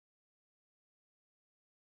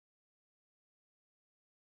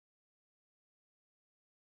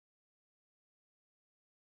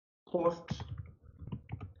cost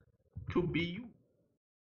to be used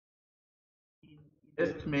in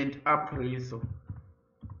investment appraisal.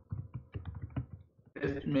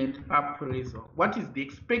 Investment appraisal. What is the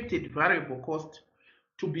expected variable cost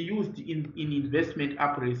to be used in investment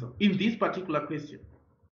appraisal? In this particular question,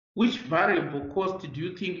 which variable cost do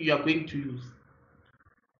you think you are going to use?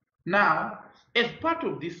 Now, as part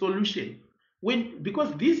of the solution,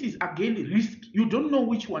 because this is again risk, you don't know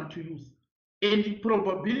which one to use, and the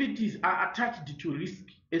probabilities are attached to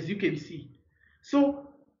risk, as you can see. So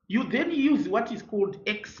you then use what is called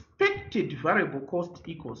expected variable cost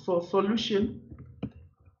equals. So solution,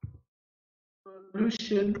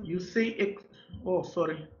 you say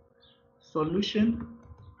solution,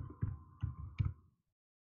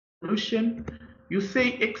 you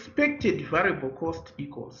say expected variable cost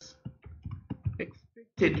equals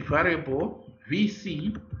expected variable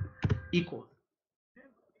VC equals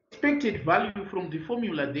expected value. From the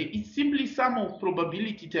formula there is simply sum of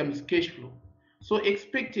probability times cash flow. So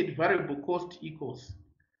expected variable cost equals,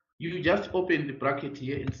 you just open the bracket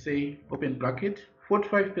here and say open bracket,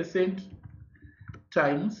 45%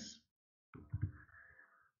 times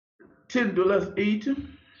 $10.08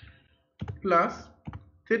 plus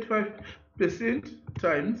 35%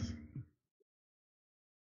 times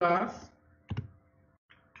plus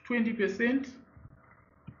 20%,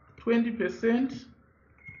 20%,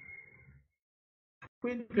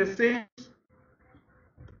 20%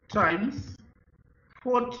 times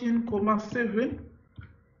 14,7,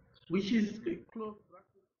 which is close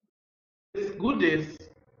bracket.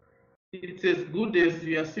 It's as good as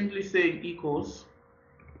we are simply saying equals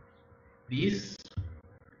this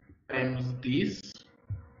times this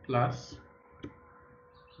plus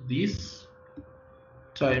this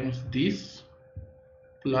times this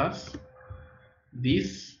plus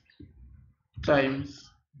this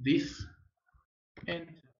times this, and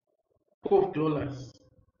 $12.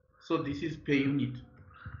 So this is per unit.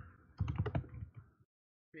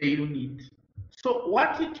 Per unit. So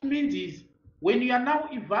what it means is when you are now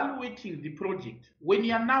evaluating the project,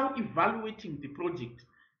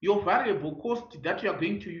 your variable cost that you are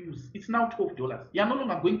going to use, it's now $12. You are no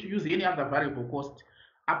longer going to use any other variable cost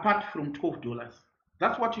apart from $12.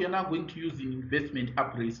 That's what you are now going to use in investment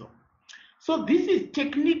appraisal. So this is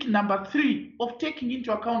technique number 3 of taking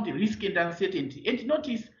into account risk and uncertainty. And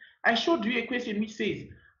notice I showed you a question which says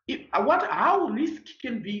how risk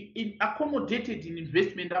can be accommodated in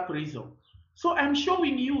investment appraisal. So I'm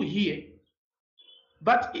showing you here,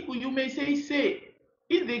 but you may say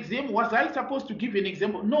in the exam, was I supposed to give an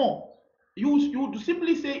example? No, you would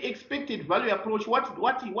simply say expected value approach.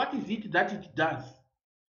 What is it that it does?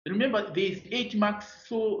 Remember, there's 8 marks,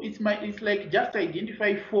 so it's like just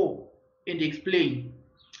identify 4 and explain.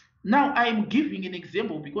 Now I'm giving an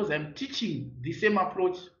example because I'm teaching the same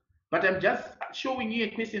approach, but I'm just showing you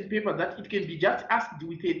a question paper that it can be just asked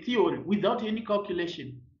with a theory without any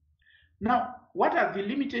calculation. Now, what are the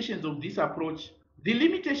limitations of this approach? The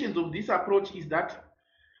limitations of this approach is that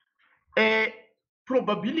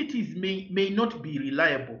probabilities may not be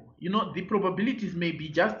reliable. You know, the probabilities may be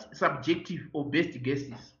just subjective or best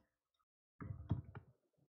guesses.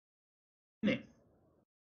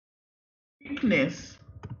 Weakness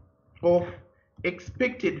of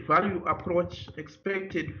expected value approach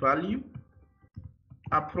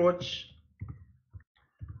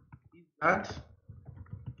is that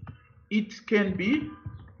it can be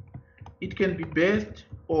based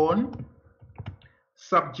on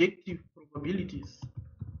subjective probabilities.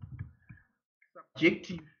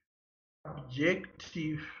 Subjective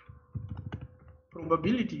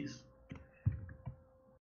probabilities.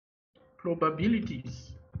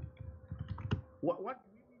 What do we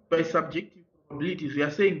mean by subjective probabilities? We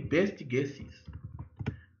are saying best guesses.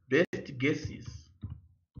 Best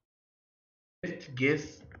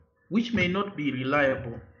guess, which may not be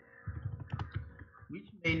reliable. It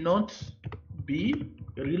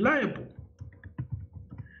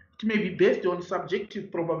may be based on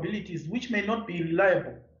subjective probabilities, which may not be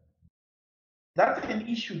reliable. That's an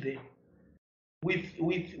issue there with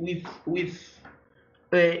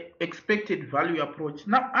expected value approach.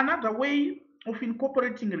 Now, another way of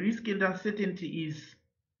incorporating risk and uncertainty is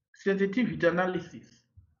sensitivity analysis.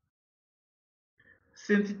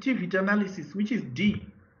 Sensitivity analysis, which is D.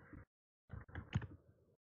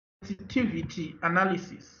 Sensitivity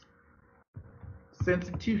analysis.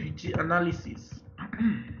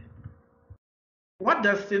 What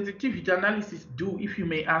does sensitivity analysis do, if you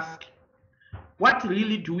may ask? What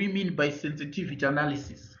really do we mean by sensitivity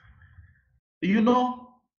analysis? You know,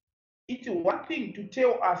 it's one thing to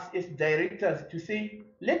tell us as directors to say,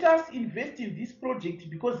 let us invest in this project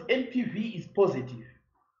because NPV is positive.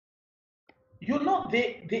 You know,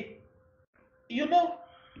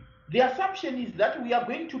 the assumption is that we are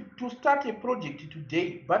going to start a project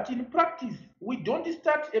today, but in practice, we don't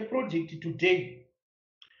start a project today.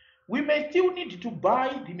 We may still need to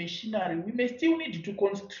buy the machinery. We may still need to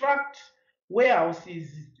construct warehouses,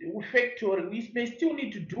 factory. We may still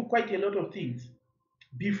need to do quite a lot of things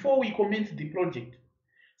before we commence the project.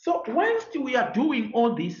 So whilst we are doing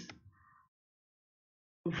all this,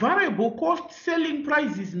 variable cost selling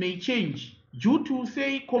prices may change due to,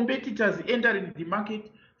 say, competitors entering the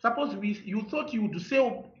market. Suppose you thought you would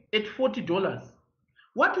sell at $40.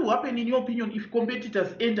 What will happen, in your opinion, if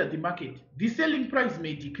competitors enter the market? The selling price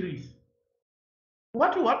may decrease.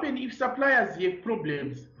 What will happen if suppliers have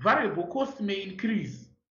problems? Variable costs may increase.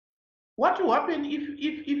 What will happen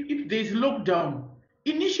if there is lockdown?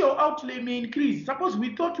 Initial outlay may increase. Suppose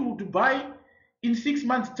we thought we would buy in 6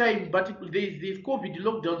 months' time, but there's COVID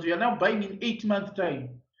lockdowns. We are now buying in 8 months'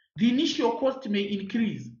 time. The initial cost may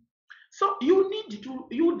increase. So you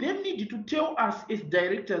then need to tell us as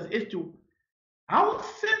directors as to how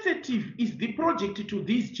sensitive is the project to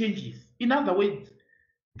these changes. In other words,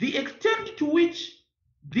 the extent to which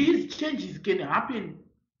these changes can happen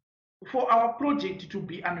for our project to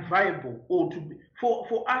be unviable, or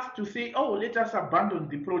for us to say, oh, let us abandon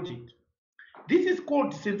the project. This is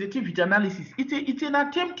called sensitivity analysis. It's an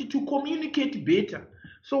attempt to communicate better.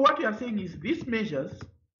 So what we are saying is these measures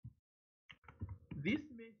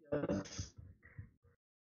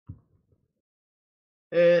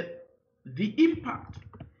the impact,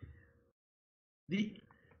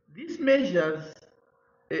 these measures,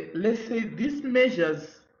 let's say this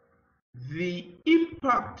measures the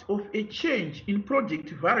impact of a change in project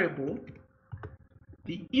variable,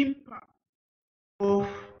 the impact of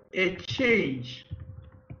a change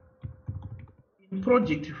in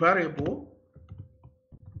project variable,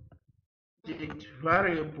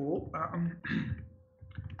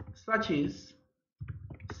 such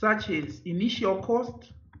as initial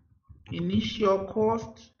cost,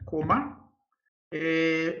 comma,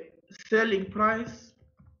 selling price,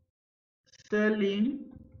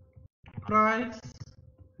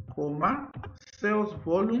 comma, sales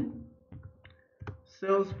volume,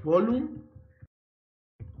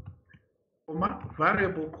 comma,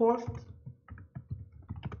 variable cost,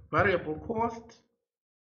 etc.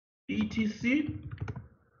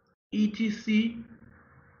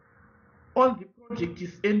 On the project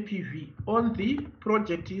is NPV. On the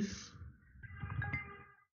project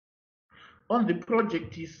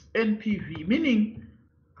is NPV, meaning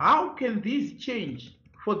how can this change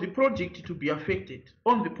for the project to be affected?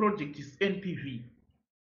 On the project is NPV.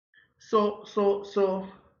 So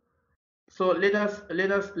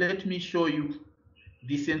let me show you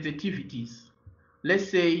the sensitivities. Let's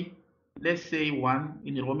say one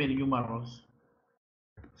in Roman numerals.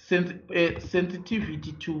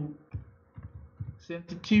 Sensitivity to,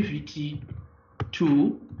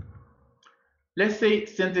 let's say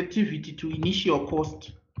sensitivity to initial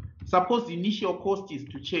cost. Suppose the initial cost is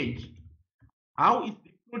to change. How is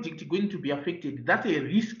the project going to be affected? That's a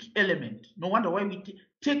risk element. No wonder why we're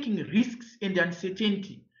taking risks and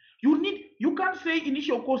uncertainty. You can't say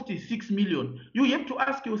initial cost is 6 million. You have to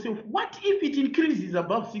ask yourself, what if it increases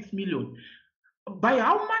above 6 million? By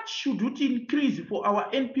how much should it increase for our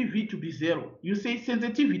NPV to be 0? You say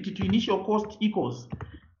sensitivity to initial cost equals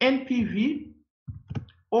NPV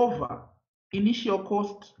over initial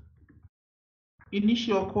cost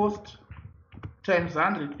times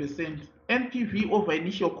 100%. NPV over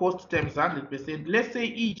initial cost times 100%. Let's say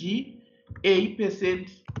e.g. 8%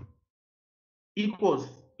 equals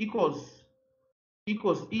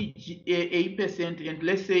e.g. 8%, and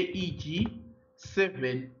let's say e.g.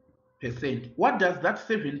 7%. What does that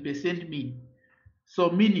 7% mean? So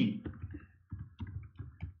meaning,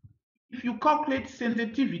 if you calculate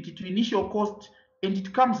sensitivity to initial cost and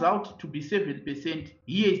it comes out to be 7%,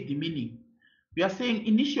 here is the meaning. We are saying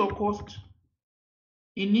initial cost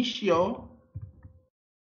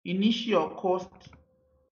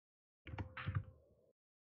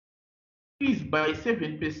increase by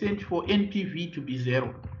 7% for NPV to be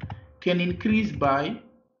 0. Can increase by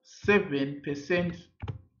 7%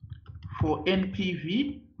 for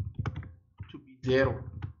NPV to be 0.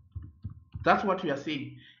 That's what we are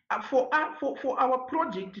saying. For our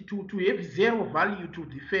project to have 0 value to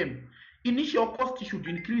the firm, initial cost should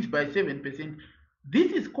increase by 7%.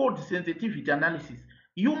 This is called sensitivity analysis.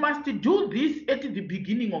 You must do this at the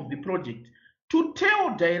beginning of the project to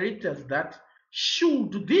tell directors that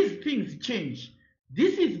should these things change,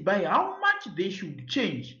 this is by how much they should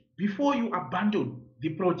change before you abandon the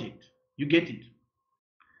project. You get it?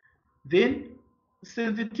 Then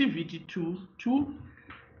sensitivity to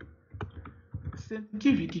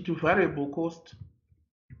variable cost.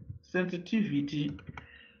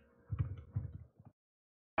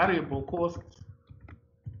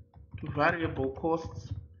 Variable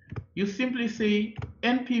costs. You simply say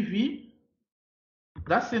NPV,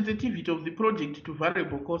 that's sensitivity of the project to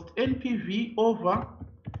variable cost, NPV over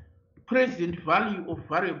present value of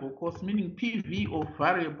variable cost, meaning PV of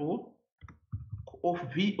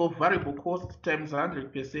variable cost times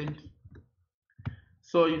 100%.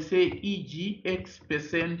 So you say e.g.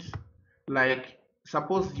 X%, like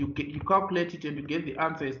suppose you calculate it and you get the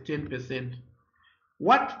answer is 10%.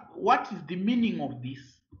 What is the meaning of this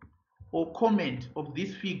or comment of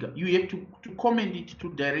this figure? You have to comment it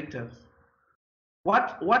to directors.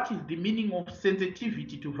 What is the meaning of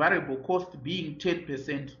sensitivity to variable cost being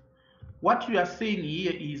 10%? What you are saying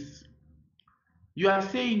here is you are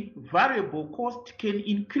saying variable cost can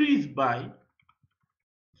increase by,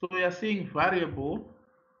 so we are saying variable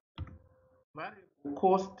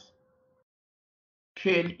cost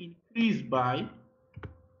can increase by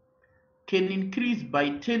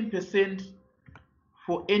 10%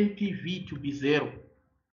 for NPV to be 0.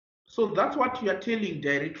 So that's what you are telling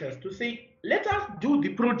directors to say, let us do the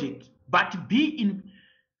project, but be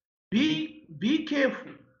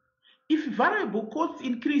careful. If variable costs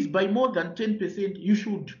increase by more than 10%, you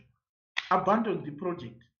should abandon the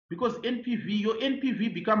project, because your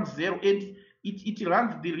NPV becomes 0 and it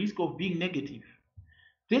runs the risk of being negative.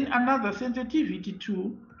 Then another sensitivity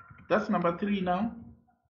to, that's number 3 now,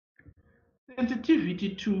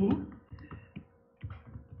 sensitivity to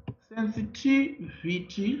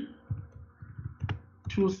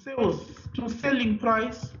selling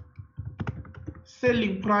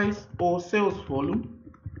price or sales volume.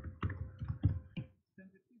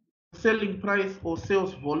 Selling price or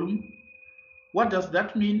sales volume. What does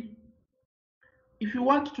that mean? If you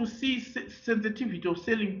want to see sensitivity of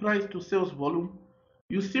selling price to sales volume,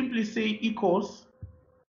 you simply say equals,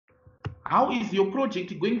 how is your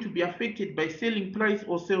project going to be affected by selling price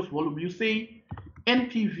or sales volume? You say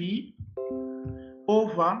NPV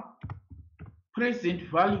over present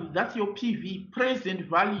value. That's your PV, present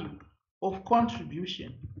value of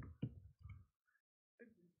contribution.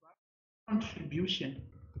 Contribution.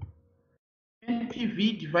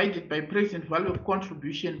 NPV divided by present value of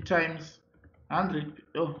contribution times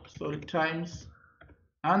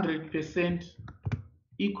 100%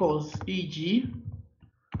 equals EG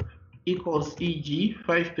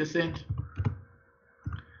 5%.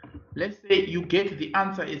 Let's say you get the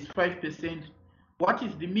answer is 5%. What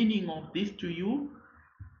is the meaning of this to you?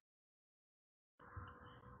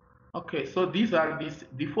 Okay, so these are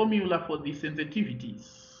the formula for the sensitivities.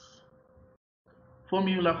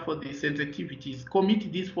 Formula for the sensitivities. Commit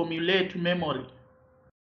this formula to memory.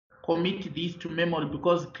 Commit these to memory,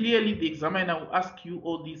 because clearly the examiner will ask you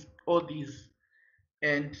all these,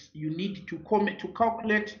 and you need to comment, to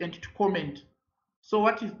calculate and to comment. So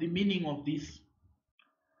what is the meaning of this?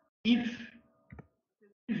 If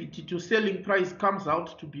sensitivity to selling price comes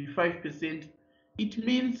out to be 5%, it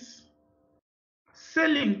means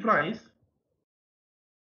selling price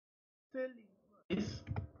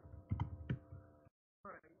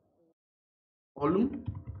volume,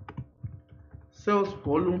 sales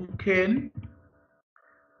volume can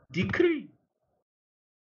decrease,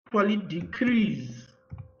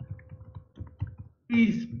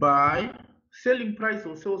 by selling price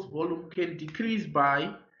or sales volume can decrease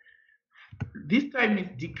by, this time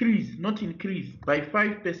it's decrease, not increase, by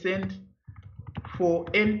 5% for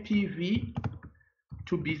NPV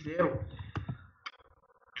to be zero.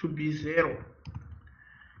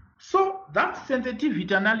 So that's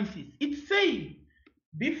sensitivity analysis. It's saying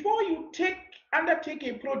before you undertake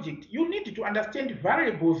a project, you need to understand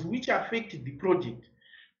variables which affect the project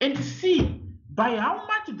and see by how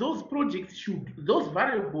much those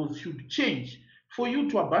variables should change for you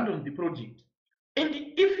to abandon the project. And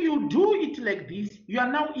if you do it like this, you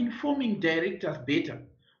are now informing directors better.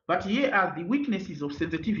 But here are the weaknesses of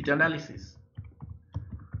sensitivity analysis.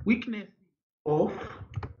 Weakness of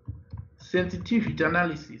sensitivity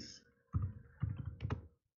analysis.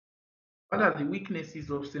 What are the weaknesses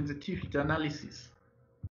of sensitivity analysis?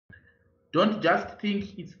 Don't just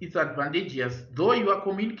think it's advantageous, though you are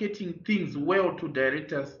communicating things well to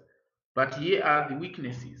directors, but here are the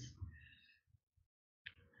weaknesses.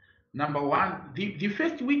 Number one, the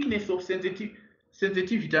first weakness of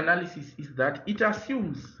sensitivity analysis is that it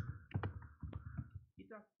assumes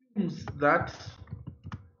that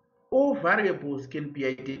all variables can be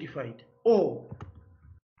identified. All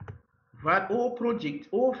variables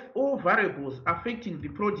affecting the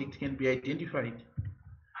project can be identified.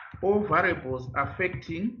 All variables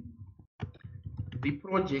affecting the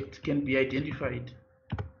project can be identified.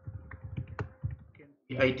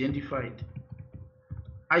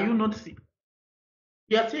 Are you not seeing?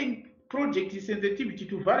 We are saying project is sensitivity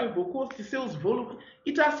to variable cost, sales volume.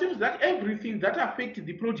 It assumes that everything that affects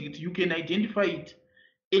the project, you can identify it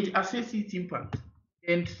and assess its impact.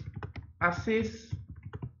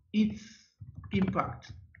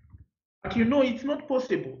 But you know it's not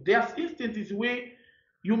possible. There's instances where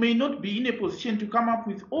you may not be in a position to come up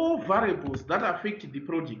with all variables that affect the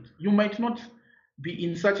project. You might not be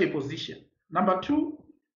in such a position. Number two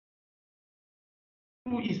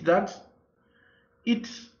is that it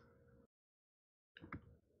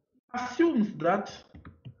assumes that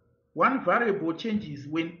one variable changes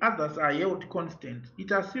when others are held constant.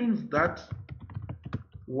 It assumes that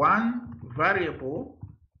one variable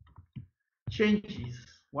changes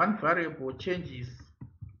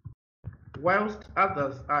whilst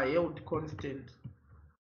others are held constant.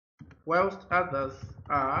 Whilst others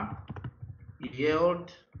are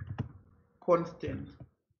held constant.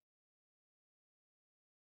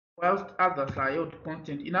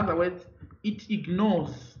 In other words, it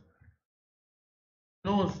ignores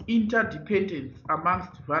interdependence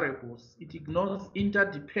amongst variables. It ignores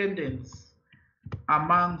interdependence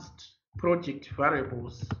amongst project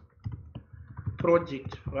variables.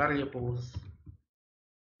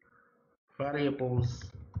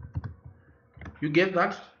 You get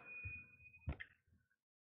that?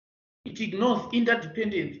 It ignores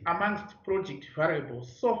interdependence amongst project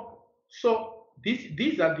variables. So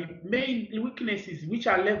these are the main weaknesses which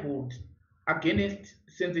are leveled against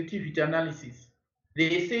sensitivity analysis.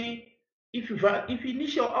 They say if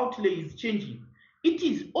initial outlay is changing, it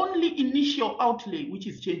is only initial outlay which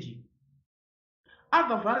is changing.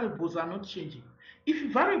 Other variables are not changing.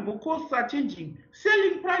 If variable costs are changing,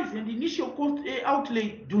 selling price and initial cost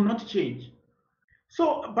outlay do not change.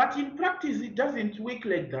 So, but in practice, it doesn't work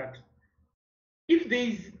like that. If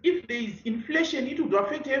there is inflation, it would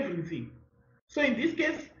affect everything. So in this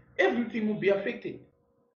case, everything will be affected.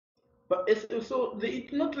 But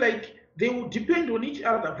it's not like they will depend on each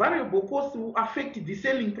other. Variable costs will affect the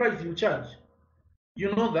selling price you charge.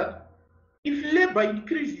 You know that? If labor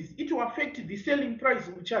increases, it will affect the selling price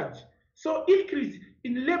you charge. So increase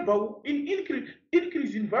in labor,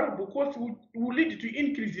 increase in variable cost will lead to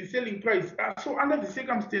increase in selling price. So under the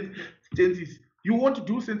circumstances, you want to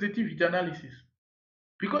do sensitivity analysis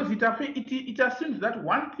because it assumes that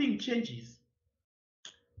one thing changes.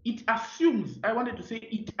 It assumes, I wanted to say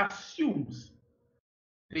it assumes,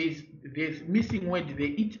 there's missing word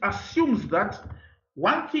there. It assumes that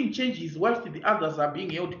one thing changes whilst the others are being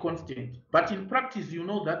held constant. But in practice, you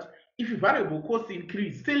know that if variable costs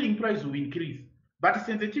increase, selling price will increase. But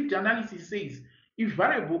sensitivity analysis says if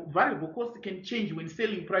variable costs can change when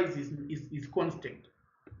selling price is constant.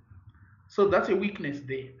 So that's a weakness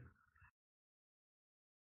there.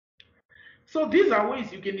 So these are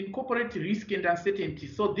ways you can incorporate risk and uncertainty.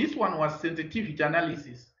 So this one was sensitivity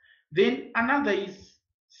analysis. Then another is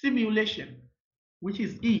simulation, which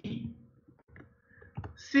is E.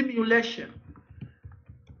 Simulation.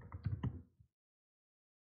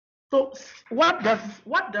 So what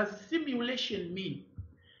does simulation mean?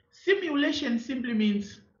 Simulation simply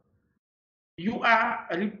means you are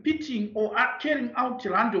repeating or are carrying out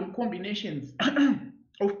random combinations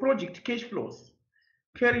of project cash flows.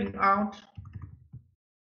 Carrying out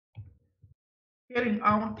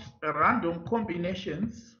random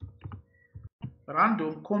combinations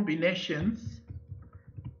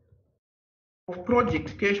of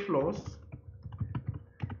project cash flows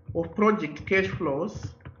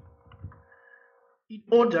in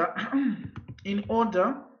order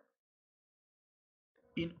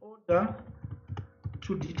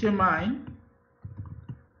to determine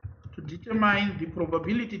the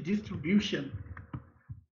probability distribution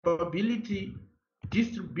of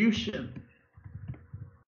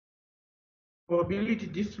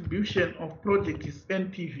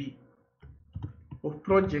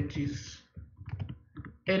project is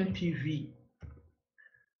NPV.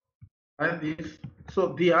 And this,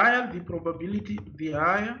 so the higher the probability,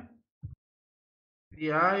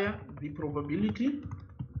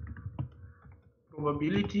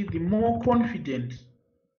 the more confident,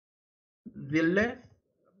 the less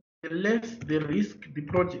the risk the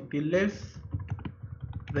project has.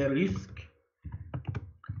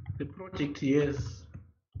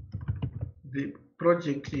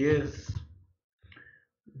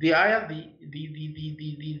 The higher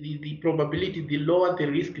the probability, the lower the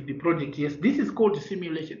risk the project has. This is called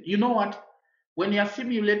simulation. You know what? When you are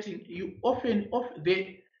simulating, you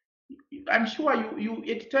I'm sure you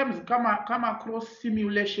at times come across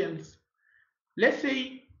simulations. Let's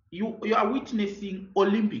say you are witnessing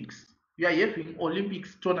Olympics. You are having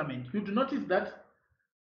Olympics tournament. You'd notice that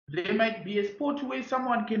there might be a sport where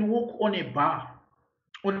someone can walk on a bar,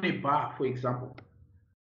 for example,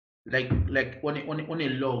 like on a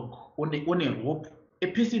log, on a rope. A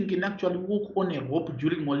person can actually walk on a rope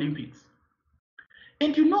during Olympics.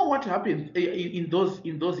 And you know what happens in those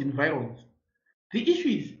environments? The issue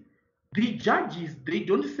is the judges, they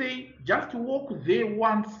don't say just walk there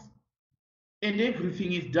once and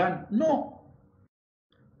everything is done. No,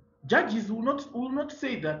 judges will not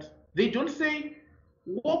say that. They don't say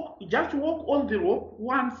just walk on the rope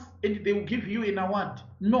once and they will give you an award.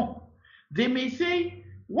 No, they may say,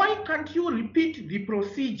 why can't you repeat the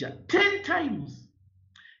procedure 10 times?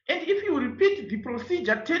 And if you repeat the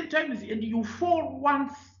procedure 10 times and you fall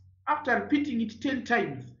once after repeating it 10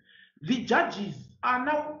 times, the judges are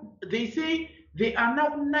now, they say they are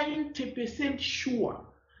now 90% sure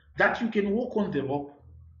that you can walk on the rope.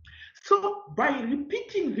 So by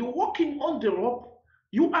repeating the walking on the rope,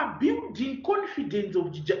 you are building confidence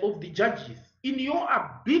of the judges in your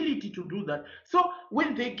ability to do that. So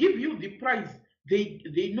when they give you the prize,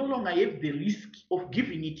 they no longer have the risk of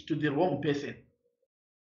giving it to the wrong person.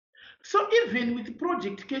 So even with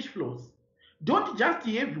project cash flows, don't just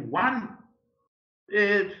have one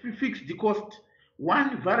fixed cost,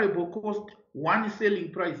 one variable cost, one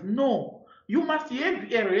selling price. No, you must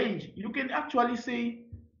have a range. You can actually say,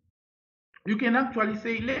 let's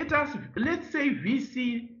say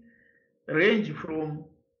VC range from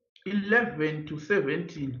 11 to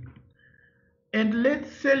 17, and let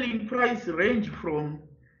selling price range from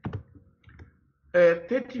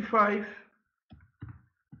 35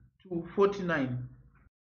 to 49.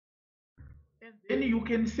 And then you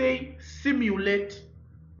can say simulate.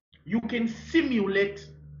 You can simulate.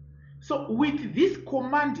 So with this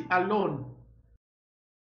command alone,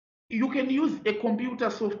 you can use a computer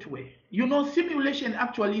software. You know, simulation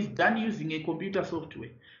actually is done using a computer software.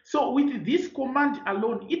 So with this command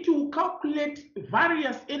alone, it will calculate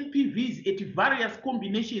various NPVs at various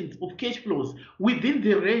combinations of cash flows within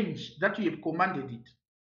the range that you have commanded it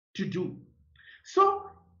to do. So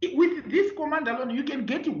with this command alone, you can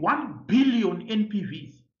get 1 billion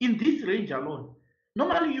NPVs in this range alone.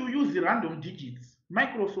 Normally you use random digits.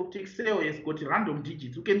 Microsoft Excel has got random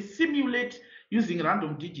digits. You can simulate using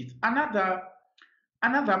random digits. Another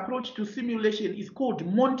approach to simulation is called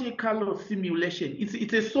Monte Carlo simulation.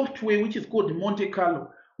 It's a software which is called Monte Carlo,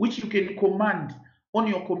 which you can command on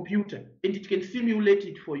your computer and it can simulate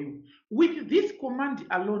it for you. With this command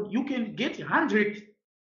alone, you can get 100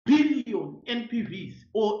 billion NPVs,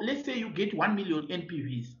 or let's say you get 1 million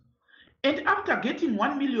NPVs. And after getting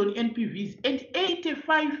 1 million NPVs and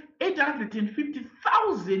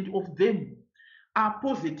 850,000 of them are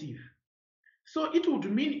positive. So it would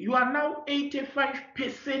mean you are now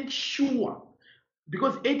 85% sure,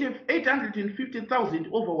 because 850,000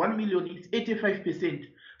 over 1 million is 85%.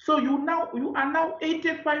 So you are now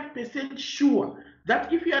 85% sure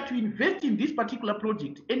that if you are to invest in this particular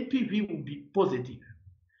project, NPV will be positive.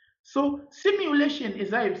 So simulation,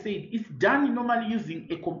 as I have said, is done normally using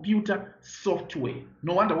a computer software.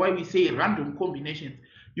 No wonder why we say random combinations.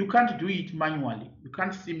 You can't do it manually. You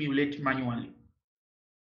can't simulate manually.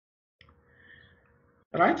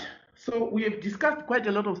 Right? So we have discussed quite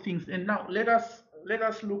a lot of things, and now let us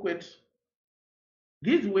look at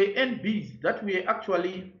these were NBs that we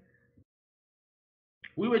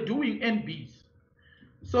were doing NBs.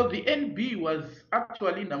 So the NB was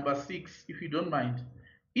actually number 6, if you don't mind.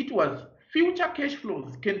 It was future cash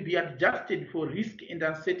flows can be adjusted for risk and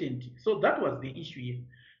uncertainty. So that was the issue here.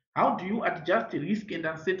 How do you adjust risk and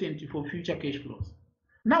uncertainty for future cash flows?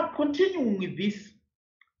 Now, continuing with this,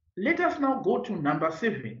 let us now go to number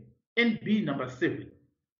 7, NB number 7.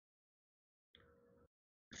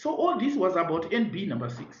 So all this was about NB number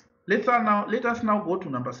 6. Let us now go to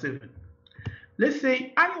number 7. Let's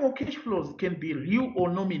say annual cash flows can be real or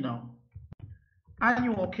nominal.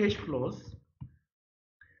 Annual cash flows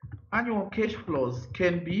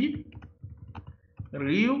can be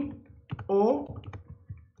real or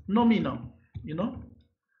nominal. You know,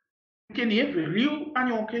 you can have real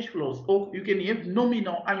annual cash flows or you can have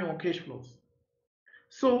nominal annual cash flows.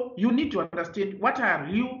 So you need to understand what are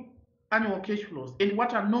real annual cash flows and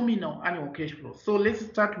what are nominal annual cash flows. So let's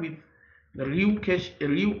start with the real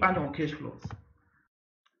annual cash flows.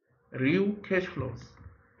 Real cash flows.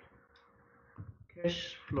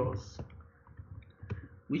 Cash flows,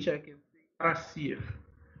 which I can say RCF.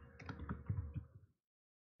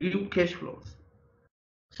 Real cash flows.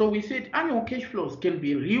 So we said annual cash flows can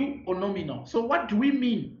be real or nominal. So what do we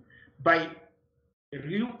mean by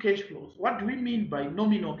real cash flows? What do we mean by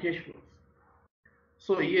nominal cash flows?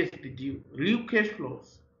 So here's the deal. Real cash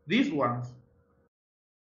flows, these ones,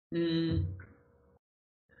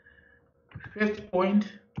 first point,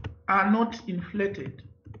 are not inflated.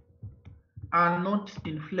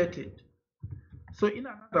 So in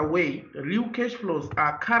another way, real cash flows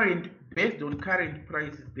are based on current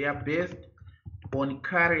prices. They are based on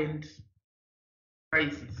current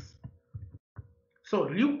prices. So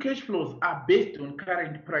real cash flows are based on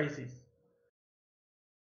current prices.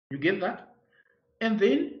 You get that? And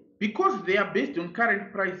then because they are based on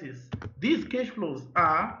current prices, these cash flows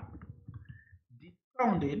are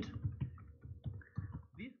discounted.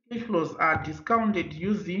 These cash flows are discounted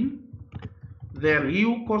using the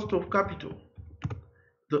real cost of capital.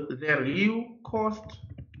 The real cost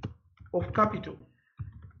of capital.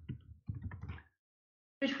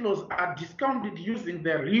 Cash flows are discounted using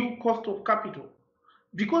the real cost of capital.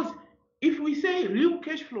 Because if we say real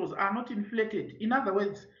cash flows are not inflated, in other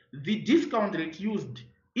words, the discount rate used,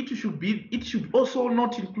 it should also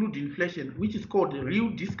not include inflation, which is called the real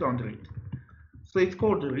discount rate. So it's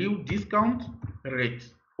called the real discount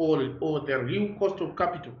rate or the real cost of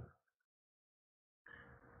capital.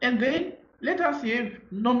 And then let us have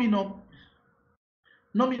nominal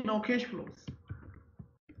cash flows.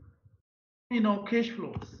 Nominal cash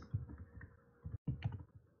flows.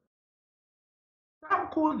 Some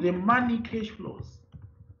call them money cash flows.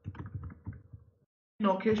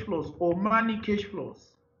 Cash flows or money cash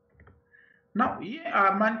flows. Now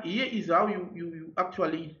here is how you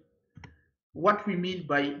actually what we mean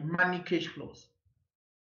by money cash flows.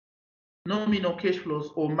 Nominal cash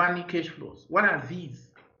flows or money cash flows. What are these,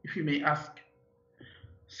 if you may ask?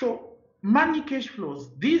 So money cash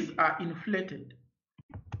flows, these are inflated.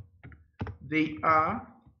 They are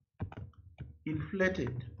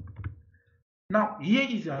inflated. Now here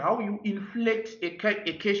is how you inflate a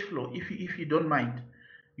cash flow, if you don't mind.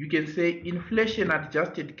 you can say inflation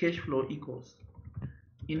adjusted cash flow equals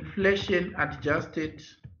inflation adjusted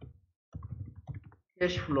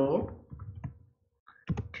cash flow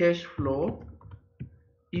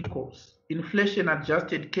equals inflation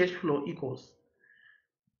adjusted cash flow equals.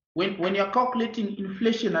 When you're calculating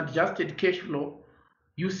inflation adjusted cash flow,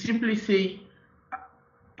 you simply say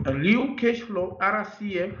real cash flow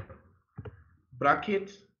RCF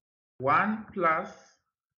bracket 1 plus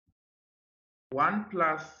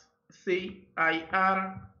say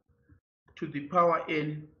IR to the power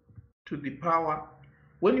n to the power.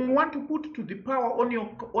 When you want to put to the power on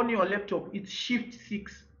your laptop, it's shift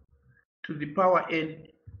 6 to the power n.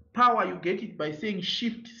 Power, you get it by saying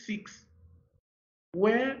shift 6,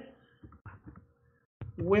 where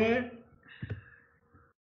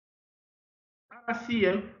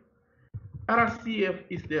RCF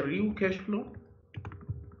is the real cash flow,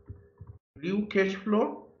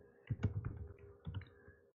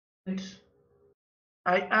 and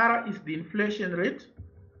IR is the inflation rate.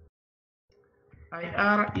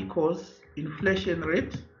 IR equals inflation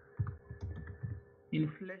rate,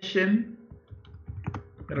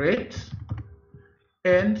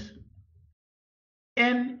 and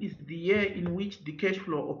N is the year in which the cash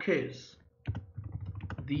flow occurs.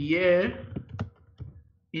 The year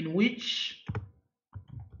in which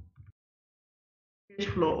cash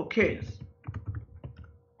flow occurs.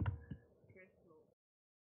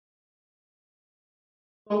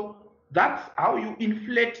 So that's how you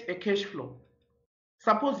inflate a cash flow.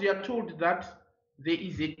 Suppose you are told that there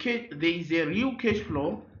is a real cash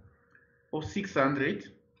flow of 600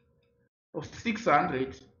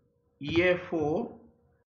 year 4,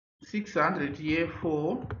 600 year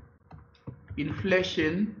 4,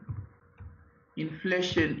 inflation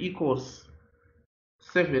equals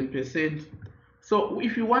 7%. So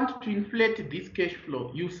if you want to inflate this cash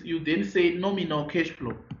flow, you then say nominal cash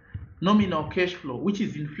flow, which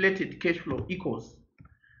is inflated cash flow, equals,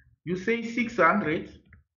 you say 600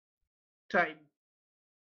 times,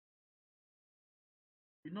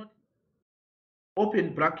 you not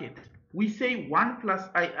open bracket, we say 1 plus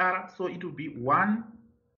IR, so it will be 1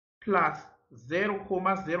 plus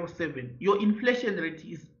 0,07. Your inflation rate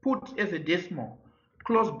is put as a decimal,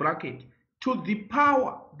 close bracket, to the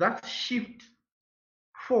power, that's shift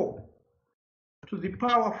 4, to the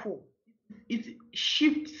power 4. It's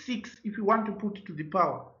shift 6 if you want to put to the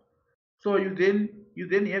power. So you then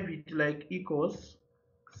have it like equals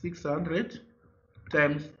 600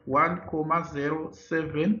 times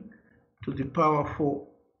 1,07 to the power 4.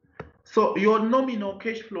 So your nominal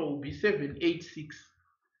cash flow will be 786.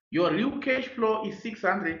 Your real cash flow is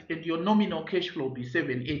 600 and your nominal cash flow will be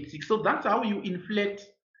 786. So that's how you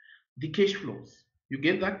inflate the cash flows. You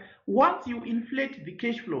get that? Once you inflate the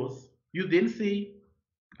cash flows, you then say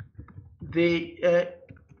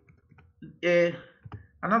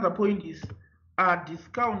another point is are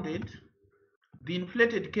discounted. The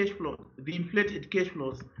inflated cash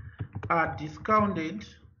flows are discounted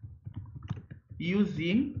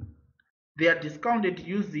using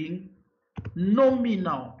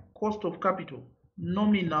nominal cost of capital,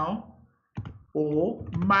 nominal or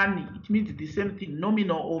money. It means the same thing,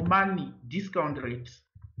 nominal or money discount rate.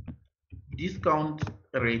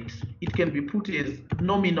 It can be put as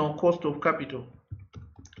nominal cost of capital.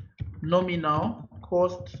 Nominal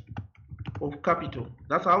cost of capital.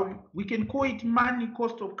 That's how we can call it money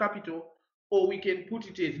cost of capital, or we can put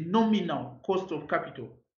it as nominal cost of capital.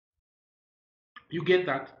 You get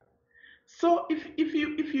that? So if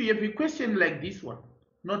you have a question like this one,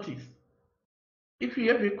 notice. If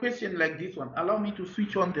you have a question like this one, allow me to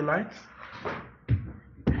switch on the lights.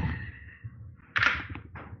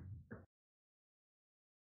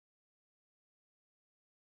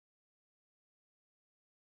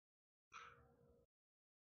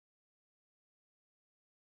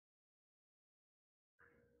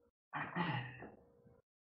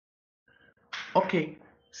 Okay,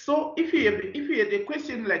 so if you have a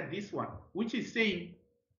question like this one, which is saying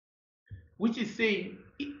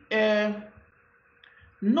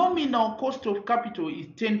nominal cost of capital is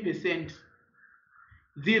 10%,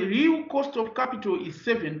 the real cost of capital is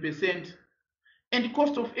 7%, and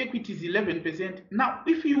cost of equity is 11%. Now,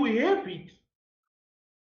 if you have it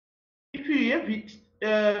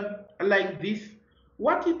like this,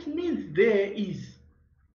 what it means there is,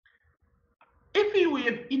 if you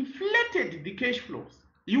have inflated the cash flows,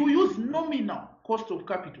 you use nominal cost of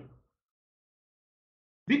capital.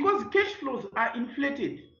 Because cash flows are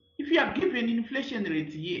inflated. If you are given inflation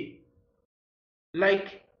rates here,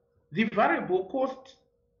 like the variable cost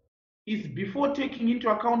is before taking into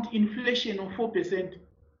account inflation of 4%,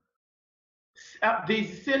 There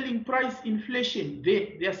is selling price inflation.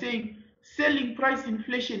 They are saying selling price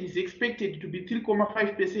inflation is expected to be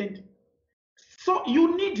 3.5%. So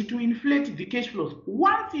you need to inflate the cash flows.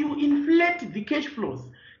 Once you inflate the cash flows,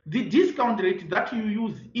 the discount rate that you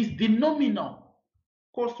use is the nominal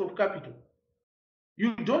cost of capital.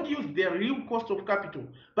 You don't use the real cost of capital,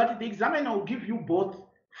 but the examiner will give you both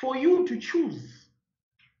for you to choose.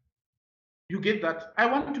 You get that? I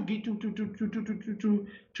want to get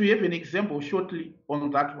to have an example shortly on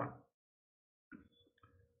that one.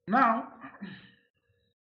 Now,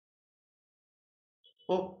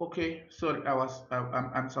 oh, okay. Sorry,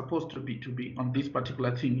 I'm supposed to be on this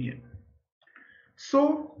particular thing here.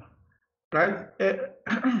 So, right,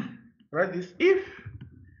 right. This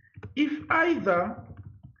if either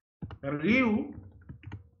real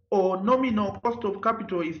or nominal cost of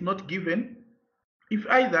capital is not given, if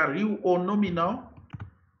either real or nominal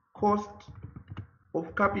cost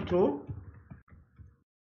of capital,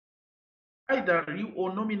 either real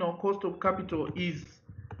or nominal cost of capital is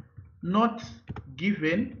not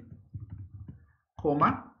given,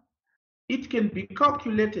 comma, it can be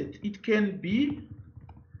calculated. It can be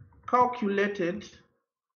calculated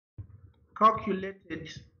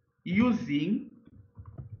using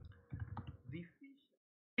the Fisher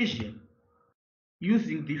equation.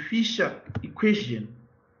 Using the Fisher equation.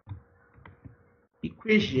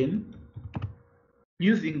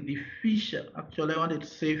 Using the Fisher. Actually, I wanted to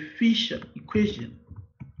say Fisher equation.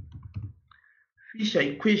 Fisher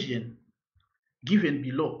equation given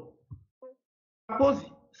below.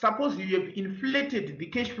 Suppose you have inflated the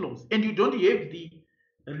cash flows and you don't have the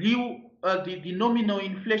real the nominal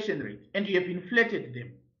inflation rate, and you have inflated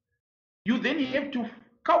them. You then have to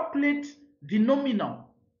calculate the nominal.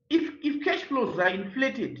 If cash flows are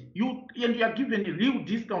inflated, and you are given a real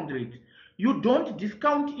discount rate, you don't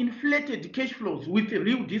discount inflated cash flows with a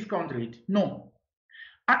real discount rate. No.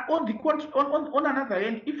 On another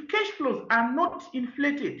hand, if cash flows are not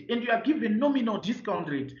inflated and you are given nominal discount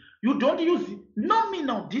rate, you don't use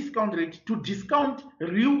nominal discount rate to discount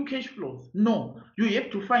real cash flows. No, you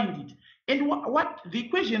have to find it. And what the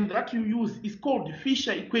equation that you use is called the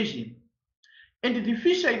Fisher equation. And the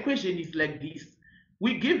Fisher equation is like this.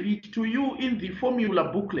 We give it to you in the formula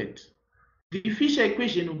booklet. The Fisher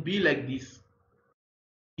equation will be like this.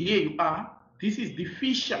 Here you are. This is the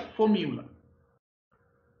Fisher formula.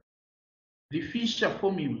 The Fisher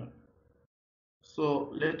formula.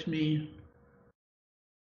 So let me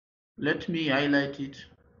highlight it.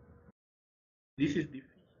 This is the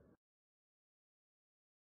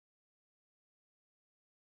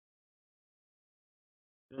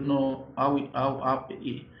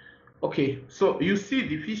okay, so you see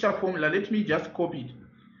the Fisher formula. Let me just copy it.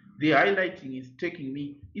 The highlighting is taking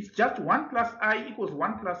me. It's just 1 plus I equals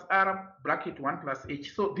 1 plus R bracket 1 plus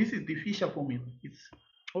H. So this is the Fisher formula. It's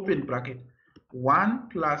open bracket 1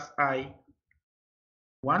 plus I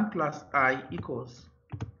equals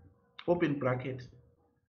open bracket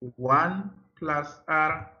 1 plus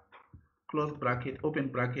R close bracket open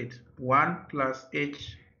bracket 1 plus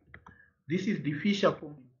H. This is the Fisher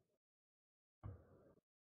formula.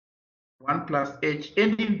 1 plus H.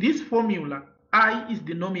 And in this formula, I is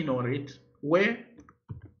the nominal rate, where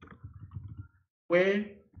I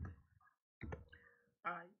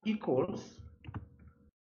equals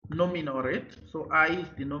nominal rate. So I is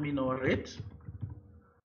the nominal rate.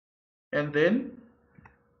 And then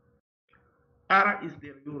R is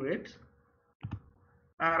the real rate.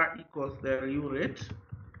 R equals the real rate.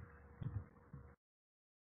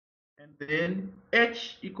 And then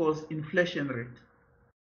H equals inflation rate.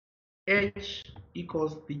 H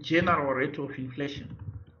equals the general rate of inflation.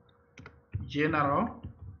 General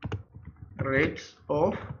rate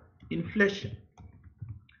of inflation.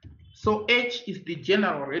 So H is the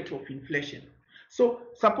general rate of inflation. So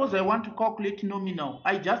suppose I want to calculate nominal.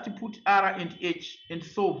 I just put R and H and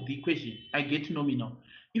solve the equation. I get nominal.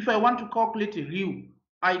 If I want to calculate real,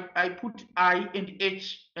 I put I and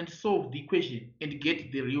H and solve the equation and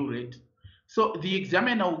get the real rate. So the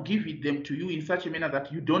examiner will give them to you in such a manner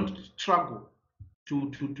that you don't struggle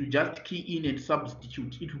to just key in and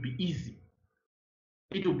substitute. It will be easy.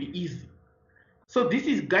 It will be easy. So this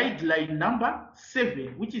is guideline number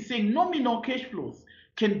 7, which is saying nominal cash flows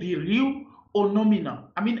can be real or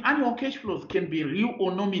nominal. I mean, annual cash flows can be real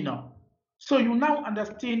or nominal. So you now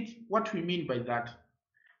understand what we mean by that.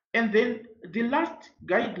 And then the last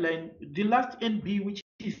guideline, the last NB, which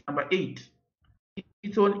is number 8,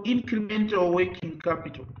 it's on incremental working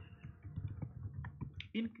capital.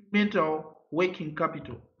 Incremental working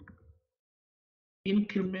capital.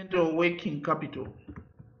 Incremental working capital.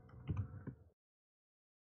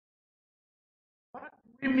 What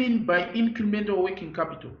do we mean by incremental working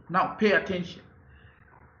capital? Now pay attention.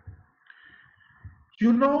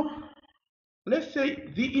 You know, let's say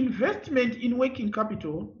the investment in working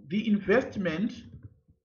capital, the investment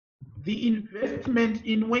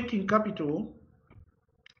in working capital,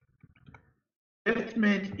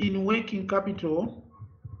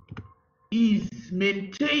 is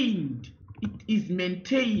maintained. It is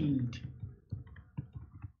maintained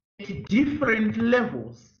at different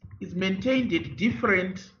levels. Is maintained at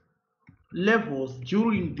different levels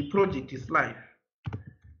during the project's life.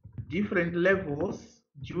 Different levels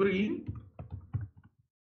during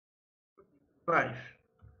life.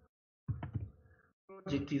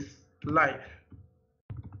 Project is life.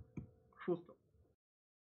 Full stop.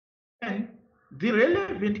 And the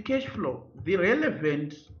relevant cash flow,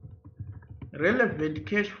 relevant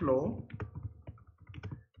cash flow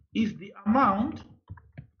is the amount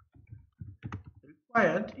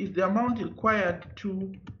required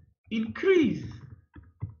to increase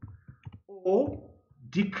or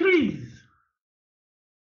decrease.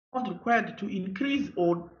 Not required to increase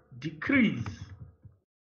or decrease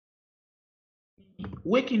the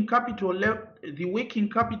working capital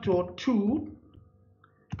to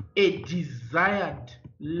a desired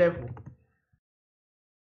level.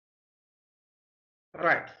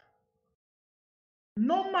 Right.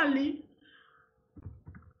 Normally,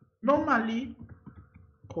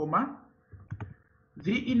 comma,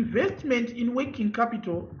 the investment in working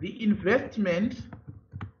capital,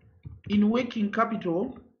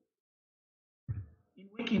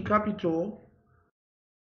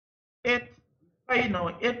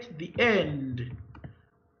 at the end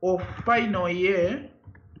of final year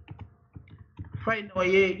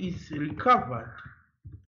is recovered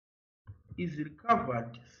 /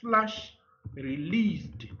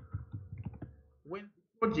 released when the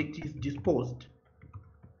project is disposed.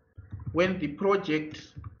 When the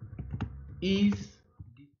project is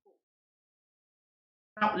disposed.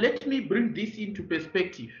 Now let me bring this into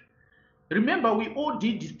perspective. Remember, we all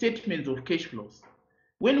did statements of cash flows.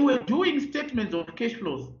 When we were doing statements of cash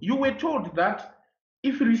flows, you were told that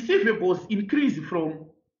if receivables increase from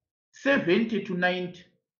 70 to 90,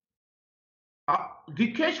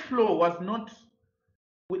 the cash flow was not,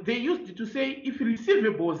 they used to say if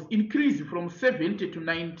receivables increase from 70 to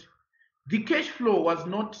 90, the cash flow was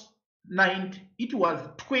not 90, it was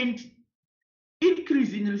 20.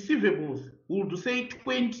 Increase in receivables, we would say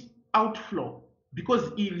 20 outflow because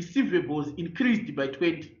receivables increased by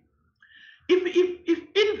 20. If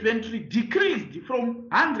inventory decreased from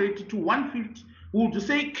 100 to 150, we would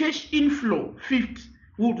say cash inflow 50.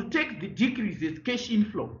 We would take the decrease as cash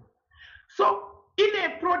inflow. So in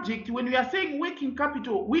a project, when we are saying working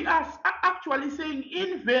capital, we are actually saying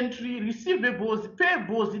inventory, receivables,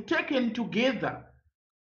 payables taken together.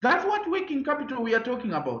 That's what working capital we are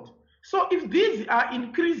talking about. So if these are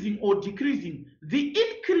increasing or decreasing, the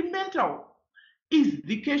incremental is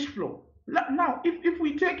the cash flow. Now, if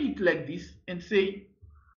we take it like this and say,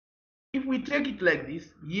 if we take it like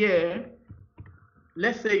this, year,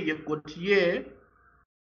 let's say you've got year,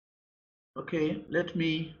 okay, let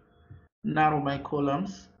me narrow my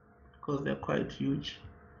columns because they're quite huge.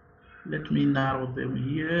 Let me narrow them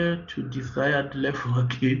here to desired level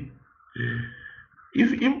again.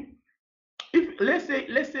 If let's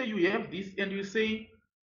say you have this and you say,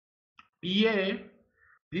 yeah,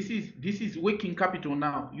 this is working capital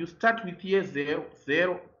now. You start with year 0,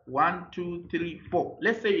 0, 1, 2, 3, 4.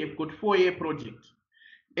 Let's say you've got 4-year project.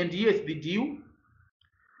 And yes, the deal,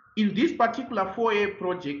 in this particular 4-year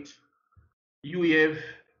project, you have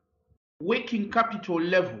working capital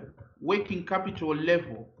level.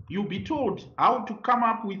 You'll be told how to come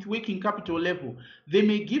up with working capital level. They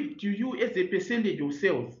may give it to you as a percentage of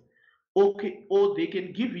sales. Okay, or they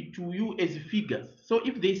can give it to you as figures. So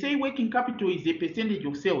if they say working capital is a percentage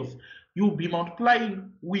of sales, you'll be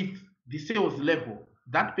multiplying with the sales level.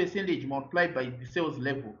 That percentage multiplied by the sales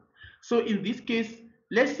level. So in this case,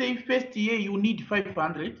 let's say first year you need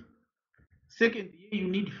 500, second year you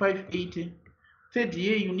need 580, third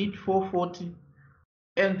year you need 440,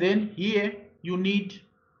 and then here you need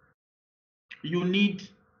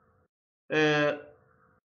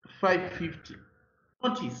 550.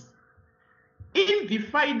 Notice, in the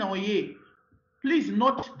final year, please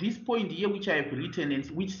note this point here which I have written and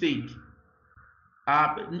which said,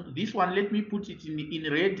 this one, let me put it in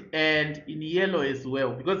red and in yellow as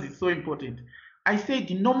well because it's so important. I said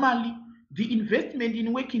normally the investment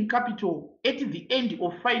in working capital at the end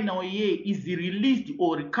of final year is released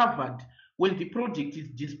or recovered when the project is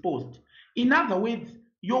disposed. In other words,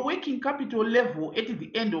 your working capital level at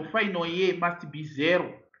the end of final year must be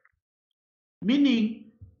 0. Meaning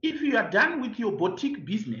if you are done with your boutique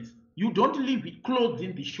business, you don't leave it clothes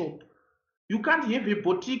in the shop. You can't have a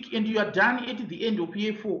boutique and you are done at the end of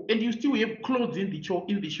year 4 and you still have clothes in the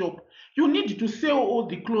shop. You need to sell all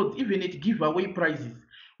the clothes, even at giveaway prices.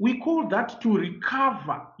 We call that to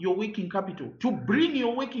recover your working capital, to bring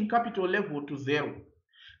your working capital level to 0.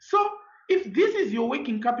 So if this is your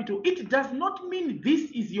working capital, it does not mean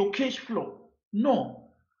this is your cash flow. No.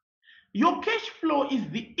 Your cash flow is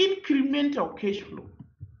the incremental cash flow.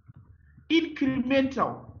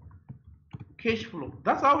 Incremental cash flow.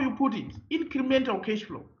 That's how you put it. Incremental cash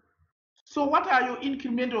flow. So what are your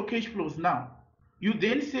incremental cash flows now? You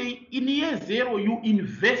then say in year 0 you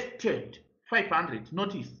invested 500.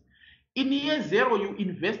 Notice, in year 0 you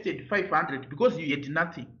invested 500 because you had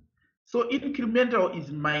nothing. So incremental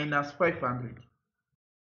is minus 500.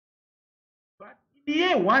 But in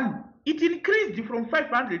year 1 it increased from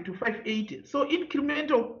 500 to 580. So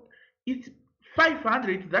incremental is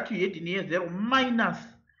 500 that you had in year 0 minus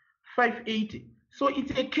 580. So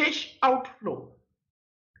it's a cash outflow.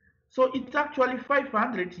 So it's actually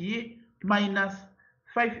 500 here minus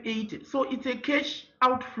 580. So it's a cash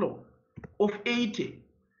outflow of 80.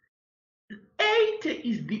 80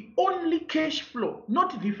 is the only cash flow,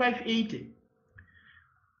 not the 580.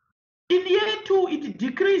 In year 2, it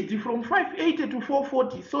decreased from 580 to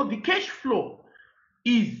 440. So the cash flow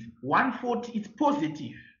is 140. It's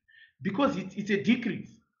positive because it's a decrease.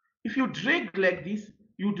 If you drag like this,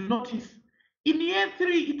 you do notice in year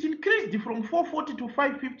 3, it increased from 440 to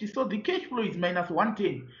 550. So the cash flow is minus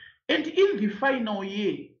 110. And in the final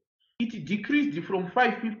year, it decreased from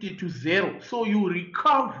 550 to 0. So you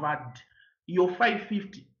recovered your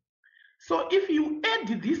 550. So if you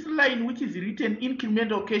add this line, which is written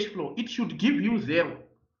incremental cash flow, it should give you 0.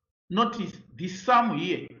 Notice the sum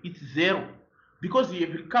here, it's 0 because you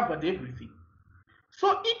have recovered everything.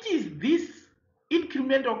 So it is this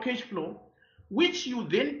incremental cash flow which you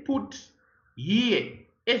then put here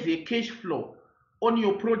as a cash flow on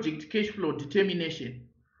your project cash flow determination,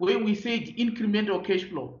 where we said incremental cash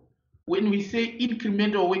flow, when we say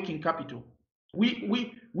incremental working capital, you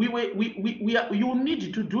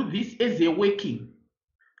need to do this as a working,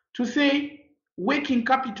 to say working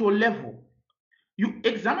capital level. You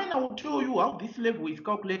examiner will tell you how this level is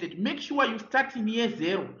calculated. Make sure you start in year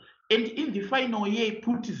 0 and in the final year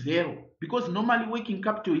put 0, because normally working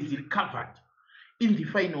capital is recovered in the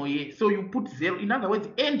final year. So you put 0. In other words,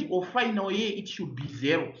 end of final year it should be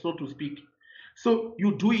 0, so to speak. So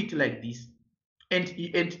you do it like this. And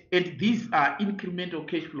these are incremental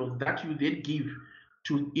cash flows that you then give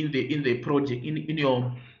to in the project, in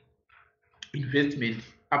your investment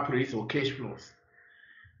appraisal cash flows.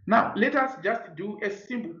 Now let us just do a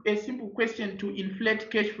simple question to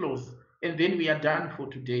inflate cash flows, and then we are done for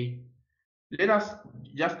today. Let us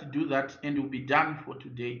just do that and we'll be done for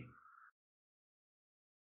today.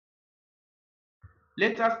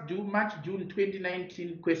 Let us do March June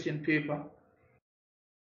 2019 question paper.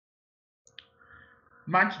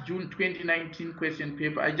 March June 2019 question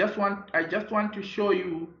paper. I just want to show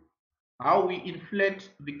you how we inflate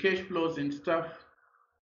the cash flows and stuff.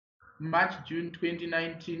 March June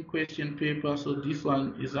 2019 question paper. So this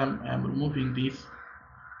one is I'm removing this.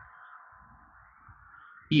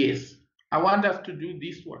 Yes, I want us to do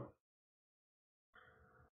this one.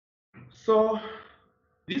 So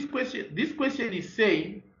this question is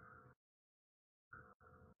saying,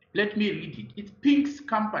 let me read it. It's Pink's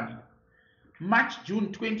Company, March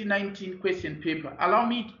June 2019 question paper. Allow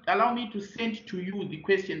me to send to you the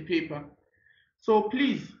question paper. So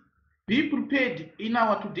please be prepared in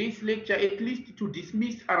our today's lecture at least to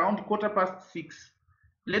dismiss around 6:15.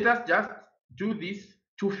 Let us just do this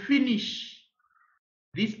to finish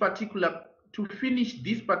this particular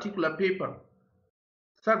paper,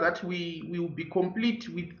 so that we will be complete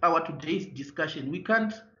with our today's discussion. We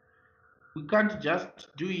can't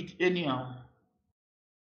just do it anyhow.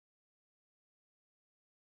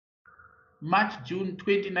 March June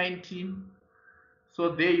 2019. So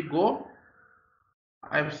there you go.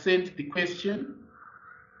 I've sent the question.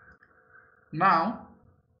 Now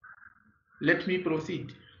let me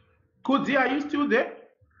proceed. Kudzi, are you still there?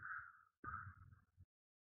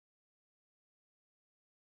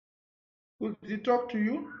 Kudzi, talk to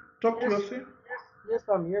you? Talk to yourself? Yes,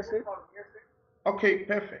 I'm here, sir. Okay,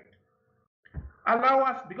 perfect. Allow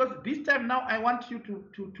us, because this time now I want you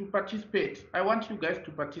to participate. I want you guys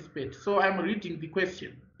to participate. So I'm reading the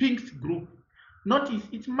question. Pink's group. Notice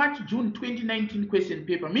it's March June 2019 question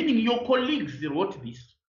paper, meaning your colleagues wrote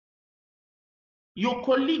this. Your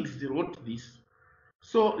colleagues wrote this.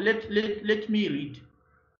 So let me read.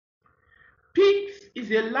 Pink's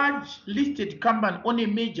is a large listed company on a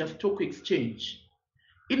major stock exchange.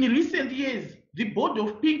 In recent years, the board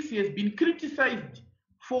of Pinks has been criticized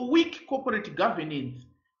for weak corporate governance,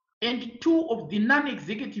 and two of the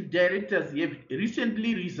non-executive directors have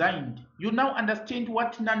recently resigned. You now understand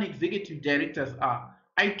what non-executive directors are.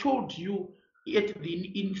 I told you at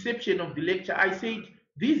the inception of the lecture, I said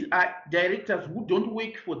these are directors who don't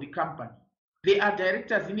work for the company. They are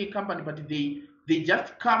directors in a company, but they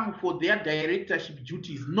just come for their directorship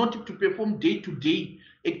duties, not to perform day-to-day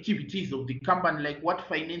activities of the company, like what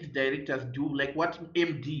finance directors do, like what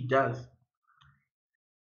MD does.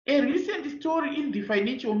 A recent story in the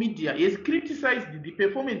financial media has criticized the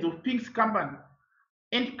performance of Pink's company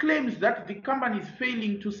and claims that the company is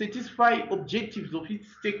failing to satisfy objectives of its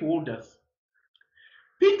stakeholders.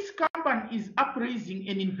 Pink's company is appraising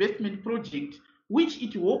an investment project which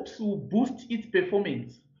it hopes will boost its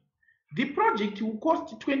performance. The project will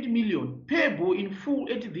cost 20 million, payable in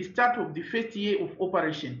full at the start of the first year of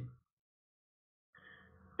operation.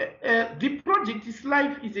 The project's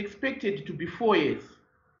life is expected to be 4 years.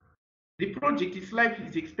 The project's life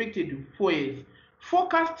is expected to be 4 years.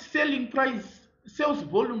 Forecast selling price, sales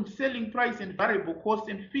volume, selling price, and variable costs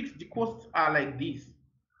and fixed costs are like this.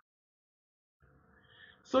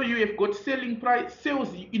 So you have got selling price,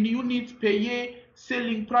 sales in units per year,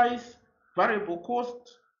 selling price, variable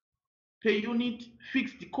cost per unit,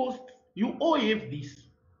 fixed cost. You all have this.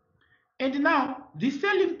 And now the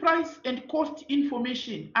selling price and cost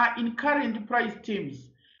information are in current price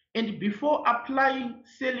terms. And before applying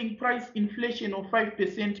selling price inflation of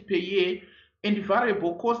 5% per year and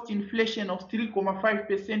variable cost inflation of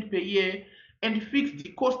 3.5% per year and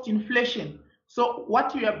fixed cost inflation. So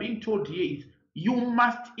what you are being told here is you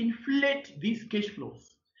must inflate these cash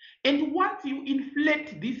flows. And once you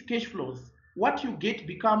inflate these cash flows, what you get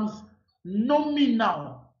becomes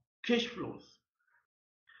nominal cash flows.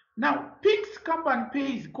 Now, Pink's company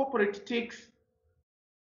pays corporate tax.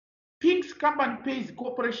 Pink's company pays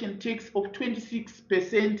corporation tax of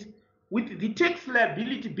 26%, with the tax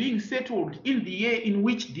liability being settled in the year in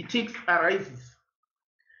which the tax arises.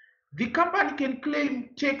 The company can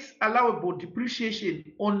claim tax allowable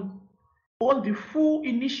depreciation on the full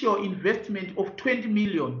initial investment of 20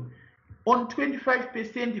 million on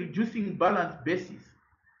 25% reducing balance basis.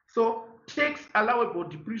 So tax allowable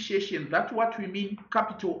depreciation, that's what we mean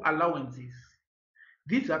capital allowances.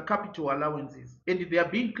 These are capital allowances and they are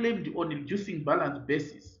being claimed on reducing balance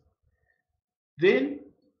basis. Then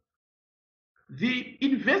the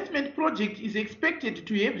investment project is expected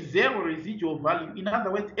to have zero residual value. In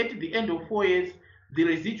other words, at the end of 4 years, the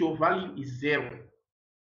residual value is zero.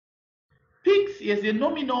 Pinks has a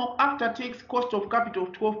nominal after-tax cost of capital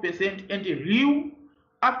of 12% and a real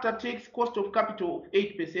after-tax cost of capital of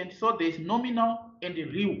 8%. So there's nominal and a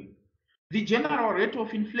real. The general rate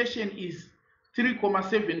of inflation is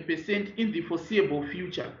 3.7% in the foreseeable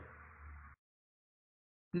future.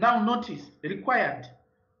 Now notice, required,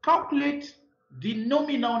 calculate the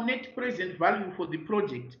nominal net present value for the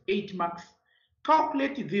project, 8 marks.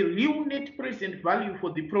 Calculate the real net present value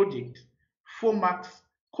for the project, 4 marks.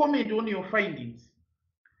 Comment on your findings.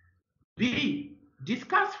 B,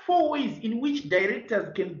 discuss 4 ways in which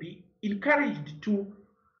directors can be encouraged to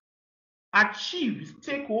achieve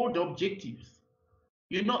stakeholder objectives.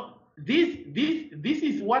 You know, this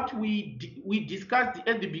is what we discussed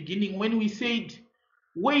at the beginning when we said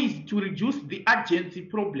ways to reduce the urgency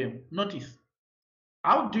problem. Notice,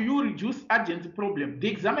 how do you reduce urgency problem? The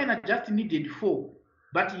examiner just needed 4,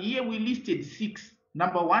 but here we listed 6.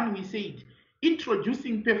 Number 1, we said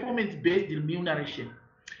introducing performance-based remuneration.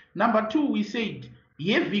 Number 2, we said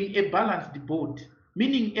having a balanced board,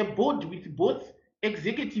 meaning a board with both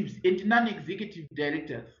executives and non-executive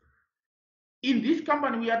directors. In this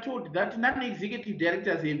company, we are told that non-executive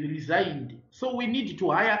directors have resigned, so we need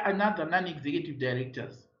to hire another non-executive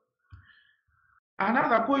directors.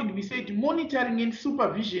 Another point, we said monitoring and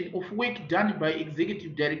supervision of work done by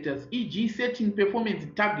executive directors, e.g. setting performance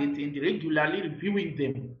targets and regularly reviewing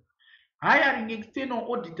them. Hiring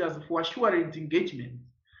external auditors for assurance engagement.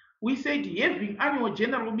 We said having annual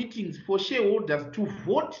general meetings for shareholders to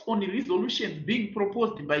vote on resolutions being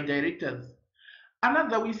proposed by directors.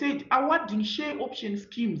 Another, we said awarding share option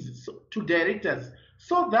schemes to directors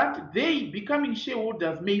so that they, becoming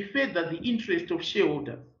shareholders, may further the interest of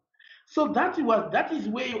shareholders. So that is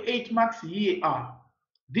where your 8 marks here are.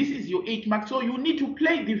 This is your 8 marks. So you need to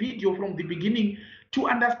play the video from the beginning to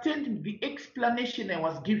understand the explanation I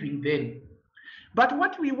was giving then. But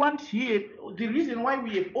what we want here, the reason why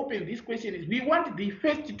we have opened this question is we want the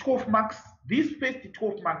first 12 marks, these first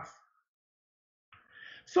 12 marks.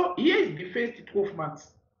 So here is the first 12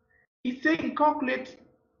 marks. It's saying calculate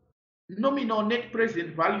nominal net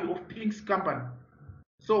present value of Pink's company.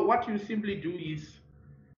 So what you simply do is,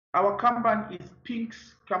 our company is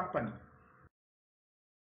Pink's company.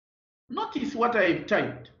 Notice what I have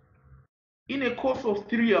typed. In a course of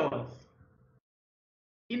 3 hours.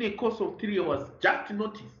 In a course of 3 hours, just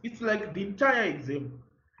notice. It's like the entire exam.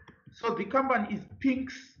 So the company is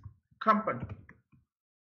Pink's company.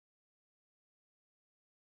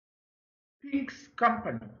 Pink's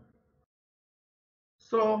company.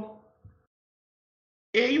 So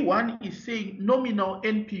A1 is saying nominal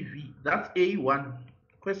NPV. That's A1.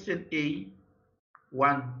 Question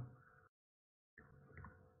A1.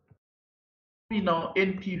 Nominal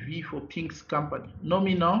NPV for Pink's company.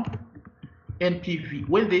 Nominal NPV.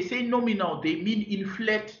 When they say nominal, they mean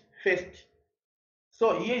inflate first.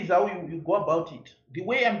 So here is how you go about it. The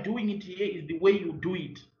way I'm doing it here is the way you do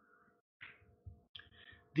it.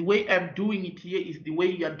 The way I'm doing it here is the way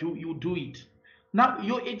you do it. Now,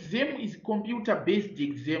 your exam is computer-based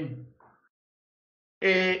exam.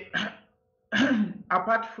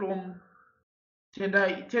 Apart from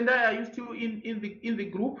Tendai, are you still in the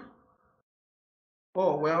group?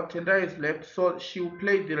 Oh well, Tendai is left, so she will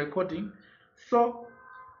play the recording. So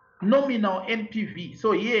nominal NPV.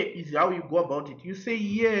 So here is how you go about it. You say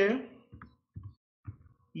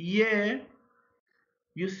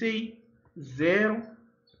you say 0,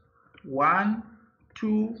 1,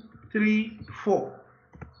 2, 3, 4.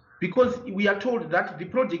 Because we are told that the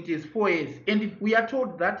project is 4 years, and we are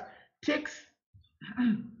told that tax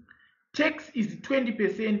is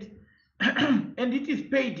 20%, and it is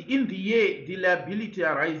paid in the year the liability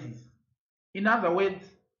arises. In other words,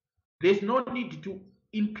 there's no need to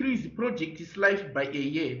increase the project's life by a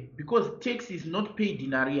year because tax is not paid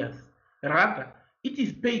in arrears. Rather, it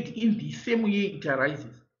is paid in the same year it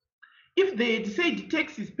arises. If they had said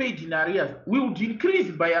tax is paid in arrears, we would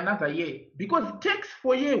increase by another year because tax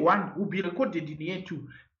for year 1 will be recorded in year 2.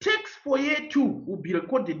 Tax for year 2 will be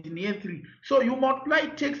recorded in year 3. So you multiply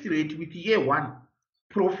tax rate with year 1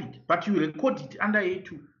 profit, but you record it under year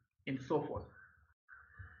 2 and so forth.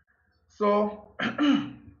 So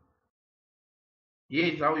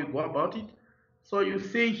here's how you go about it. So you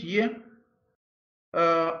say here,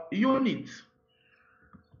 units.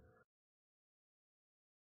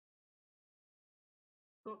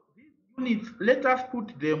 So these units, let us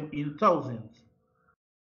put them in thousands.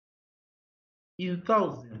 In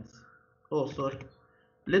thousands. Oh, sorry.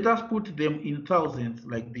 Let us put them in thousands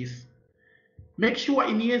like this. Make sure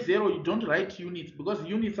in year 0 you don't write units because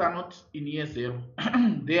units are not in year 0.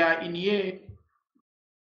 They are in year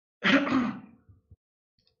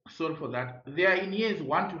sorry for that. They are in years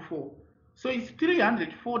 1 to 4. So it's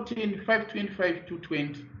 300, 410, 525,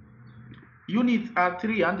 220. Units are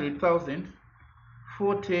 300,000,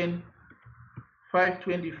 410,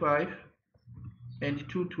 525, and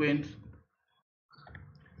 220.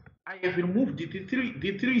 I have removed the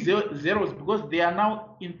three zeros because they are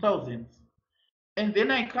now in thousands. And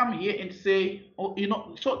then I come here and say, oh,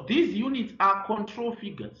 so these units are control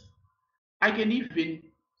figures. I can even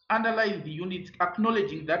underline the units,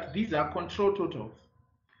 acknowledging that these are control totals.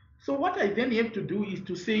 So what I then have to do is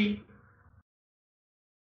to say,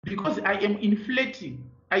 because I am inflating,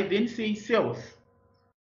 I then say sales.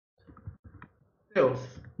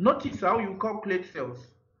 Sales. Notice how you calculate sales.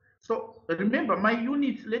 So remember, my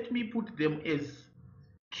units, let me put them as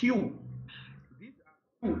Q. These are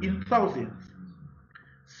Q in thousands.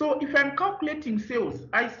 So if I'm calculating sales,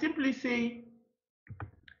 I simply say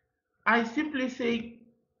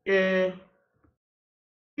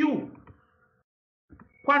Q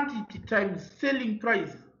quantity times selling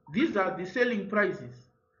price. These are the selling prices.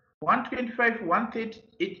 125, 130,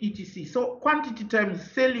 etc. So quantity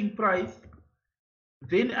times selling price.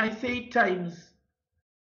 Then I say times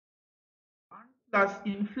 1 plus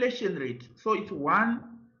inflation rate. So it's 1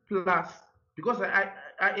 plus, because I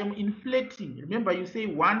am inflating. Remember, you say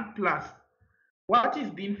 1 plus. What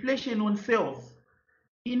is the inflation on sales?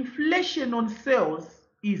 Inflation on sales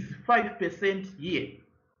is 5% here.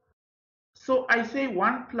 So I say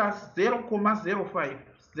 1 plus 0,05,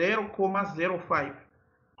 0,05,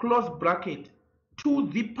 close bracket, to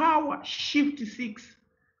the power shift 6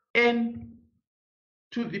 n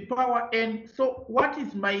to the power n. So what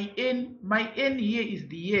is my n? My n here is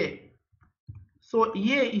the year. So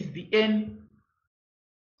here is the n.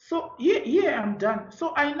 So here I'm done.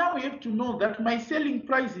 So I now have to know that my selling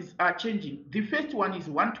prices are changing. The first one is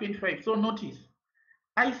 125. So notice,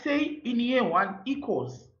 I say in year 1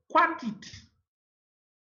 equals quantity.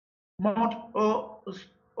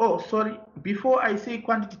 Sorry. Before I say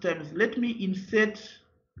quantity times, let me insert,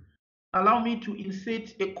 allow me to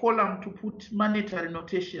insert a column to put monetary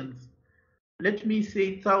notations. Let me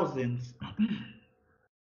say thousands.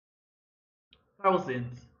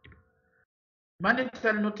 thousands.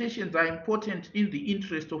 Monetary notations are important in the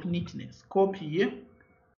interest of neatness. Copy here,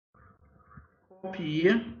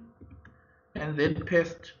 and then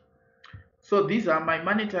paste. So these are my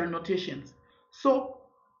monetary notations. So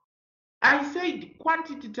I said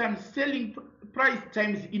quantity times selling price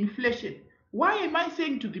times inflation. Why am I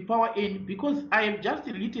saying to the power n? Because I have just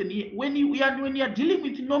written here, when you are dealing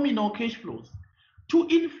with nominal cash flows, to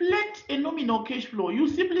inflate a nominal cash flow, you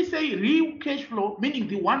simply say real cash flow, meaning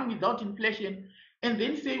the one without inflation, and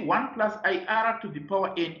then say 1 plus IR to the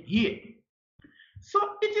power n here. So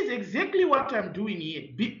it is exactly what I'm doing here.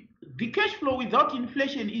 The cash flow without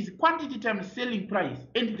inflation is quantity times selling price,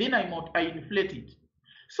 and then I inflate it.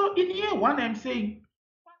 So in year one, I'm saying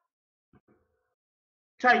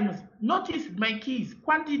times, notice my keys,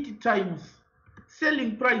 quantity times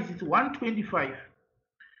selling price is 125.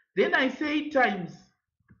 Then I say times,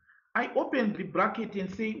 I open the bracket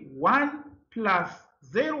and say 1 plus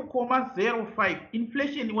 0,05.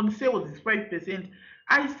 Inflation on sales is 5%.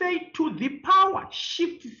 I say to the power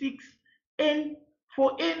shift 6, and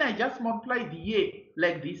for n I just multiply the year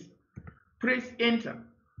like this, press enter,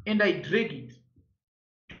 and I drag it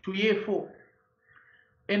to year 4.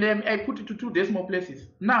 And then I put it to 2 decimal places.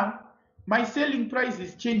 Now, my selling price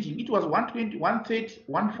is changing. It was 120, 130,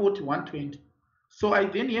 140, 120. So I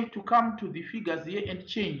then have to come to the figures here and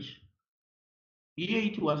change. Here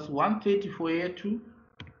it was 130 for year 2,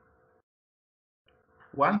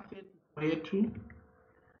 130 for year 2,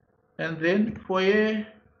 and then for year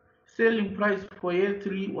selling price for year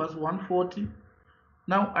 3 was 140.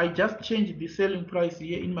 Now I just changed the selling price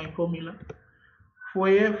here in my formula. For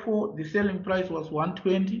year 4, the selling price was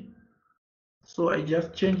 120. So I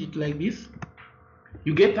just change it like this.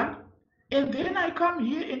 You get that? And then I come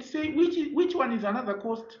here and say which one is another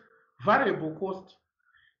cost? Variable cost.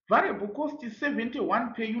 Variable cost is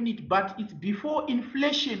 71 per unit, but it's before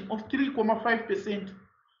inflation of 3.5%.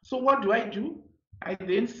 So what do? I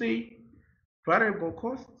then say variable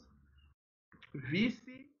cost,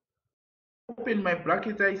 VC, open my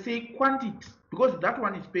bracket, I say quantity, because that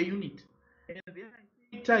one is per unit. And then I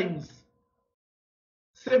say times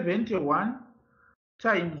 71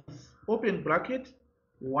 times, open bracket,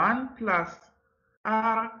 1 plus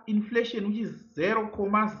R inflation, which is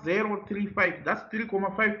 0,035, that's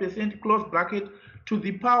 3.5%, close bracket, to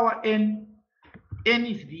the power n. N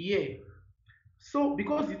is the year. So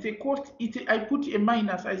because it's a cost, I put a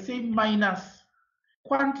minus, I say minus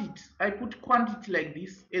quantity, I put quantity like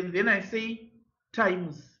this, and then I say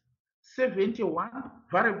times 71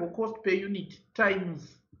 variable cost per unit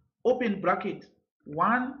times, open bracket,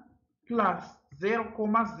 1 plus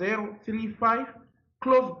 0,035,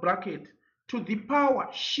 close bracket, to the power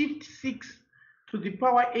shift 6 to the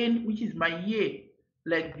power n, which is my year,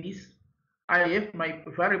 like this. I have my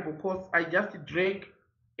variable cost, I just drag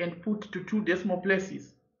and put to 2 decimal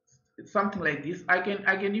places, something like this. I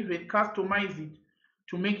can even customize it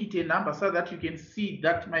to make it a number so that you can see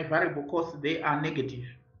that my variable costs, they are negative.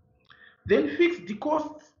 Then fixed the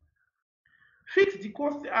costs. Fixed the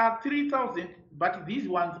costs are 3,000, but these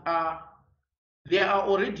ones they are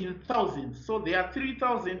already in thousands. So they are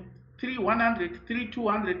 3,000, 3,100,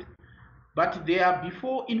 3,200, but they are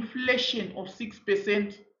before inflation of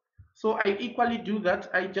 6%. So I equally do that.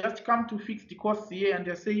 I just come to fix the costs here and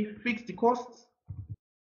I say fix the costs.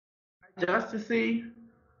 I just say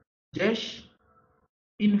dash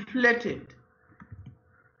inflated,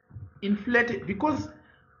 because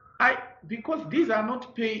these are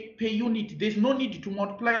not per unit, there's no need to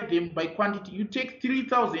multiply them by quantity. You take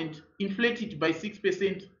 3,000, inflate it by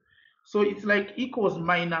 6%. So it's like equals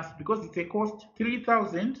minus, because it's a cost,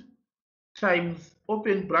 3,000 times,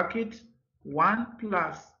 open bracket, 1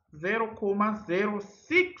 plus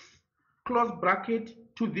 0,06, close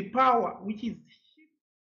bracket, to the power, which is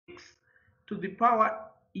 6 to the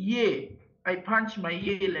power year. I punch my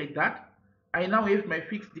year like that. I now have my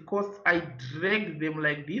fixed costs. I drag them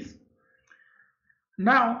like this.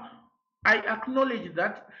 Now, I acknowledge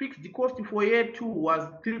that fixed cost for year 2 was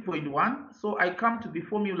 3.1. So I come to the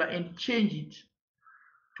formula and change it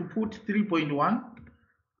to put 3.1.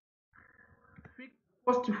 Fixed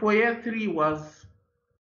cost for year 3 was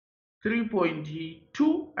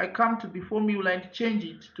 3.2. I come to the formula and change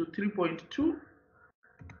it to 3.2.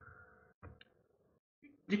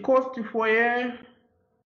 The cost for year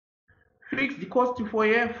fixed cost for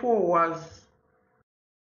year 4 was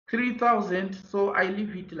 3,000, so I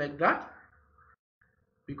leave it like that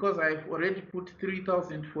because I've already put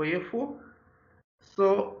 3,000 for year 4.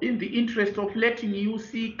 So in the interest of letting you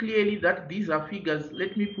see clearly that these are figures,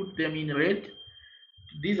 let me put them in red.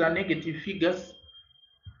 These are negative figures.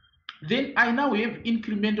 Then I now have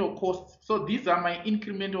incremental costs. So these are my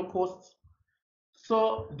incremental costs.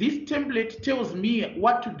 So this template tells me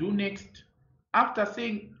what to do next. After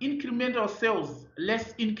saying incremental sales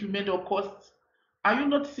less incremental costs, are you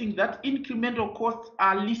noticing that incremental costs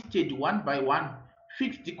are listed one by one?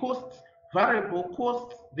 Fixed costs, variable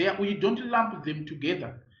costs, we don't lump them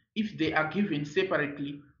together. If they are given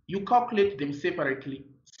separately, you calculate them separately.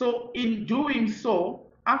 So in doing so,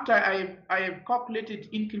 after I have calculated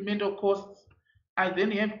incremental costs, I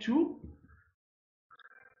then have to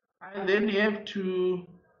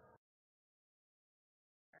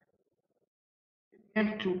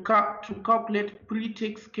calculate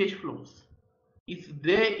pre-tax cash flows. It's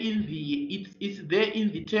there in the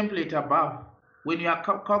template above. When you are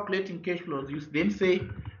calculating cash flows, you then say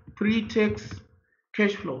pre-tax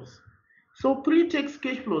cash flows. So pre-tax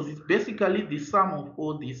cash flows is basically the sum of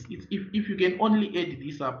all this. If you can only add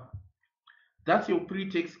this up, that's your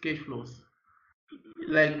pre-tax cash flows.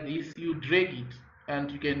 Like this, you drag it, and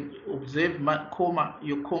you can observe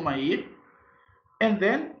your comma here, and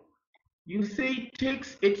then you say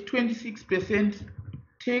tax at 26%,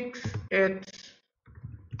 tax at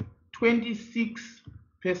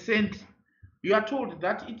 26%. You are told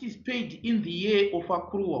that it is paid in the year of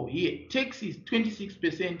accrual. Here, tax is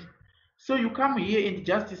 26%. So you come here and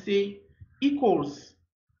just say equals.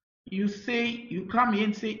 You come here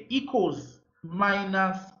and say equals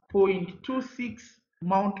minus 0.26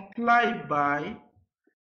 multiplied by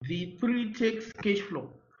the pre-tax cash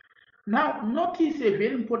flow. Now, notice a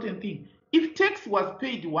very important thing. If tax was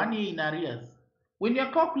paid 1 year in arrears, when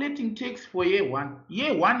you're calculating tax for year one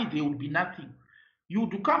there would be nothing. You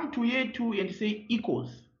would come to year 2 and say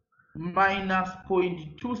equals minus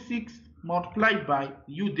 0.26 multiplied by,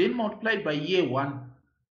 you then multiply by year 1.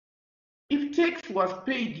 If tax was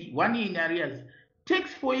paid 1 year in arrears,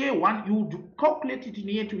 tax for year 1, you would calculate it in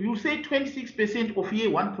year 2. You say 26% of year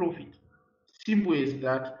 1 profit. Simple as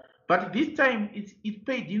that. But this time it's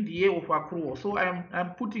paid in the year of accrual. So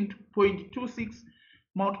I'm putting 0.26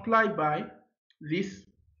 multiplied by this,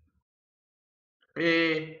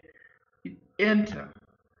 enter.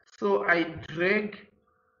 So I drag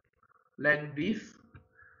like this,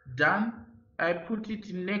 done. I put it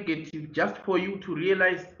in negative just for you to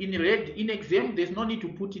realize. In red, in exam, there's no need to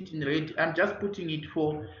put it in red. I'm just putting it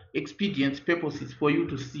for expedience purposes for you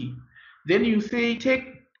to see. Then you say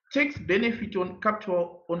tax benefit on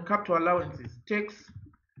capital allowances. Tax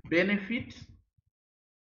benefit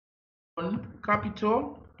on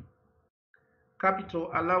capital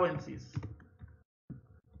allowances.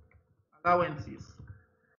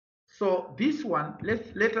 So this one,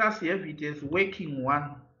 let us have it as working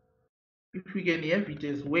one. If we can have it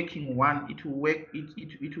as working one, it will work.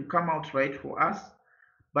 It will come out right for us.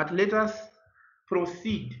 But let us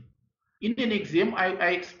proceed. In an exam,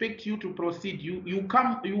 I expect you to proceed. You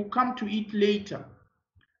come to it later.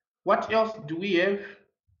 What else do we have?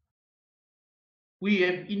 We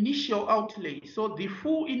have initial outlay. So the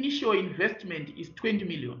full initial investment is 20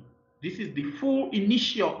 million. This is the full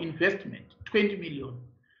initial investment, 20 million.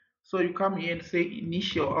 So you come here and say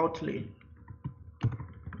initial outlay.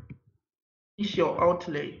 Initial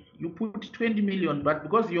outlay, you put 20 million, but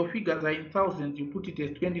because your figures are in thousands, you put it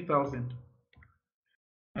as 20,000.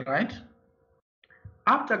 All right.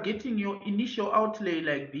 After getting your initial outlay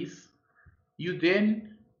like this, you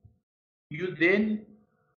then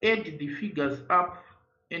add the figures up,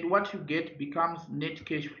 and what you get becomes net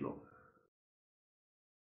cash flow.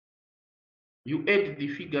 You add the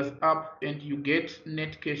figures up and you get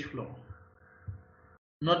net cash flow.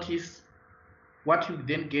 Notice what you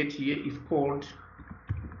then get here is called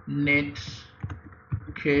net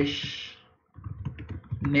cash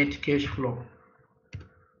flow.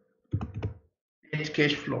 Net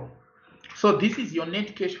cash flow. So this is your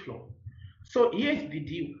net cash flow. So here's the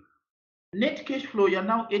deal. Net cash flow, you're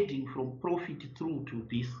now adding from profit through to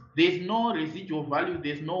this. There's no residual value,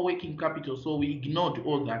 there's no working capital, so we ignored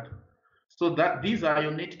all that. So that these are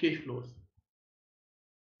your net cash flows.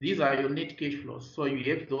 These are your net cash flows. So you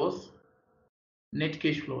have those net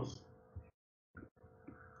cash flows.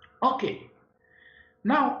 Okay.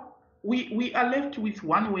 Now we are left with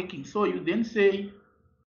one working. So you then say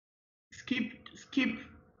skip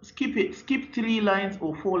 3 lines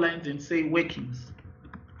or 4 lines and say workings.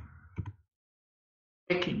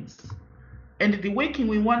 And the working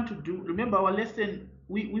we want to do, remember our lesson,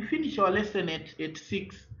 we finish our lesson at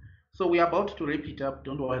 6. So we are about to wrap it up,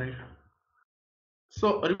 don't worry.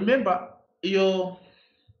 So remember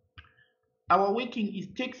our working is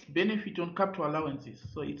tax benefit on capital allowances.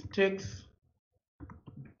 So it's tax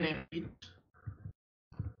benefit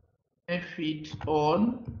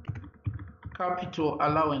on capital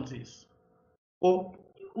allowances, or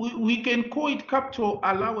we can call it capital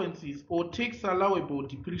allowances or tax allowable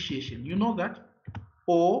depreciation. You know that?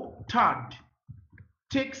 Or TAD,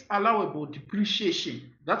 tax allowable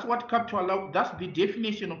depreciation. That's what that's the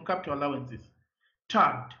definition of capital allowances.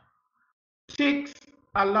 TAD, tax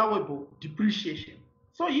allowable depreciation.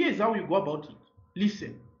 So here's how you go about it.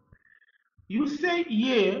 Listen, you say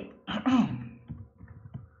year,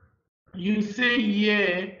 you say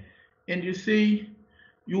year, and you say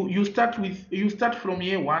you start from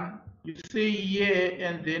year 1. You say year,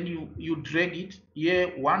 and then you drag it year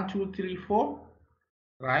 1, 2, 3, 4,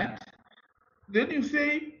 right? Then you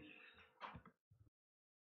say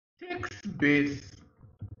tax base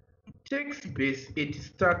at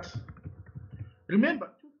start.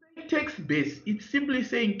 Remember, to say tax base, it's simply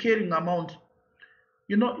saying carrying amount.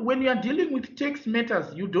 You know, when you are dealing with tax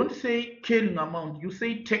matters, you don't say carrying amount, you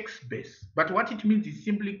say tax base. But what it means is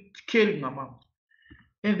simply carrying amount.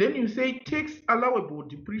 And then you say tax allowable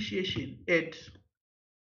depreciation at,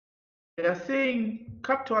 they are saying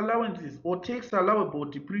capital allowances or tax allowable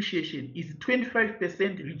depreciation is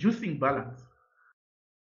 25% reducing balance.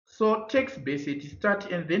 So tax base at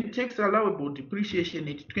start, and then tax allowable depreciation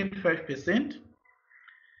at 25%.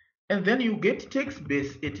 And then you get tax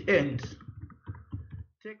base at end.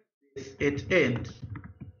 Tax base at end.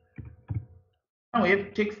 Now we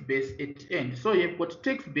have tax base at end. So you've got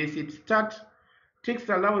tax base at start, tax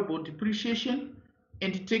allowable depreciation,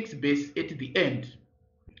 and tax base at the end.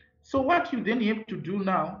 So what you then have to do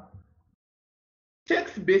now,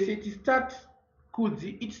 tax base at start,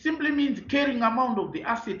 it simply means carrying amount of the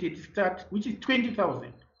asset at start, which is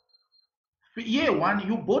 20,000. For year 1,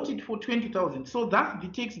 you bought it for 20,000. So that's the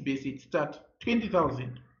tax base at start,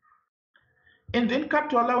 20,000. And then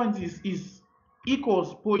capital allowances is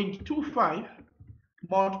equals 0.25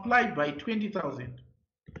 multiplied by 20,000.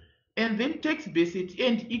 And then tax base at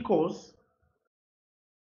end equals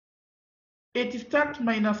at start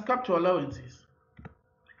minus capital allowances.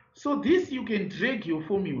 So this, you can drag your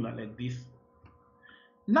formula like this.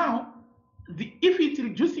 Now, if it's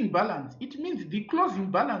reducing balance, it means the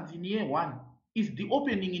closing balance in year 1 is the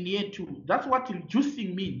opening in year 2. That's what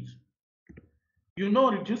reducing means. You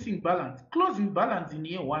know, reducing balance. Closing balance in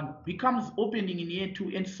year 1 becomes opening in year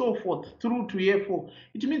 2, and so forth through to year 4.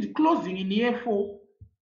 It means closing in year 4,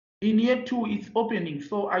 in year 2 is opening.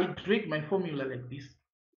 So I drag my formula like this.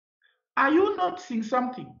 Are you not seeing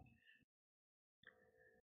something?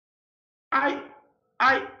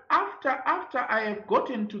 After I have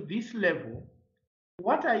gotten to this level,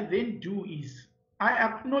 what I then do is I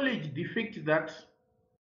acknowledge the fact that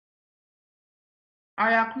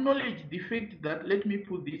let me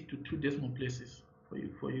put this to 2 decimal places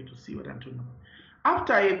for you to see what I'm talking about.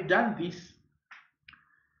 After I have done this,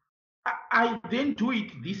 I then do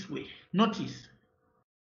it this way. Notice,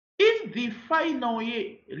 in the final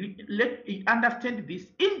year, understand this,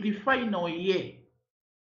 in the final year,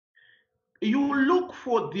 you look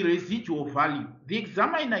for the residual value. The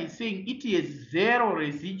examiner is saying it has 0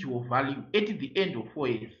 residual value at the end of 4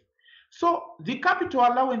 years. So the capital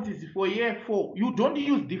allowances for year 4, you don't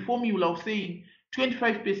use the formula of saying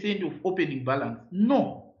 25% of opening balance.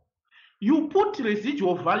 No. You put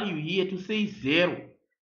residual value here to say 0.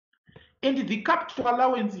 And the capital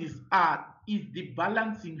allowances is the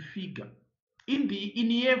balancing figure. In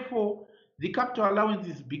year 4, the capital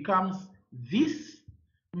allowances becomes this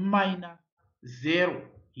minus 0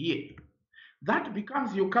 here. That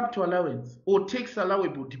becomes your capital allowance or tax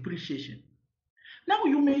allowable depreciation. Now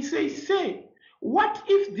you may say, what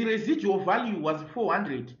if the residual value was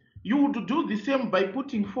 400? You would do the same by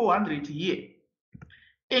putting 400 here.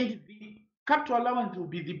 And the capital allowance will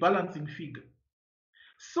be the balancing figure.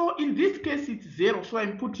 So in this case, it's 0, so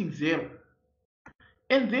I'm putting 0.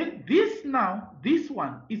 And then this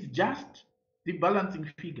one is just the balancing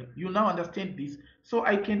figure. You now understand this. So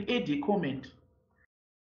I can add a comment.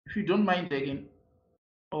 If you don't mind,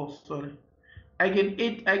 I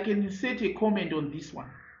can set a comment on this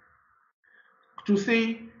one to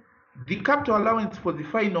say the capital allowance for the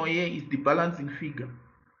final year is the balancing figure.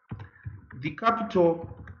 The capital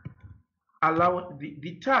allowance,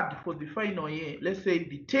 the TAD for the final year, let's say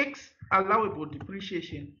the tax allowable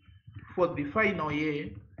depreciation for the final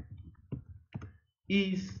year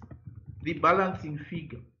is the balancing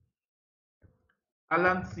figure.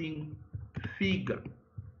 Balancing figure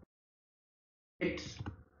at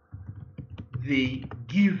the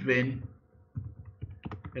given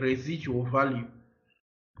residual value.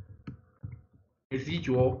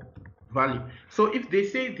 So if they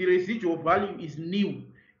say the residual value is nil,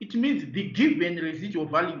 it means the given residual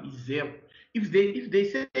value is 0. If they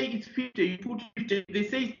say it's 50, you put 50. If they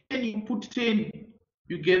say it's 10, you put put 10,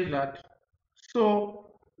 you get that. So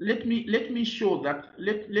let me show that.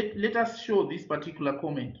 Let us show this particular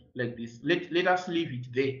comment like this. Let us leave it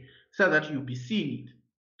there so that you'll be seeing it.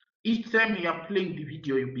 Each time you are playing the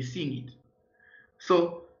video, you'll be seeing it.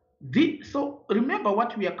 So remember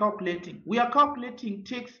what we are calculating. We are calculating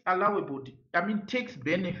tax allowable, tax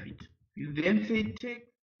benefit. You then say tax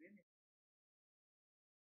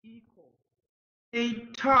benefit equals a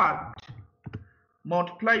third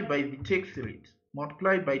multiplied by the tax rate,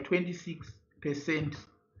 multiplied by 26%.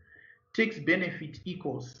 Tax benefit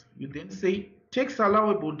equals, you then say tax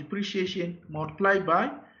allowable depreciation multiplied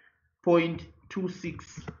by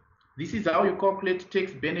 0.26. This is how you calculate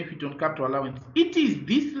tax benefit on capital allowance. It is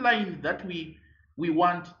this line that we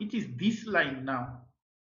want. It is this line now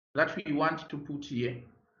that we want to put here.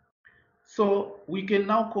 So we can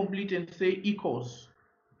now complete and say equals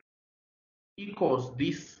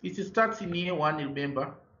this. It starts in year 1,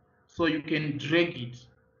 remember. So you can drag it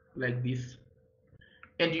like this,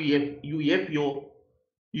 and you have your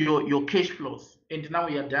cash flows. And now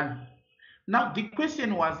we are done. Now the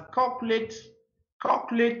question was calculate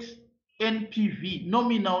NPV,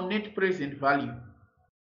 nominal net present value.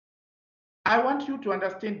 I want you to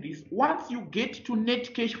understand this. Once you get to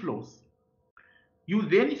net cash flows, you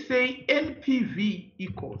then say NPV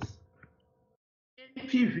equals.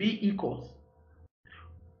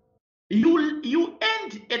 You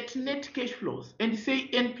end at net cash flows and say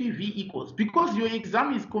NPV equals, because your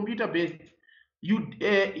exam is computer based. You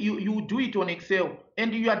do it on Excel,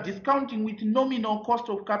 and you are discounting with nominal cost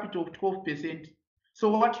of capital of 12%. So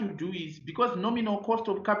what you do is, because nominal cost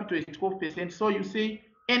of capital is 12%, so you say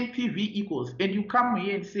NPV equals, and you come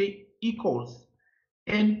here and say equals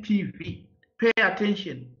NPV. Pay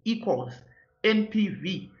attention, equals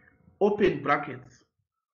NPV, open brackets.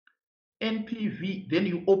 NPV, then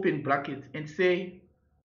you open brackets and say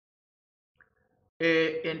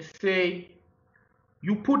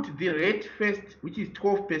you put the rate first, which is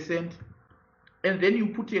 12%, and then you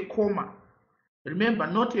put a comma. Remember,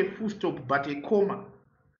 not a full stop, but a comma.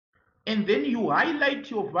 And then you highlight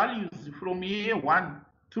your values from year 1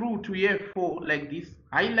 through to year 4 like this.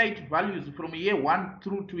 Highlight values from year 1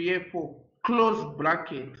 through to year 4, close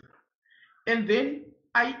bracket. And then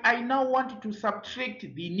I now want to subtract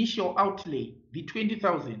the initial outlay, the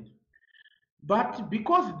 20,000. But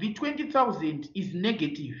because the 20,000 is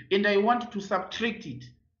negative and I want to subtract it,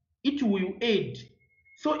 it will add.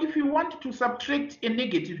 So if you want to subtract a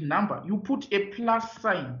negative number, you put a plus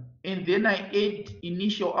sign and then I add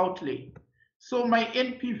initial outlay. So my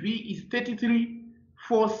NPV is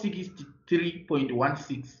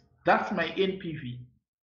 33,463.16. That's my NPV.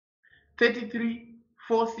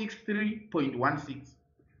 33,463.16.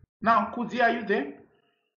 Now, Kuzi, are you there?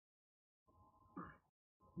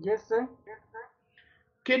 Yes, sir.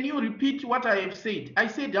 Can you repeat what I have said? I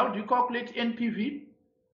said, how do you calculate NPV?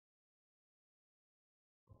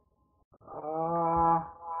 I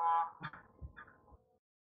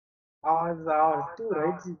was still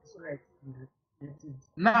writing.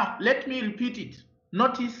 Now, let me repeat it.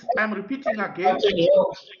 Notice I'm repeating again.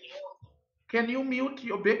 Can you mute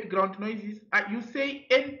your background noises? You say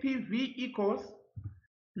NPV equals.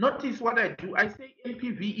 Notice what I do. I say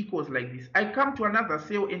NPV equals like this. I come to another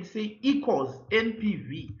cell and say equals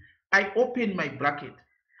NPV. I open my bracket.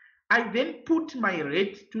 I then put my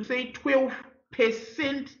rate to say 12%.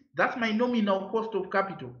 That's my nominal cost of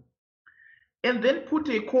capital. And then put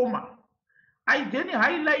a comma. I then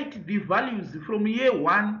highlight the values from year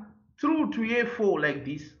 1 through to year 4 like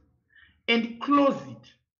this and close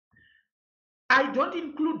it. I don't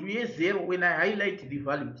include year 0 when I highlight the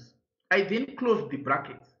values. I then close the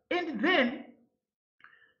brackets. And then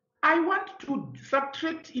I want to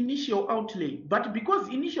subtract initial outlay, but because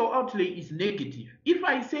initial outlay is negative, if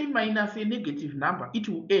I say minus a negative number, it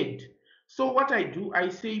will add. So what I do, I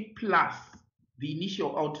say plus the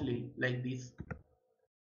initial outlay like this.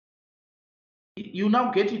 You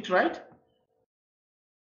now get it right?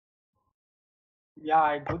 Yeah,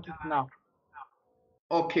 I got it now.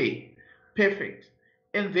 Okay, perfect.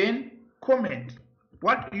 And then comment.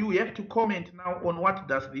 What you have to comment now on what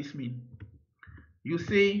does this mean? You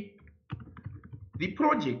say the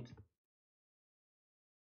project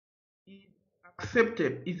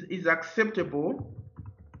is acceptable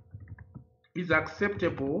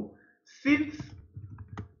since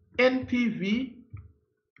NPV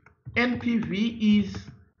is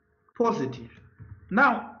positive.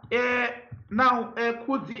 Now,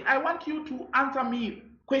 Kuzi, I want you to answer me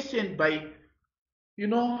question by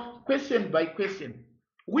question.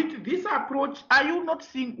 With this approach, are you not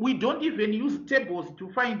seeing we don't even use tables to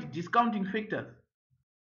find discounting factors?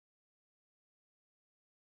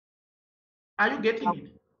 Are you getting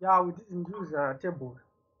it? Yeah, we didn't use tables.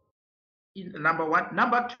 Number one.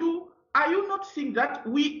 Number two, are you not seeing that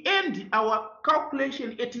we end our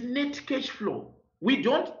calculation at net cash flow? We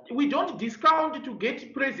don't discount to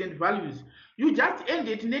get present values. You just end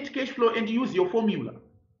at net cash flow and use your formula.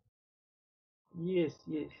 Yes,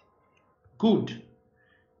 yes. Good.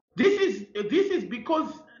 This is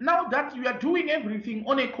because now that you are doing everything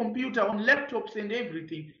on a computer, on laptops and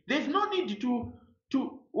everything, there's no need to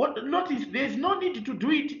what notice there's no need to do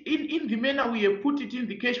it in the manner we have put it in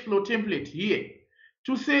the cash flow template here.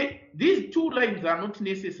 To say these two lines are not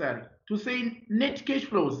necessary. To say net cash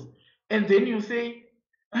flows, and then you say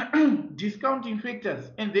discounting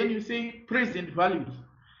factors, and then you say present values.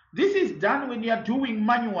 This is done when you are doing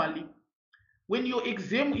manually, when your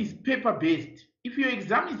exam is paper-based. If your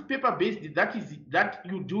exam is paper-based, that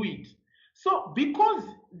you do it. So because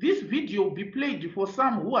this video will be played for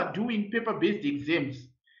some who are doing paper-based exams,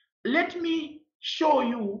 let me show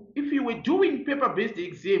you, if you were doing paper-based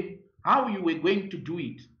exam, how you were going to do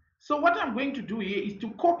it. So what I'm going to do here is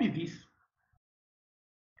to copy this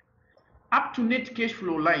up to net cash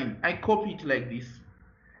flow line. I copy it like this,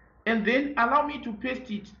 and then allow me to paste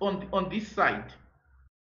it on this side.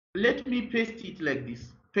 Let me paste it like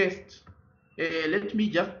this. Paste. Let me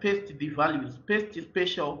just paste the values. Paste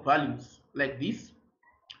special values like this.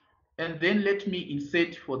 And then let me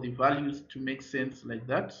insert for the values to make sense like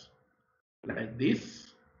that. Like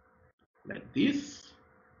this. Like this.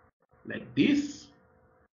 Like this.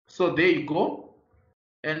 So there you go.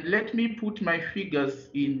 And let me put my figures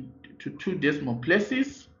into 2 decimal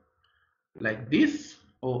places. Like this.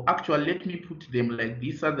 Or actually, let me put them like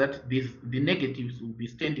this so that the negatives will be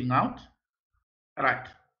standing out. Right.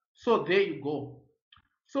 So there you go.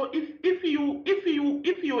 So if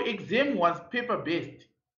your exam was paper-based,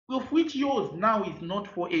 of which yours now is not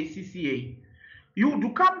for ACCA, you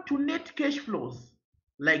would come to net cash flows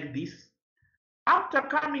like this. After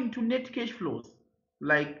coming to net cash flows,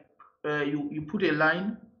 like you put a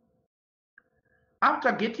line.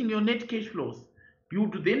 After getting your net cash flows, you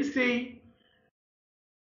would then say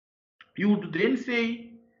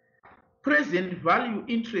present value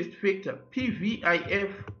interest factor,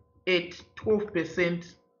 PVIF at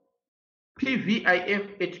 12%.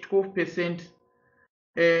 PVIF at 12%.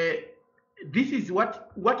 This is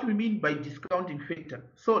what we mean by discounting factor.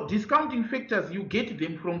 So discounting factors, you get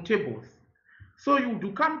them from tables. So you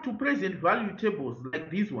do come to present value tables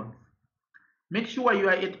like these ones. Make sure you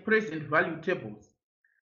are at present value tables.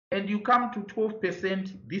 And you come to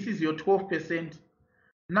 12%. This is your 12%.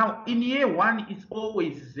 Now in year 1, it's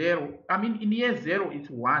always 0. I mean, in year 0, it's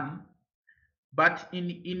 1. But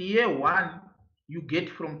in year 1, you get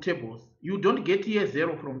from tables. You don't get year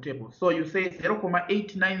 0 from tables. So you say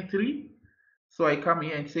 0,893. So I come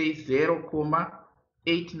here and say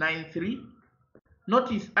 0,893.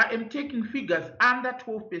 Notice I am taking figures under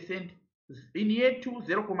 12%. In year 2,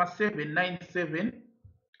 0,797,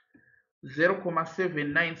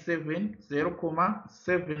 0,797,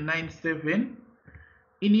 0,797.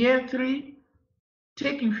 In year 3,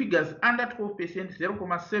 taking figures under 12%,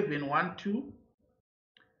 0,712,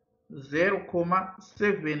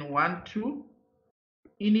 0,712.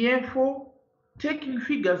 In year 4, taking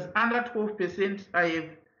figures under 12%, I have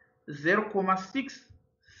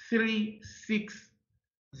 0,636,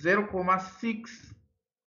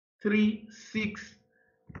 0,636,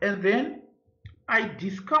 and then I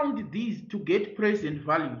discount these to get present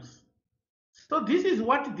values. So this is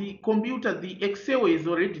what the computer, the Excel has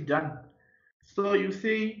already done. So you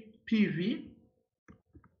say PV,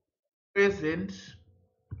 present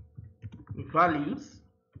values.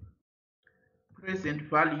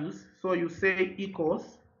 So you say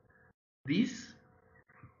equals this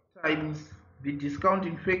times the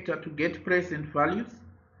discounting factor to get present values.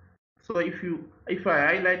 So if I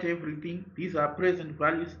highlight everything, these are present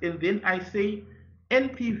values, and then I say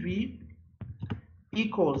NPV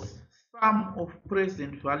equals sum of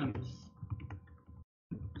present values,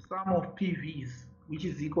 sum of PVs, which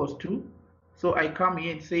is equals to, so I come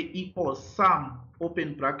here and say equals sum,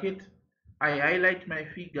 open bracket, I highlight my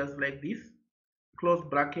figures like this, close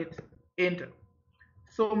bracket, enter.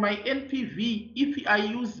 So my NPV, if I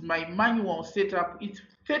use my manual setup, it's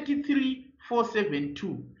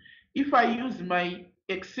 33,472. If I use my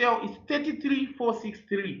Excel, it's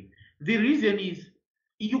 33,463. The reason is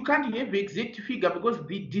you can't have exact figure because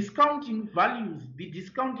the discounting values, the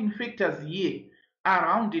discounting factors here are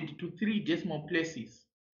rounded to 3 decimal places.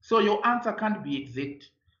 So your answer can't be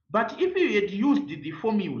exact. But if you had used the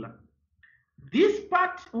formula, this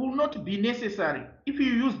part will not be necessary if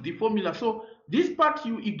you use the formula. So this part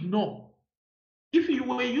you ignore. If you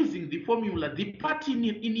were using the formula, the part in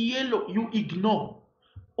yellow you ignore.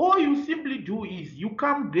 All you simply do is you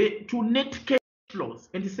come there to net cash flows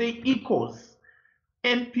and say equals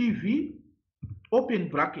NPV, open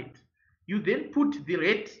bracket. You then put the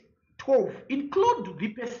rate 12, include the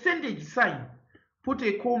percentage sign, put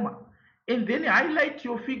a comma, and then highlight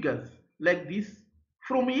your figures like this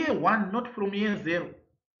from year 1, not from year 0,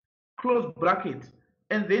 close bracket,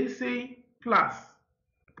 and then say plus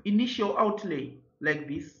initial outlay like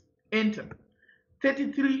this, enter.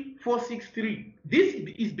 33,463. This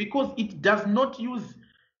is because it does not use,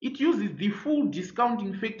 it uses the full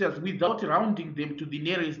discounting factors without rounding them to the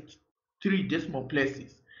nearest 3 decimal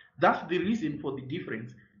places. That's the reason for the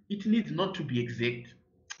difference. It needs not to be exact,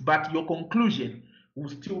 but your conclusion will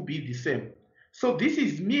still be the same. So this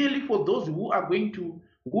is merely for those who are going to,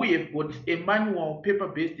 who have got a manual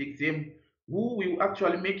paper-based exam, who will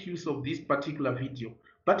actually make use of this particular video.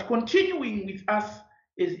 But continuing with us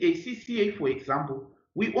as a CCA, for example,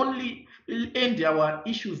 we only end our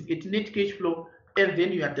issues at net cash flow and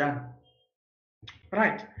then you are done.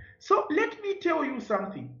 Right. So let me tell you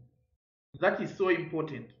something that is so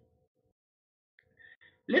important.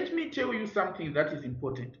 Let me tell you something that is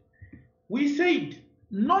important. We said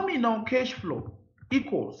nominal cash flow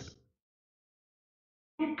equals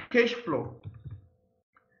cash flow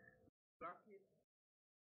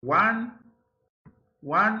 1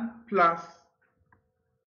 plus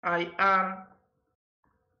IR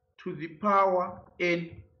to the power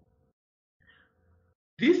n.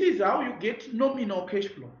 This is how you get nominal cash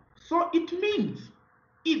flow. So it means,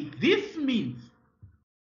 if this means,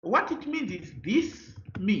 what it means is this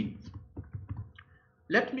means,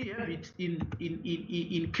 let me have it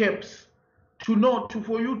in caps to know,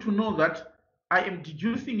 for you to know that I am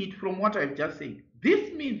deducing it from what I've just said.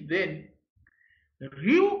 This means then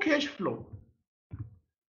real cash flow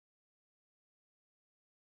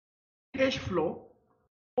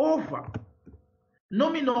over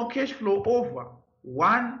nominal cash flow over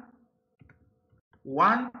 1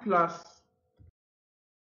 plus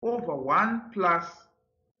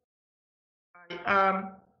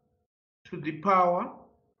IR to the power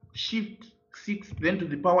shift 6 then to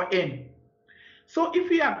the power n. So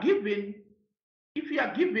if you are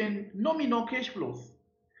given nominal cash flows,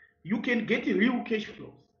 you can get real cash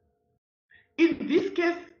flows. In this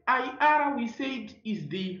case, IR we said is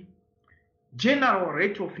the general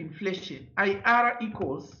rate of inflation. IR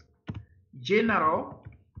equals general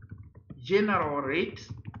rate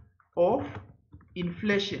of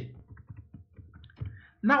inflation.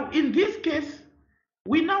 Now in this case,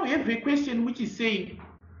 we now have a question which is saying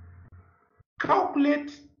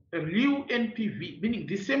calculate real NPV, meaning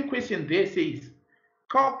the same question there says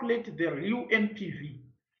calculate the real NPV.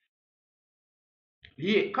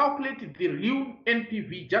 Here, calculate the real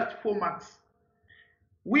NPV, just 4 marks.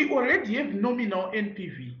 We already have nominal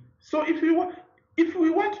NPV. So if we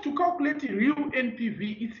want to calculate real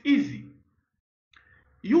NPV, it's easy.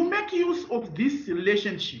 You make use of this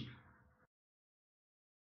relationship.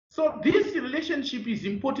 So this relationship is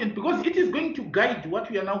important because it is going to guide what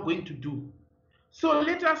we are now going to do. So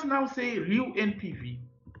let us now say real NPV.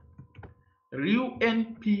 Real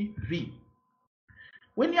NPV.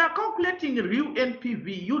 When you are calculating real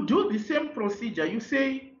NPV, you do the same procedure. You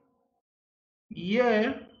say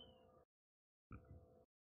year.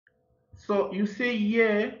 So you say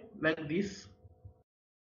year like this.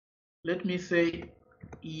 Let me say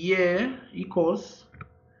year equals.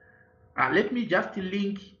 Let me just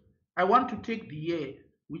link. I want to take the year,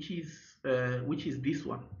 which is this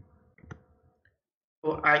one.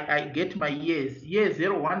 So I get my years. Year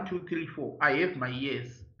 0, 1, 2, 3, 4. I have my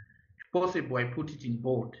years. If possible, I put it in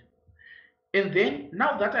bold. And then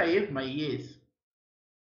now that I have my years,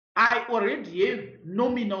 I already have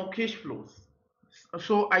nominal cash flows.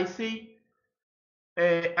 So I say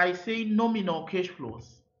nominal cash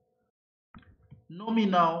flows.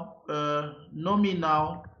 Nominal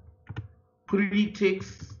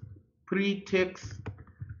pre-tax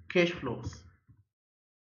cash flows.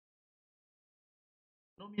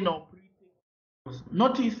 Nominal pre-tax.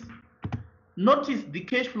 Notice the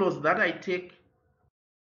cash flows that I take.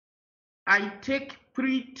 I take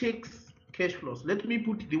pre-tax cash flows. Let me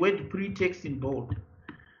put the word pre-tax in bold.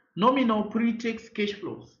 Nominal pre-tax cash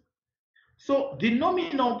flows. So the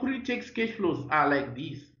nominal pre-tax cash flows are like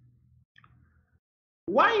this.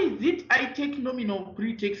 Why is it I take nominal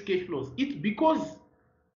pre-tax cash flows? It's because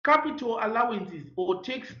capital allowances or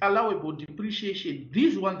tax allowable depreciation,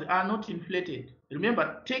 these ones are not inflated.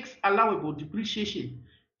 Remember, tax allowable depreciation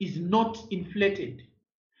is not inflated.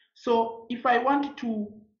 So if I want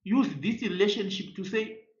to use this relationship to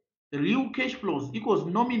say real cash flows equals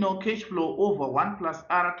nominal cash flow over 1 plus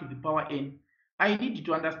R to the power n, I need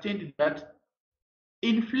to understand that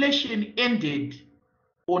inflation ended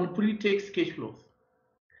on pre-tax cash flows.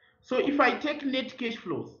 So if I take net cash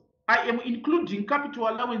flows, I am including capital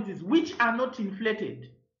allowances which are not inflated.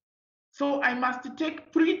 So I must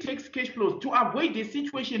take pre-tax cash flows to avoid a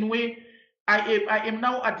situation where I am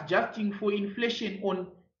now adjusting for inflation on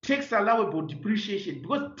tax allowable depreciation,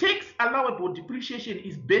 because tax allowable depreciation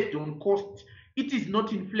is based on cost. It is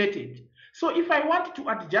not inflated. So if I want to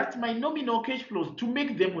adjust my nominal cash flows to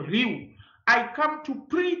make them real, I come to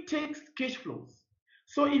pre-tax cash flows.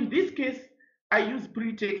 So in this case, I use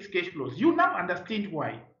pre-tax cash flows. You now understand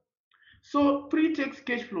why. So pre-tax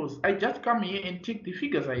cash flows, I just come here and take the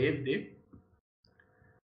figures I have there.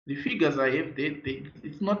 The figures I have there,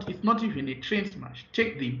 it's not even a train smash.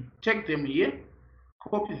 Take them here,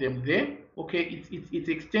 copy them there. Okay, it's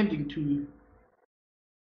extending to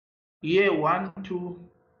year 1, 2,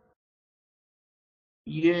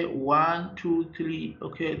 year 1, 2, 3.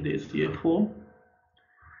 Okay, there's year 4.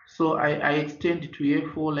 So I extend it to year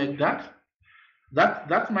 4 like that.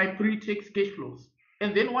 That's my pre-tax cash flows.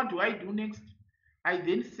 And then what do I do next? I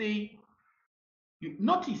then say, you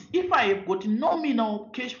notice if I have got nominal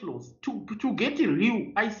cash flows to get it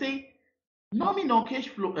real, I say nominal cash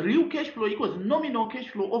flow, real cash flow equals nominal cash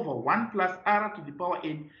flow over 1 plus R to the power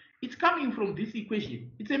n. It's coming from this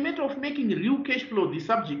equation. It's a matter of making real cash flow the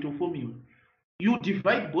subject of formula. You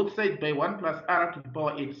divide both sides by 1 plus R to the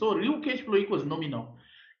power n. So real cash flow equals nominal.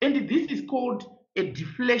 And this is called a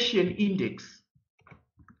deflation index.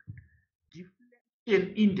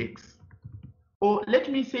 Deflation index. Or let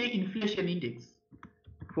me say inflation index.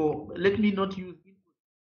 Let me not use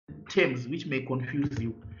terms which may confuse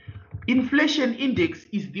you. Inflation index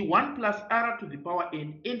is the 1 plus R to the power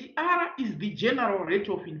n, and R is the general rate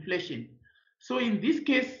of inflation. So in this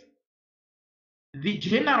case, the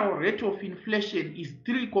general rate of inflation is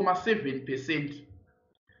 3.7%.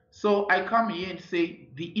 So I come here and say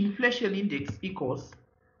the inflation index equals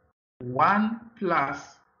 1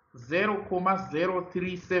 plus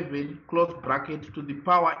 0.037 close bracket to the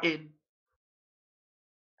power n.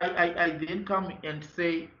 I then come and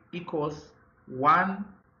say equals 1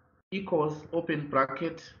 equals open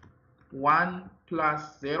bracket 1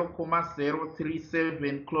 plus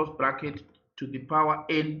 0.037 close bracket to the power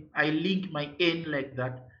n. I link my n like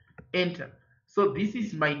that, enter. So this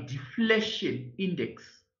is my deflation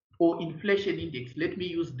index or inflation index. Let me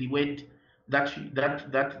use the word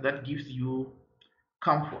that gives you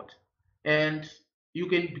comfort, and you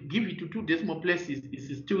can give it to 2 decimal places.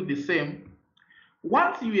 It's still the same.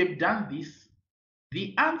 Once you have done this,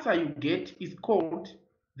 the answer you get is called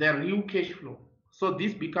the real cash flow. So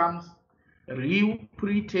this becomes real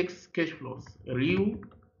pre-tax cash flows. Real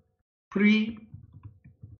pre-tax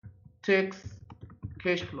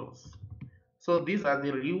cash flows. So these are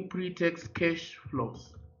the real pre-tax cash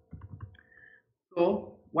flows.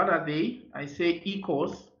 So what are they? I say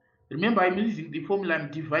equals. Remember, I'm using the formula,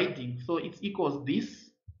 I'm dividing. So it equals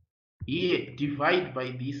this here, divide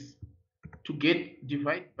by this to get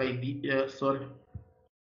divide by the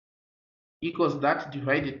equals that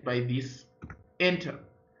divided by this, enter.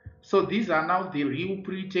 So these are now the real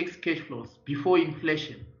pre-tax cash flows before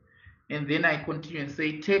inflation. And then I continue and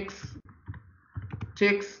say tax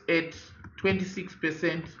at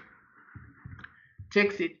 26%,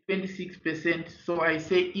 tax at 26%. So I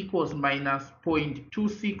say equals minus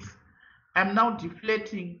 0.26. I'm now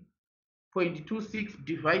deflating 0.26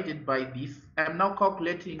 divided by this. I'm now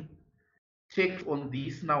calculating tax on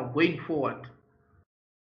this now going forward.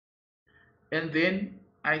 And then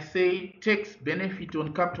I say tax benefit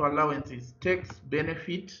on capital allowances, tax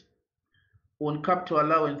benefit on capital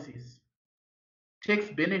allowances, tax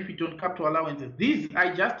benefit on capital allowances. These,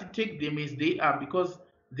 I just take them as they are because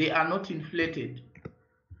they are not inflated.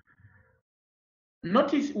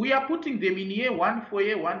 Notice we are putting them in year 1 for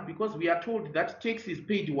year 1 because we are told that tax is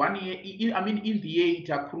paid 1 year, in the year it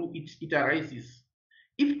arises.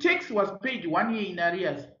 If tax was paid 1 year in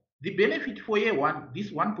arrears, the benefit for year 1,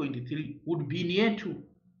 this 1.3, would be in year 2.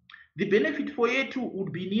 The benefit for year 2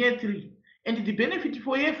 would be in year 3. And the benefit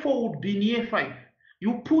for year 4 would be in year 5.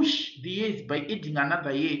 You push the years by adding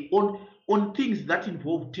another year on things that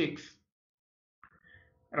involve tax.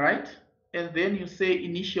 Right? And then you say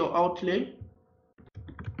initial outlay.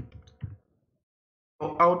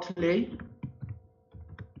 Outlay.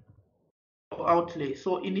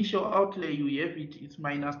 So initial outlay, you have it's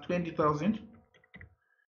minus 20,000.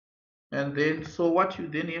 And then, so what you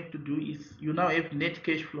then have to do is you now have net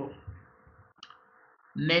cash flow.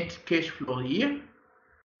 Net cash flow here.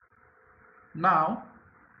 Now,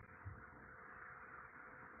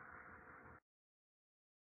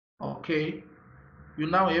 Okay, you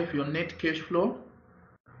now have your net cash flow.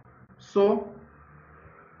 So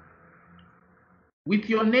with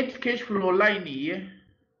your net cash flow line here,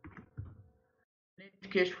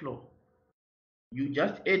 net cash flow, you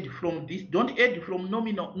just add from this. Don't add from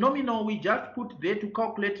nominal. Nominal we just put there to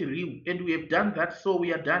calculate real, and we have done that, so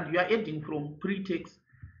we are done. You are adding from pre-tax,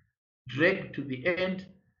 drag to the end,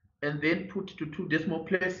 and then put to 2 decimal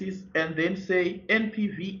places, and then say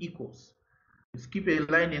NPV equals. Skip a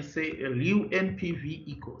line and say a real NPV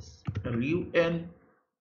equals a real NPV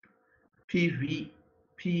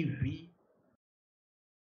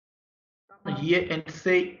here, and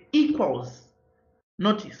say equals.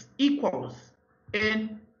 Notice equals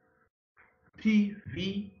NPV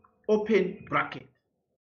open bracket,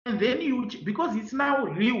 and then you, because it's now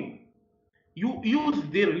real, you use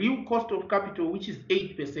the real cost of capital, which is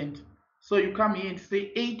 8%. So you come here and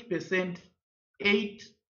say 8%, 8%.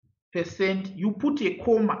 You put a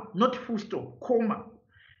comma, not full stop, comma,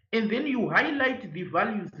 and then you highlight the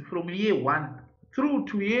values from year 1 through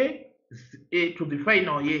to year to the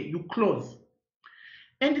final year. You close,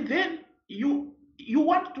 and then you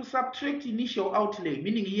want to subtract initial outlay,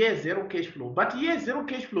 meaning year 0 cash flow, but year 0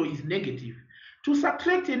 cash flow is negative. To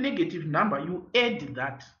subtract a negative number, you add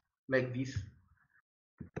that like this,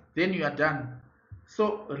 then you are done.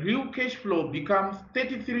 So real cash flow becomes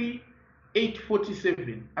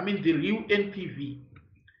 33,847. I mean the real NPV,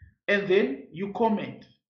 and then you comment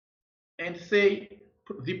and say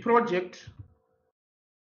the project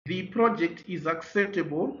is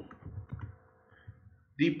acceptable.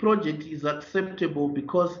 The project is acceptable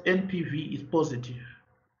because NPV is positive.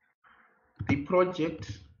 The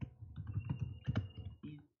project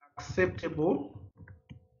is acceptable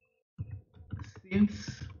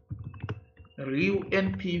since real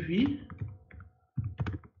NPV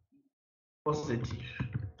positive.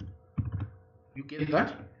 You get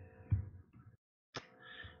that?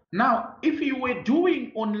 Now, if you were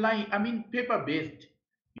doing online, I mean paper-based,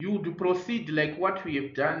 you would proceed like what we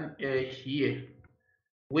have done here,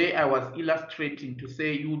 where I was illustrating to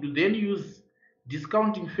say you would then use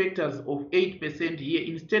discounting factors of 8% here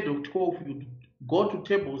instead of 12. You'd go to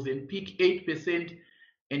tables and pick 8%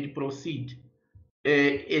 and proceed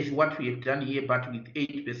as what we have done here, but with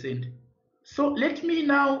 8%. So let me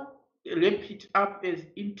now wrap it up as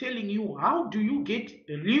in telling you how do you get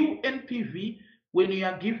real NPV when you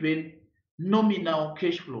are given nominal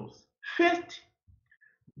cash flows. First,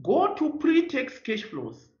 go to pre-tax cash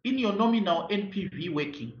flows in your nominal NPV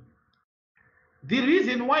working. The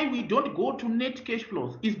reason why we don't go to net cash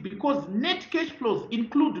flows is because net cash flows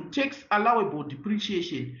include tax allowable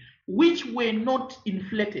depreciation, which were not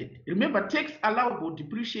inflated. Remember, tax allowable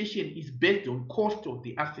depreciation is based on cost of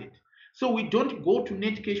the asset. So we don't go to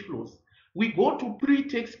net cash flows. We go to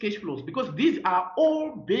pre-tax cash flows because these are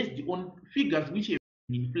all based on figures which have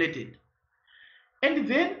been inflated. And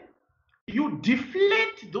then you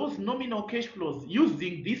deflate those nominal cash flows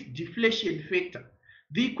using this deflation factor.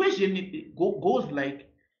 The equation goes like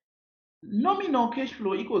nominal cash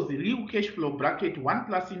flow equals the real cash flow bracket 1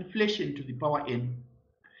 plus inflation to the power n.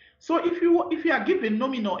 So if you are given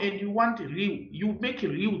nominal and you want real, you make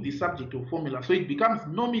real the subject of formula. So it becomes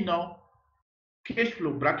nominal cash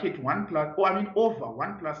flow bracket 1 plus, or I mean over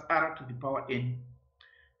 1 plus r to the power n.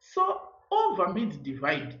 So over means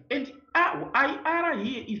divide, and IR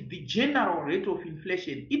here is the general rate of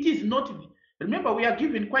inflation. It is not, remember we are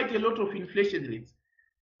given quite a lot of inflation rates.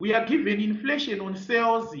 We are given inflation on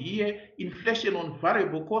sales here, inflation on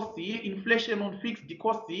variable costs here, inflation on fixed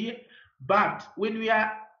costs here. But when we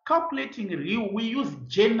are calculating real, we use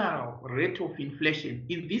general rate of inflation.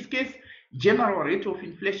 In this case, general rate of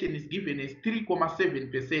inflation is given as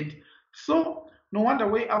 3.7%. So no wonder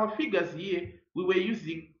why our figures here, we were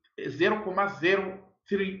using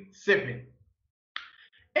 0.037.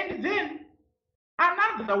 And then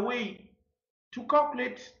another way to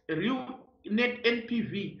calculate real net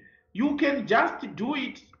NPV, you can just do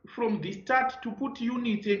it from the start to put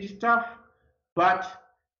units and stuff, but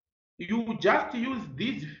you just use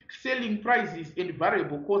these selling prices and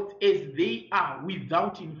variable costs as they are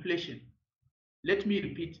without inflation. Let me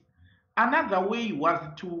repeat. Another way was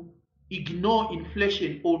to ignore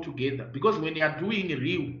inflation altogether, because when you are doing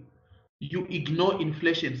real, you ignore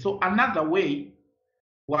inflation. So another way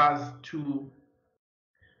was to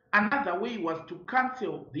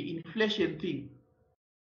cancel the inflation thing.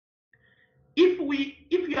 If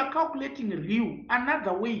you are calculating real,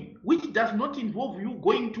 another way which does not involve you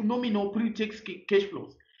going to nominal pre-tax cash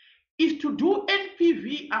flows is to do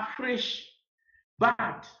NPV afresh,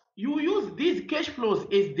 but you use these cash flows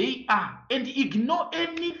as they are and ignore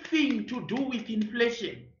anything to do with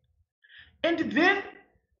inflation. And then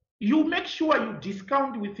you make sure you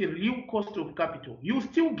discount with the real cost of capital. You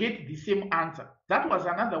still get the same answer. That was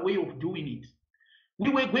another way of doing it.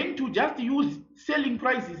 We were going to just use selling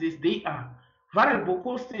prices as they are, variable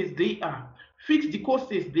costs as they are, fixed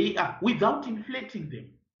costs as they are, without inflating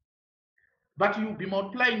them. But you'll be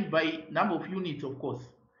multiplying by number of units, of course.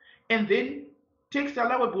 And then tax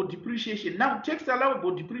allowable depreciation. Now, tax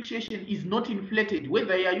allowable depreciation is not inflated,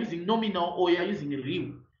 whether you are using nominal or you are using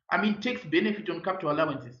real. I mean, tax benefit on capital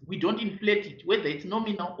allowances. We don't inflate it, whether it's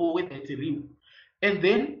nominal or whether it's real. And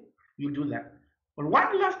then you do that. But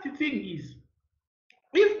one last thing is,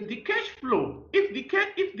 if the cash flow, if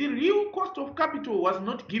the real cost of capital was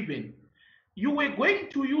not given, you were going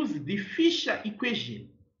to use the Fisher equation,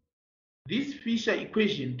 this Fisher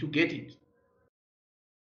equation, to get it.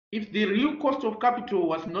 If the real cost of capital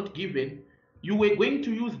was not given, you were going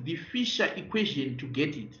to use the Fisher equation to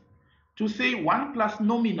get it. To say 1 plus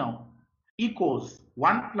nominal equals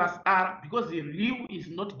 1 plus R, because the real is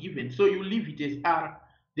not given, so you leave it as R.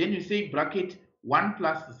 Then you say bracket 1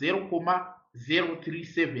 plus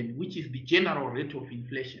 0,037, which is the general rate of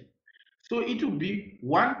inflation. So it will be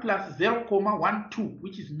 1 plus 0,12,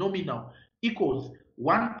 which is nominal, equals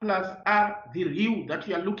 1 plus R, the real that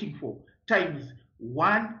you are looking for, times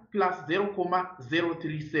 1 plus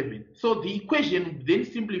 0,037. So the equation then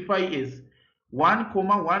simplify as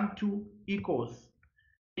 1,12 equals,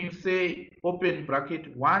 you say open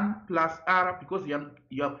bracket 1 plus R, because you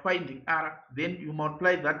are finding R, then you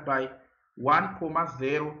multiply that by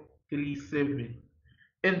 1,037.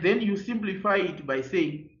 And then you simplify it by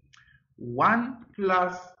saying 1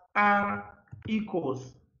 plus R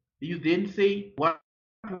equals, you then say 1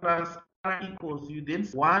 plus R equals, you then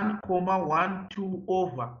say 1,12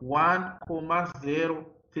 over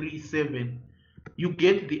 1,037. You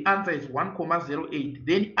get the answer is 1,08.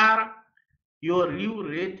 Then R, your real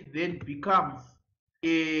rate then becomes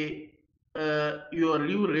your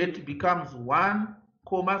real rate becomes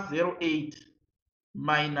 1,08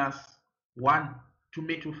 minus 1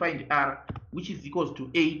 to find R, which is equals to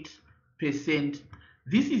 8%.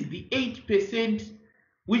 This is the 8%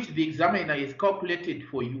 which the examiner has calculated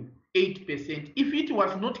for you, 8%. If it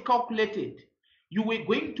was not calculated, you were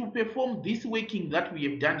going to perform this working that we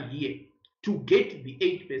have done here to get the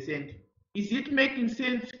 8%. Is it making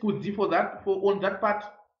sense, Kudzi, on that part?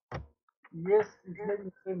 Yes, it's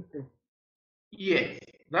making sense. Yes,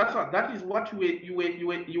 that is what you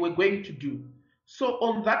were going to do. So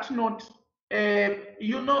on that note,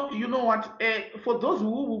 you know what? For those who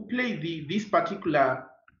will play this particular,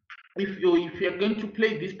 if you're going to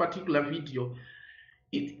play this particular video,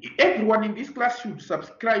 everyone in this class should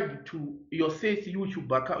subscribe to your SACE YouTube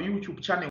channel.